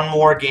one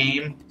more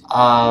game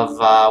of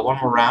one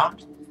more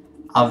round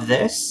of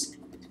this,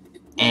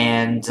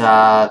 and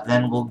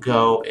then we'll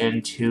go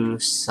into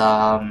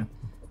some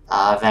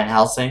Van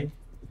Helsing,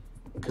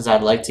 because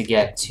I'd like to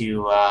get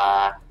to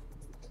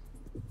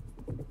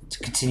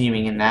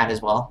continuing in that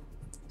as well.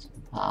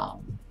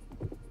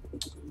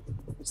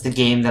 It's the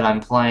game that I'm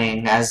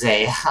playing as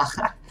a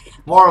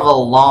more of a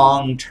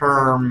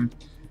long-term,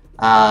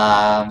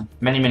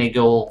 many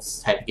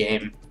goals type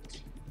game.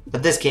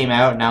 But this came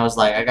out, and I was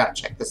like, I gotta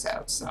check this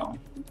out, so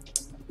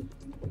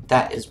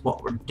that is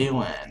what we're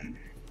doing.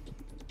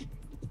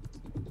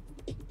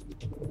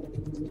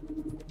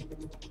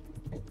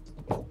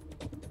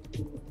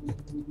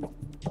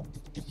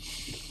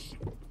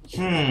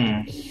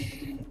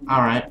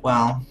 Alright,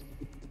 well,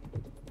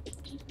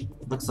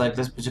 looks like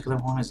this particular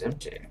one is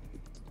empty.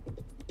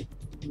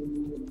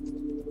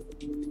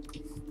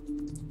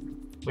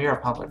 We are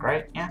public,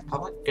 right? Yeah,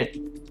 public? Good.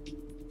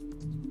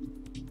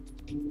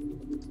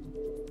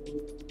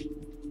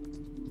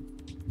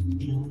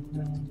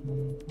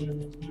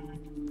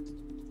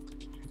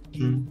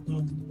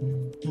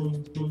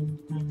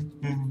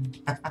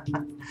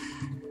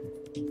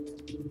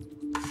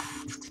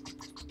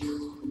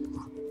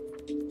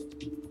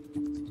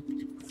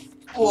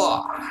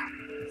 Whoa.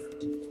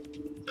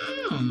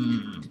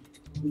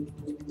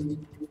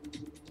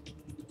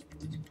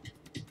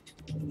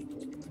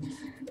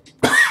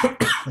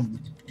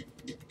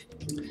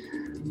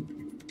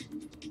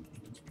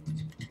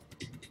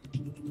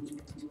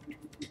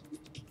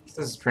 This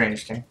is pretty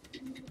interesting.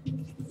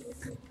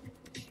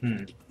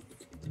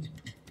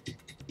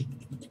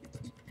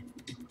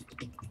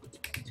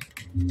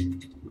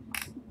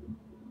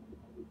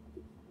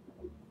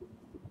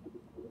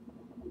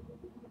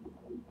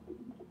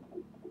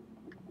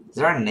 Is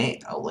there a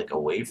name, like a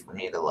way for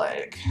me to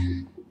like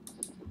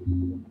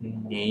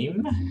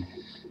name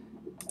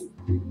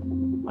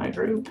my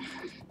group?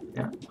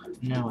 No,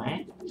 no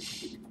way.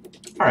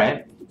 All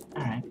right,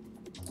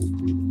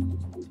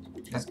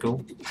 that's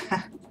cool.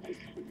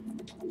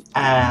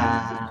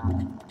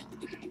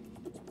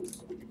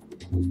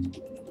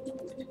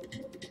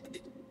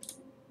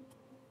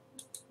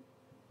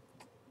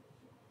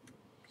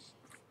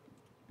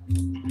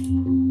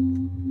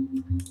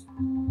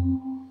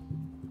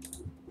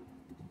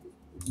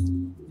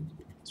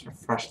 Let's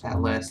refresh that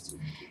list.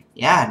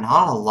 Yeah,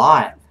 not a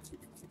lot.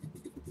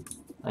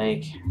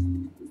 Like,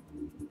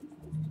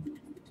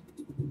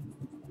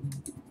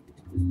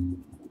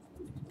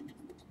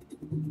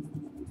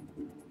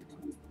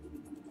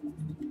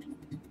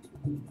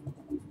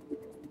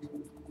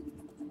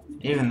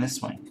 even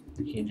this one,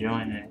 you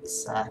join and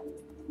it's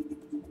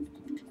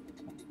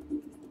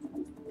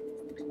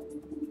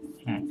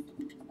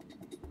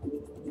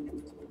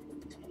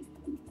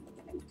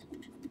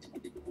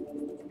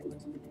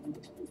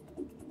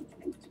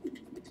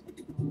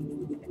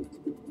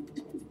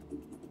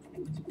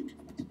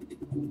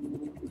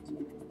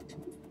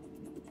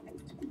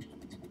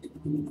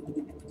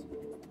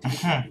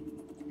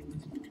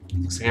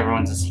looks like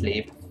everyone's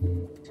asleep.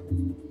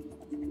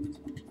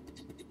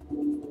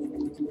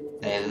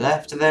 They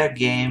left their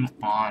game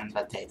on,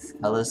 but they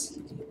fell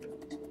asleep.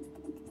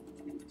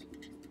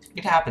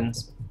 It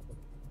happens.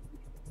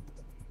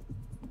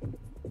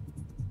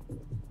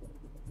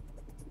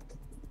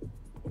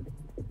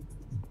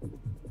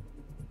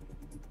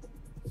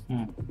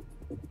 I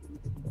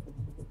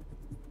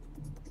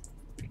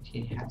think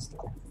he has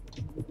left.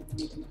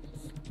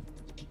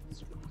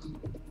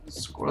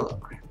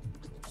 Squirrel.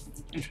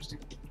 Interesting.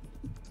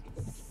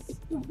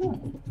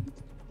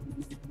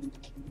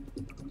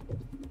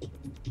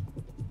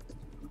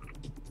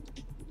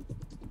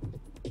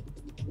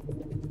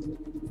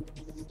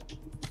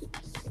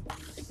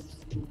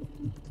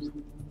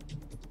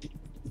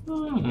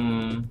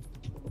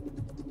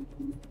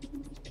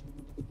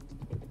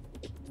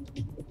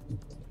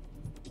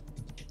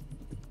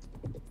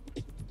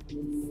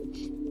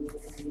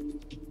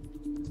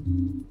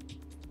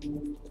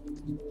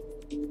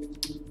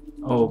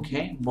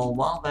 Okay, well,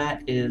 while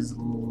that is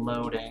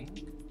loading,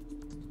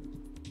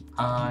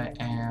 I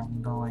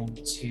am going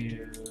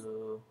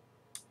to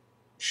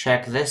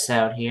check this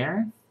out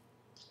here.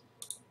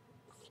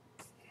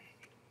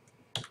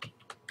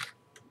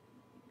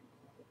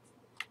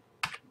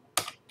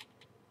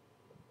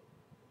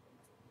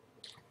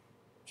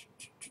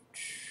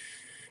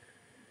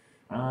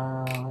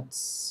 Let's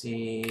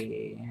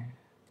see.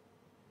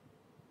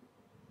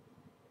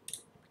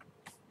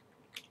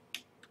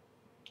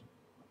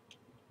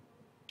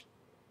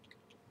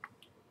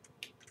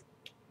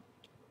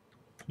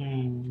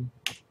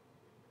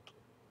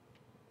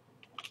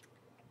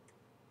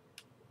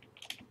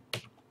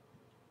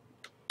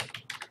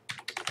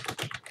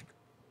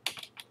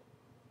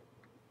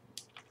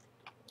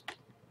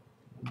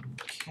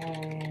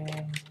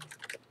 Okay.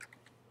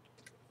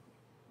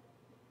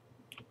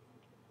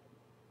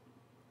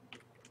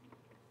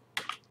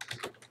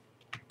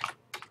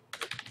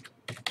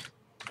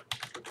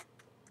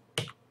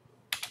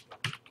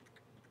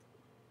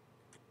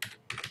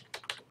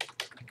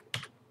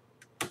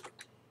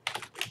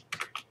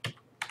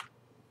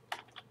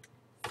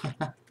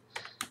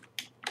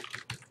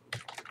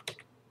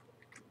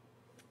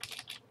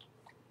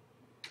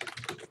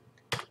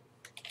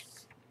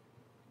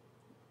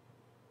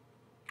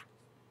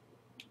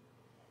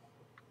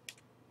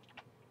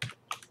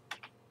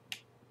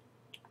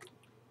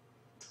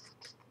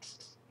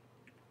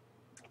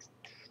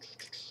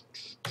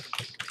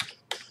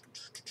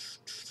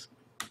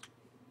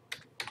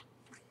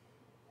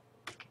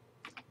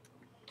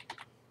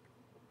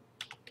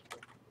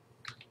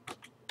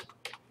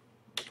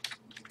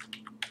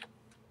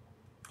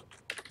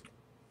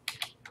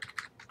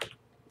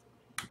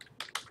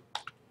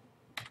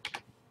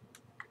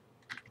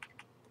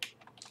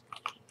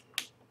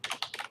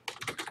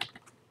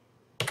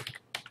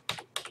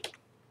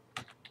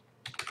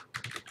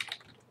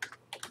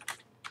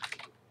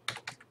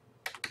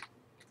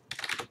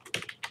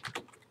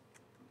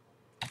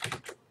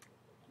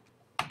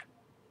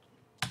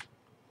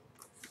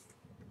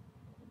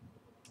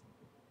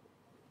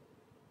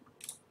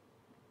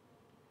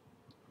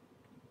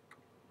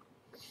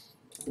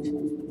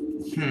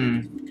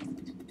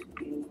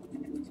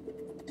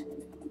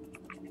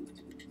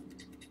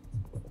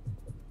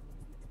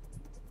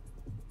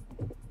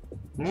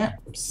 Yeah,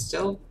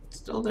 still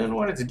doing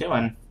what it's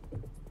doing.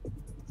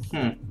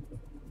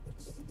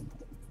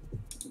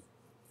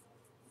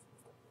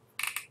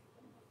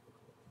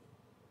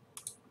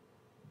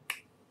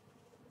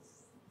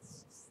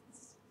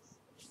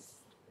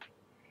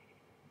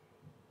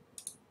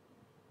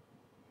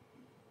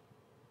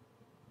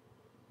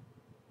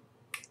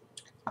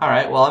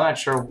 Alright, well, I'm not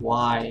sure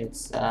why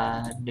it's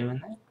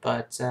doing that,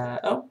 but,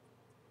 oh,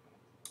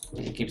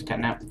 it keeps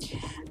cutting out.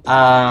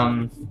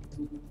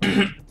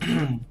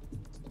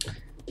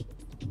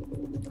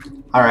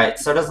 Alright,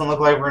 so it doesn't look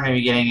like we're going to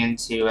be getting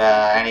into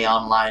any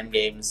online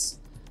games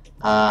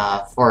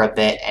for a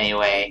bit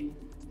anyway.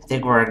 I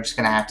think we're just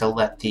going to have to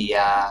let the,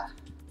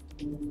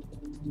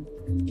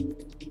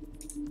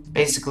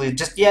 basically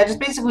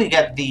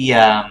get the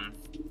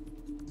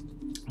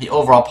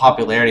overall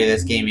popularity of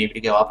this game maybe to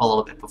go up a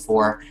little bit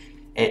before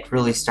it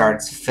really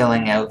starts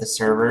filling out the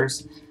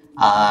servers.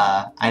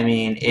 I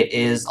mean, it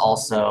is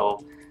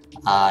also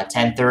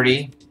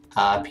 10:30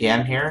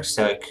 p.m. here,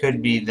 so it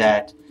could be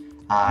that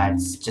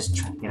it's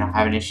just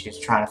having issues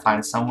trying to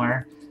find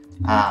somewhere.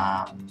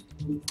 I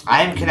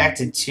am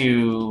connected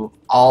to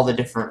all the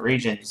different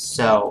regions,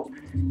 so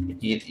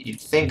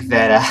you'd think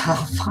that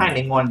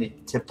finding one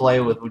to play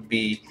with would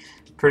be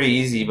pretty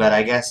easy, but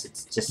I guess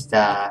it's just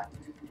a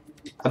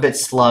bit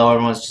slow.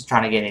 Everyone's just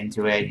trying to get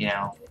into it,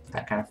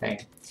 that kind of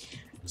thing.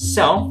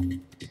 So,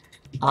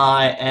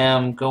 I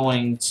am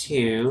going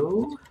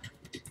to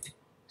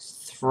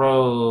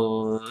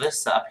throw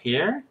this up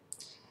here,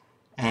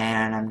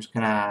 and I'm just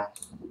gonna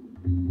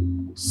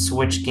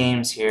switch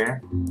games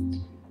here.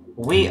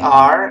 We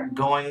are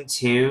going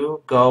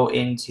to go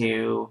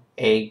into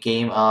a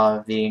game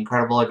of The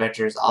Incredible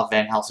Adventures of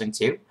Van Helsing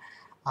 2.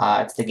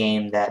 It's the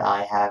game that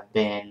I have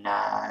been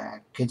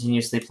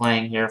continuously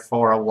playing here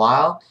for a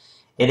while.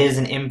 It is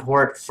an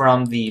import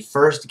from the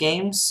first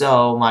game,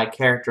 so my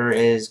character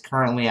is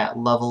currently at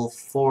level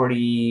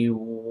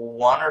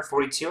 41 or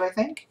 42, I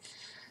think.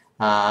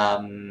 At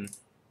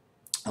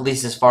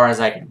least as far as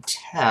I can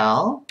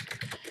tell.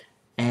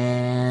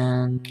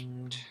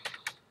 And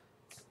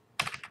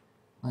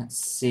let's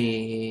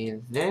see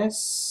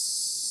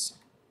this.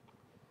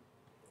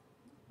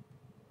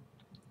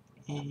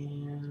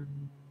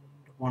 And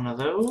one of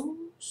those.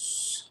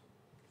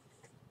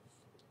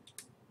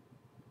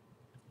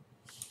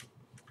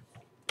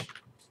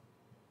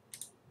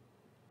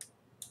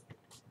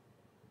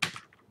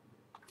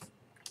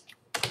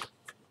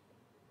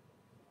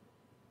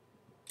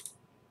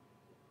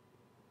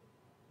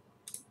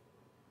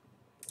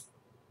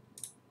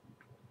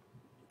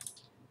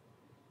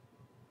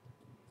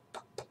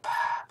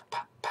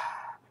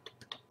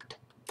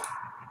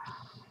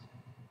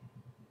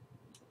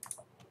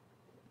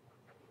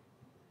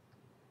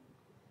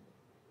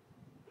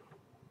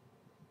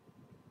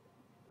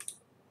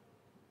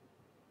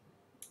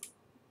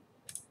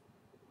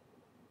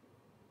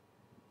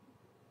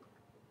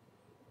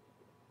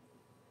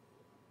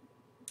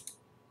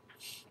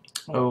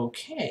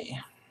 Okay.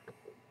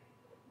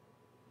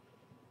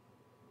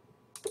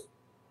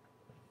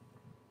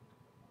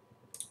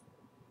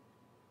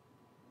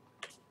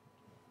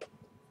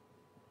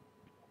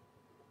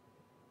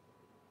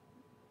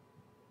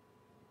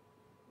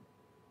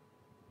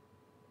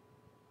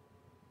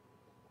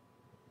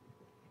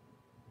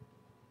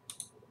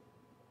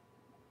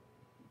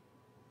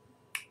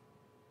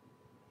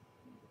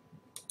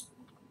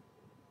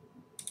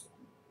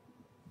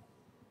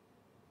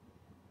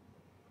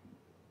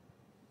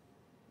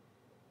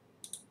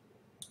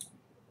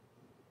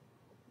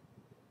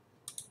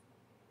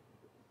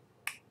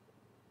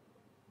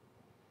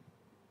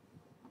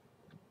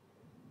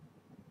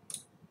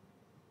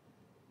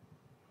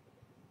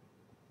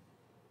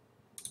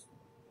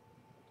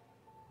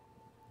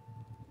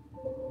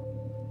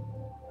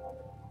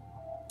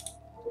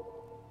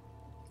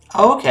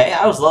 Okay,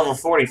 I was level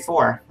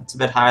 44. That's a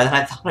bit higher than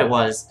I thought it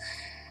was.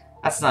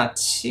 That's not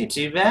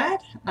too bad.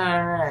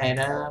 Alright,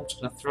 I'm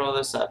just gonna throw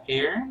this up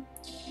here.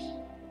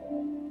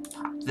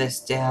 Pop this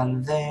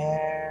down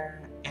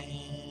there.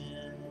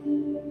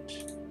 And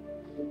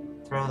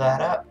throw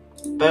that up.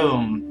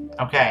 Boom.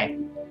 Okay.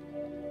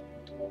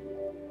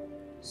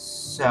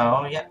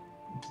 So, yep.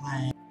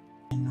 Playing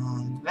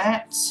on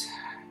that.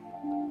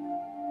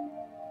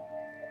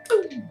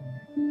 Boom.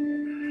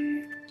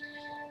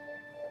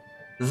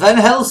 Van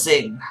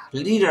Helsing,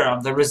 leader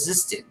of the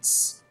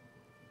Resistance.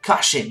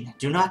 Caution,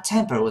 do not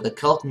tamper with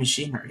occult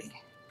machinery.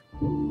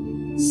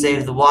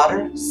 Save the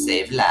water,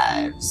 save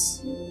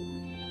lives.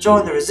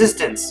 Join the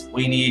Resistance,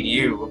 we need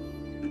you.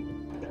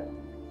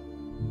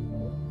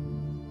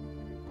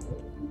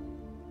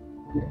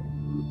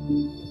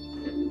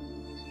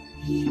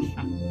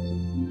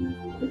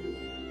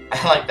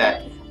 I like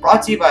that.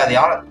 Brought to you by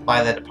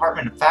the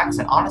Department of Facts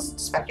and Honest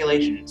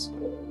Speculations.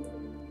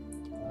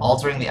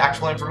 Altering the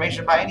actual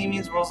information by any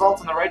means will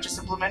result in the righteous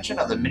implementation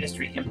of the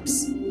Ministry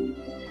imps.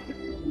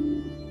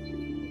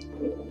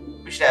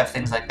 We should have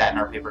things like that in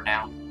our paper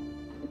now.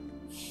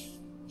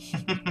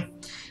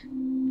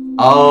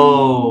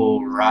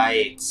 Oh,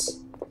 right.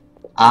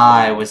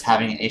 I was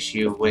having an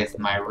issue with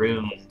my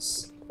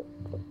runes.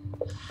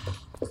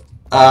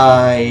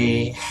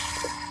 I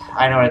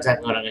know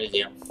exactly what I'm going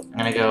to do. I'm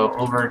going to go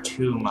over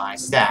to my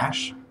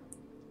stash.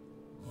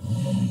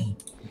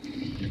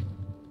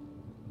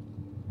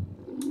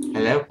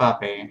 Hello,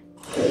 puppy.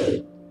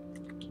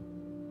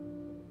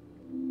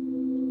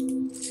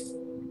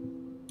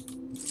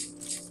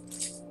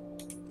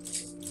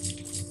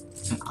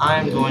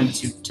 I'm going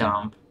to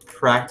dump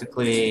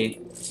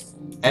practically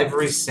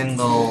every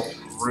single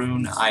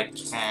rune I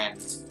can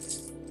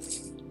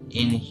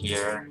in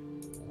here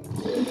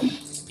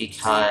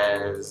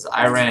because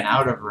I ran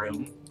out of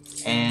room,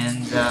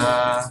 and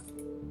yeah.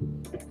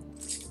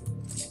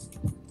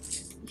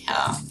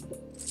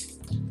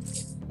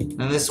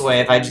 And this way,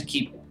 if I just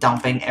keep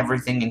dumping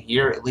everything in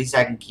here, at least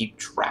I can keep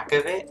track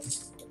of it.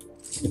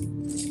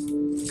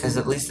 Because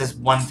at least that's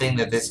one thing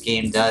that this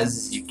game does,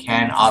 is you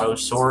can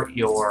auto-sort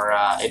your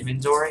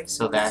inventory,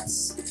 so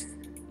that's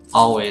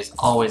always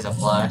a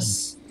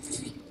plus.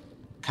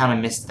 Kind of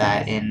missed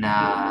that in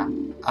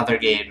other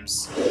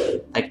games.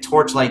 Like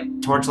Torchlight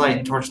and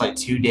Torchlight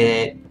 2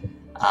 did it.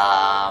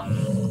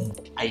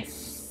 I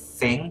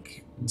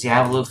think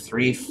Diablo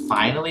 3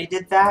 finally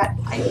did that.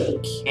 I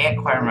can't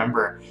quite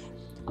remember.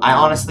 I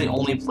honestly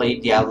only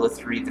played Diablo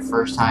 3 the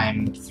first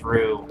time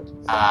through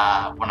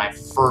when I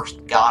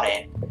first got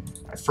it.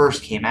 It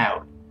first came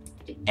out.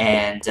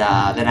 And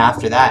then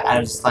after that, I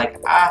was just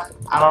like, I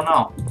don't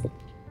know.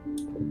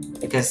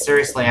 Because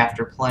seriously,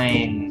 after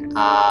playing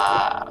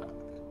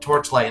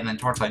Torchlight and then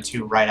Torchlight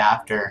 2 right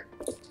after,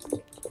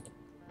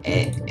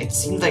 it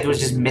seemed like it was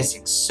just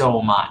missing so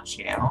much,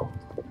 you know?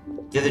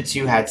 The other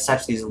two had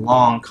such these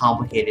long,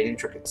 complicated,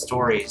 intricate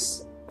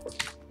stories.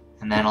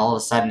 And then all of a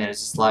sudden it was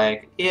just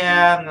like,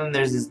 yeah, and then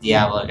there's this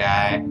Diablo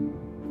guy.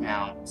 You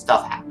know,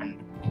 stuff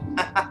happened.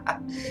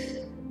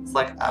 It's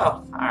like,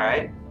 oh,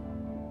 alright.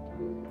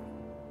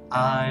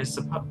 I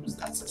suppose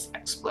that's an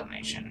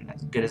explanation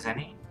as good as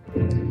any.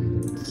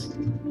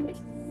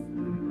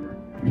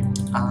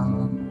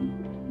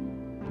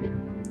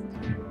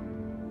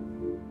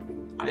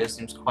 Audio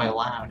seems quite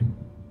loud.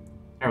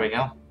 There we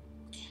go.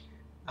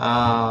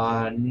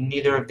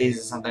 Neither of these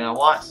is something I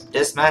want.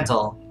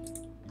 Dismantle.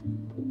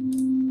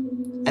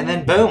 And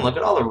then boom, look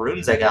at all the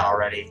runes I got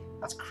already.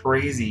 That's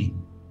crazy.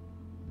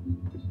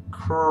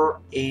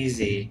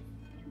 Crazy.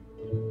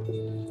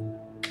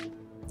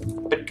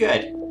 But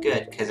good,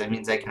 because it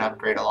means I can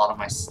upgrade a lot of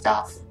my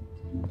stuff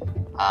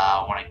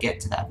when I get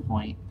to that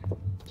point.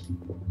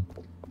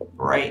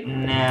 Right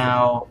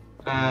now,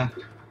 not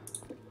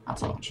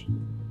so much.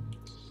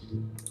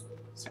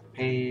 Second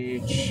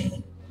page.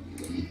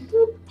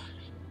 Boop.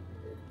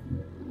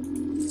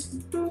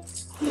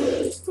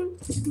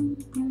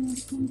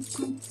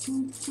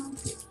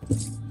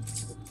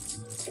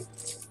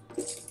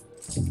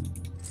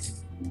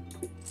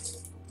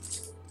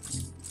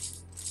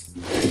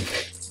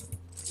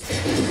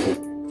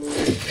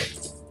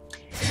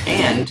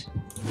 And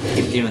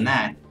keep doing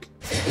that.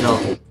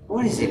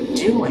 What is it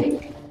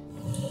doing?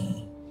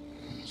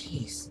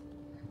 Jeez.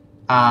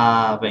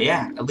 But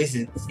yeah, at least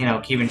it's, you know,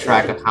 keeping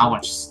track of how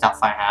much stuff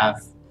I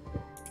have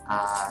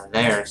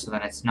there, so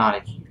that it's not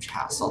a huge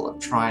hassle of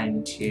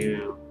trying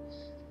to...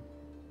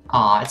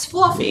 Aw, it's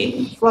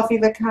Fluffy! Fluffy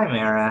the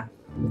Chimera.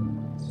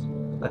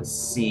 Let's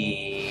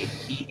see...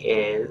 He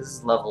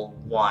is level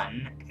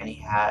 1, and he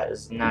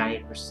has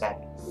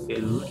 90%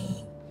 food.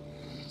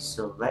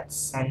 So let's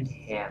send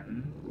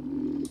him...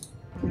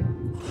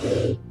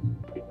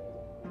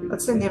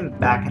 Let's send him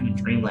back into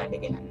Dreamland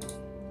again.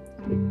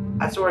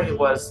 That's where he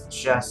was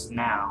just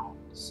now,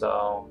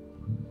 so...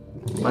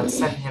 Let's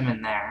send him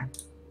in there.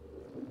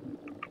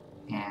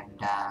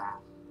 And,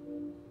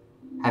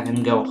 have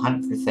him go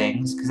hunt for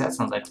things, because that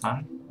sounds like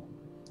fun.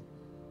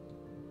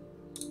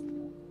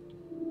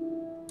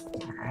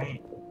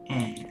 Alright,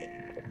 and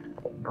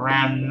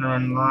round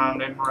and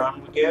round and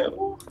round we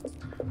go.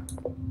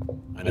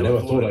 I never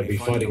thought I'd be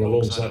fighting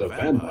alongside a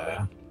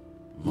vampire.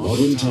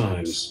 Modern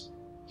times.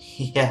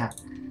 Yeah.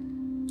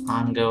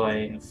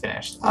 Ongoing,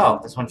 finished. Oh,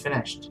 this one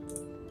finished.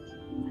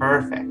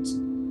 Perfect.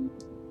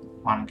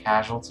 One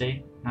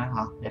casualty.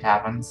 It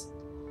happens.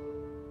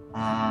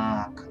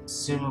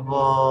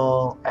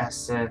 Consumable,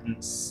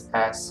 essence,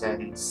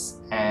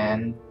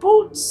 and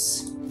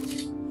boots.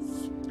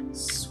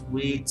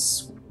 Sweet,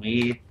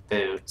 sweet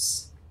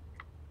boots.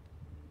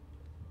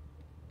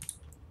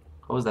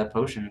 What was that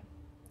potion?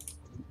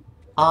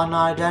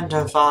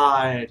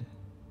 Unidentified.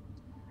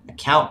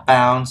 Account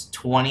bounds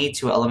 20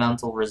 to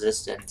elemental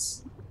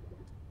resistance.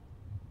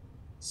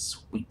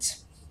 Sweet.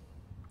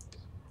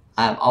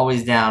 I'm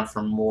always down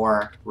for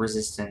more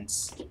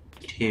resistance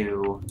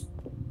to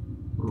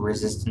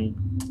resistant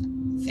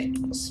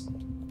things.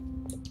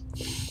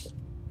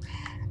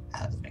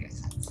 That doesn't make any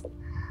sense.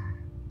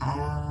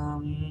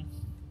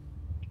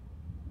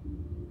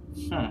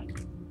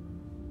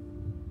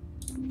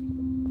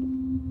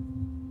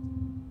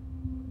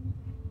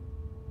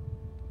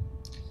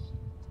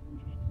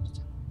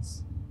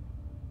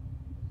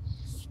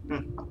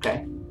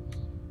 Okay.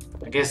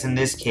 I guess in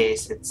this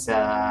case it's head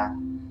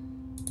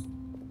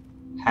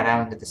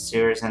out into the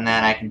sewers, and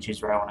then I can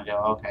choose where I want to go.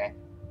 Okay.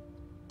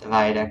 The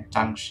viaduct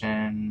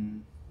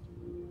junction.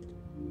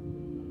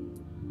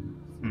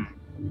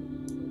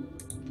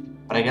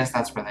 But I guess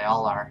that's where they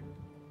all are.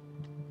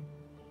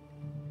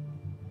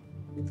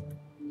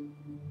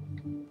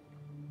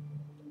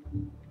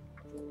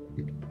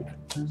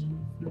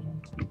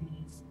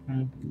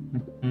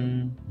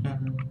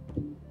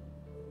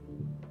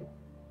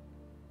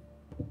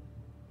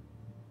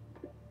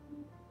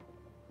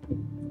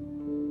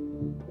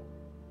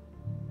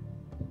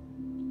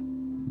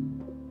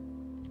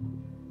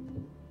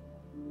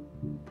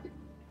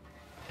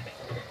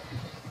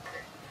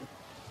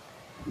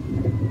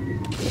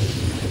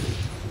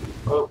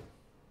 Whoa.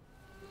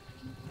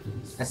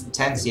 That's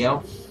intense,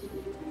 yo.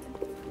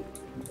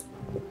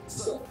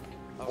 So,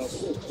 our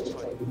soldiers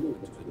tried to move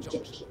to the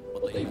junction,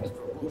 but they met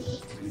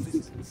ferocious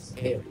resistance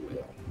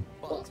everywhere.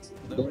 But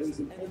there is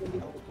an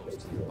enemy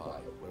outpost nearby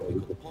where we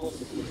could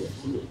possibly get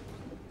through.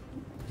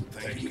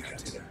 Thank you,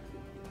 Captain.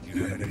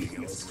 You have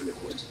anything else to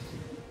report?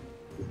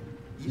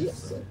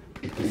 Yes, sir.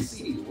 We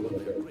see one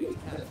of their great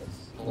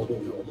cannons,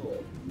 although your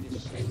lord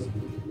is chasing.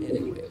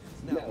 Anyway,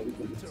 now we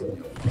can return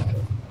your fire.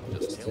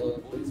 Just tell our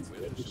boys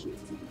where to shoot.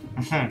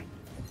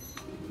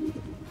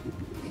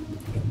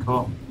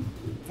 Cool.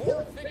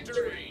 For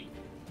victory!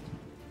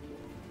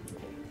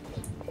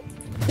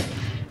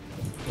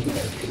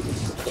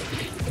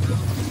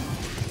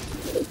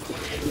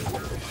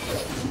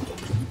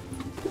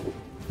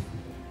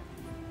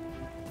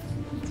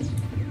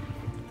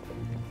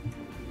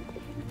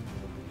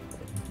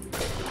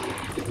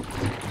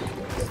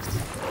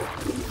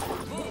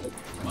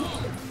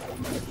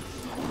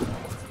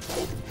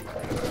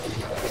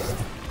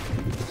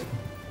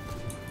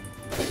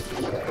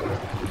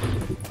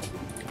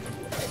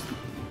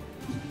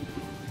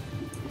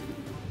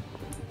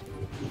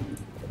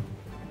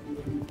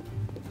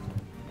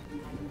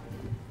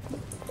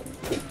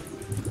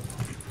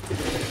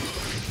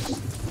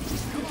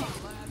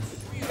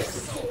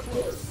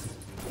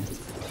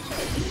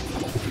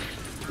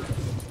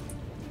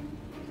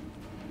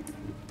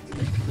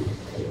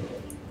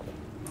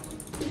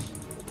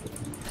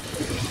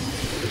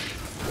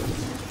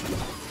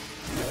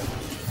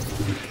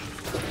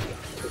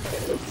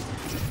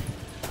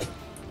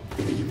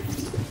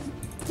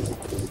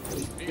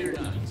 Fear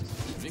not,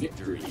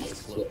 victory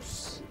is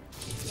close.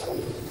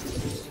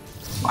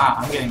 Wow,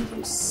 I'm getting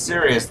some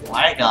serious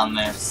lag on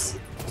this.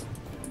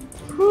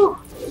 Whew.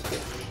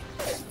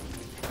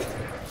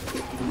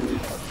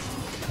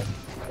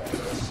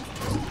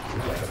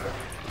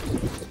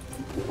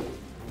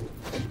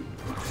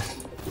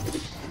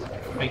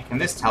 Wait, can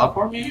this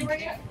teleport me anywhere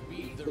yet?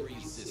 Beat the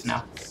resistance.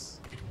 No.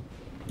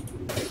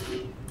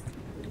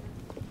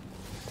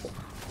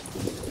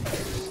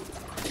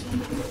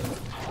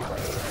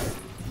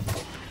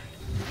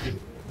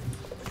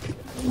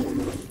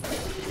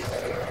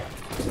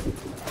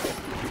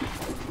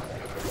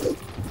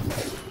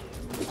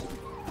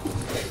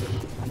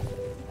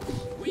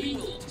 We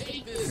will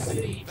take this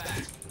city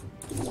back.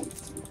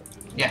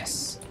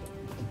 Yes.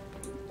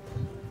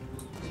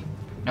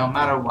 No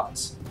matter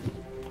what.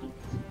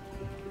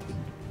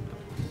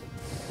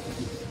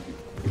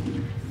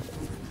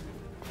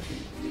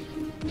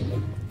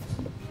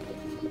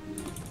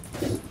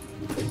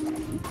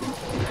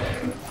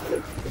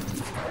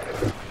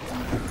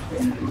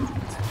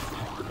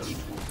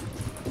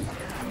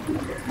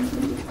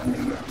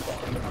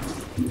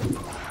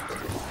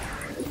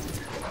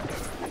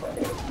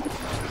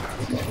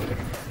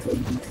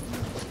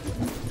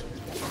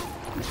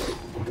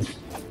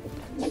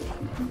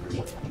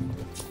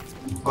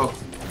 Oh.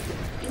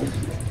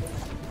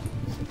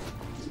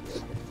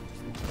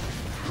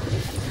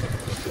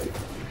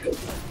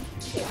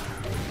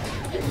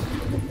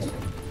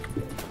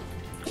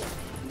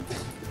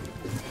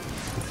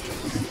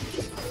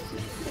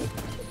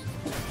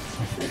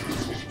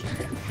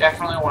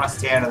 Definitely want to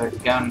stay out of the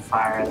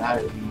gunfire.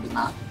 That is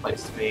not the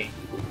place to be.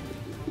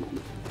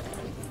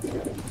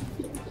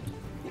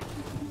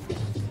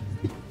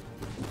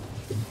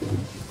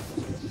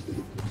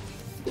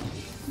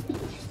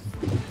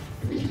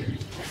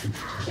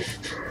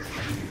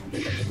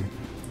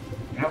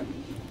 Nope.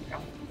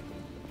 Nope.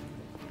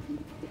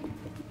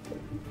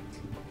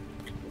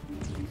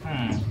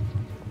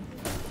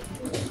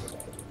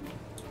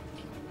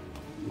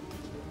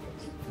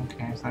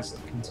 Okay, so that's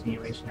the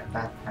continuation of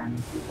that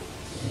then.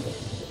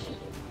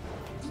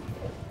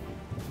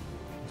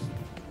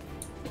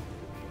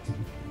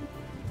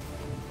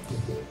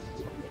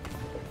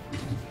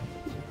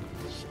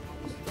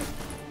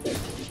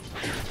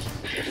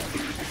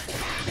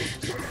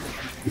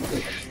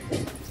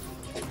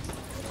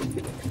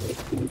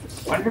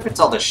 I wonder if it's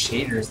all the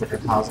shaders that are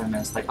causing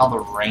this, like all the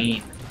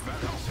rain.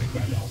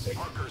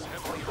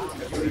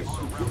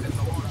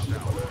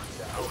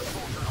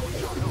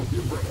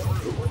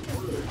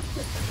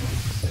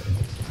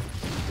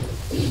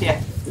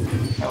 Yeah,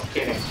 no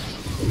kidding.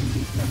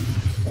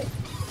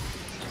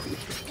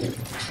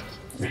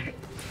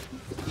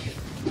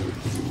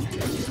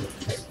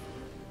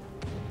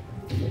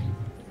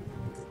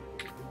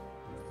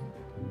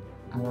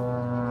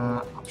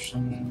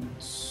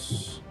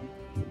 Options.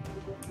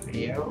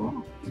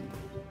 Video.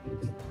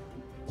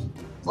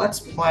 Let's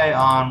play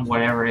on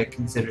whatever it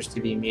considers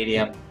to be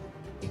medium.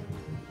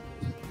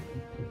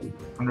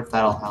 Wonder if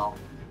that'll help.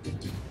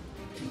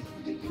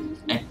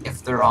 And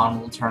if they're on,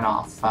 we'll turn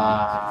off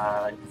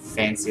like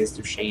fanciest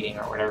of shading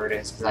or whatever it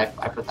is, because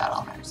I put that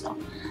on there, so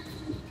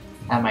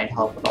that might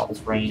help with all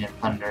this rain and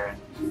thunder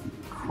and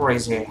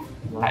crazy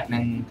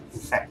lightning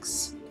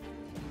effects.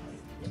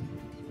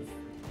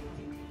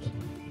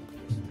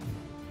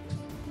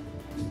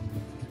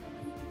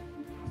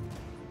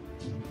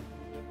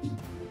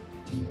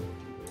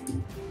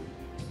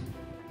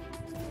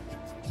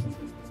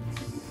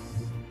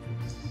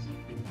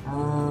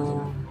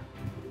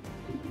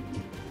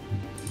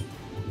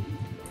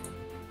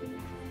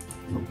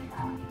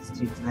 Let's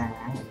do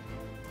that.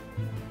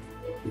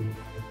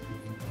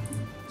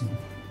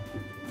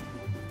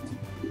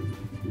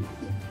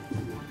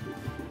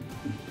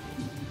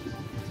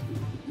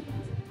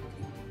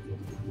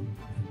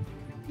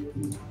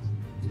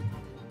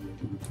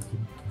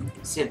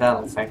 See if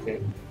that'll affect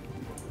it.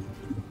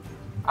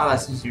 Oh, that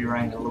seems to be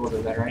running a little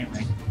bit better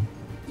anyway.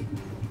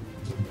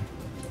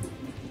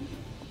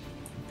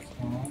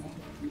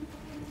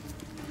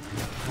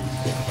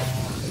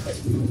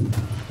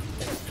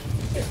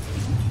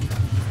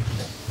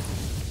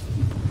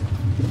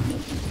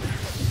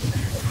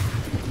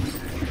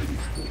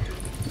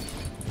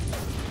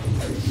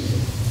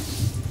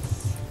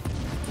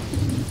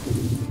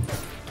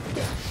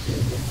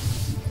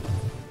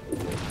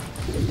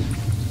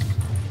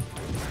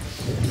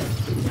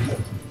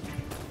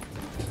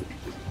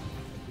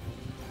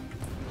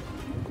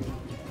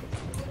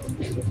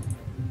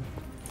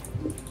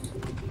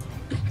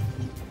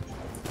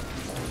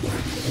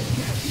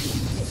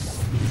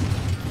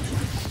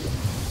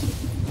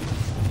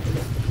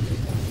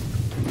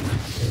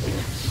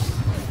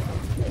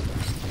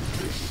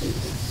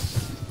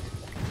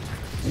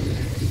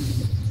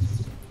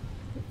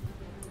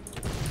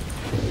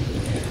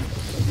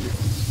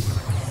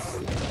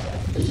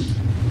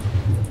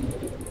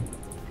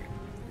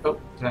 Oh,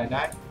 did I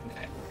die?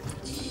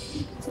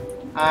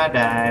 I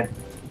died.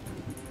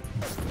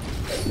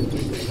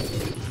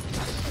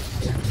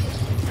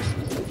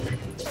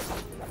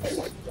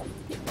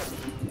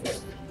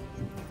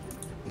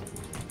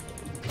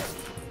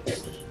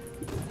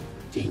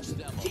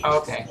 Oh,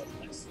 okay.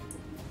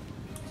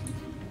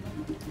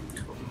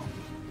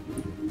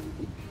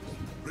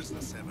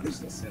 Prisoner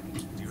 7,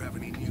 do you have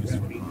any news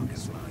from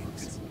Marcus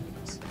Mines?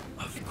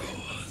 Of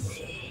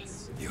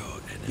course. Your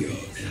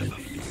enemies have a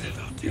field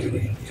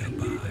artillery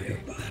nearby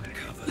that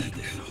covers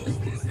this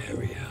whole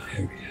area.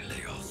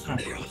 They also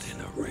brought in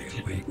a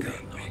railway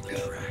gun on the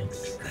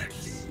tracks that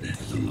lead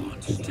to the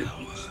launch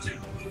tower.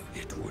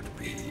 It would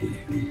be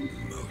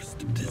most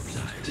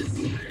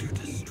desirable to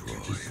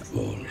destroy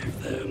all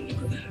of them.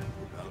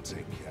 I'll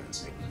take care of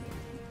it.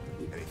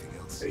 Anything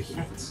else?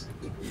 Yes.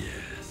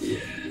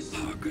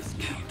 Harker's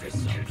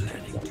counters are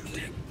planning to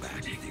take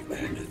back the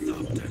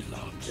Ornithopter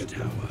launch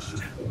tower.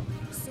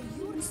 So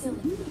you're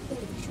telling me that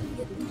we should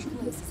get these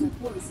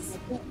places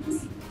at once?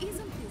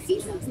 Isn't this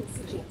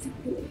just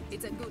great?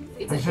 It's a good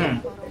thing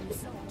for our own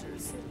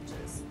soldiers.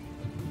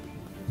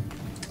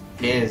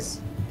 It is.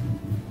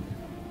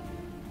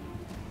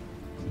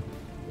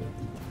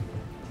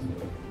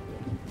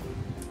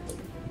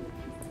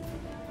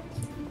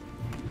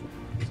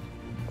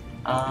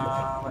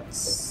 Let's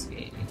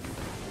see.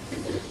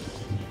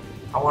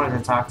 I wanted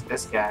to talk to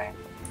this guy.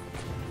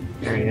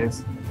 There he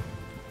is.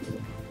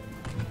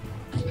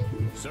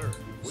 Sir,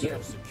 we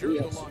have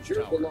secured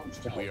the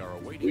launch tower. We are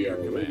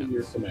awaiting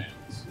your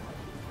commands.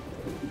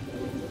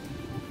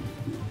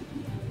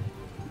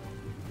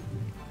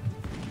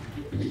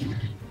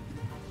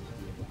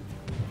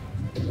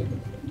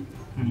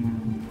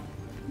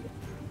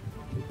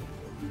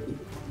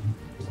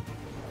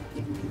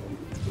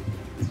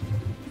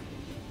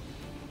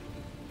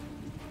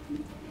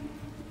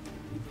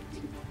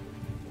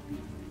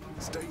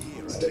 Stay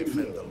here and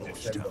defend the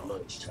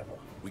launch tower.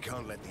 We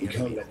can't let the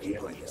enemy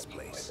occupy this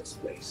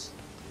place.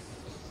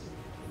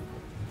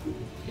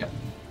 Yep.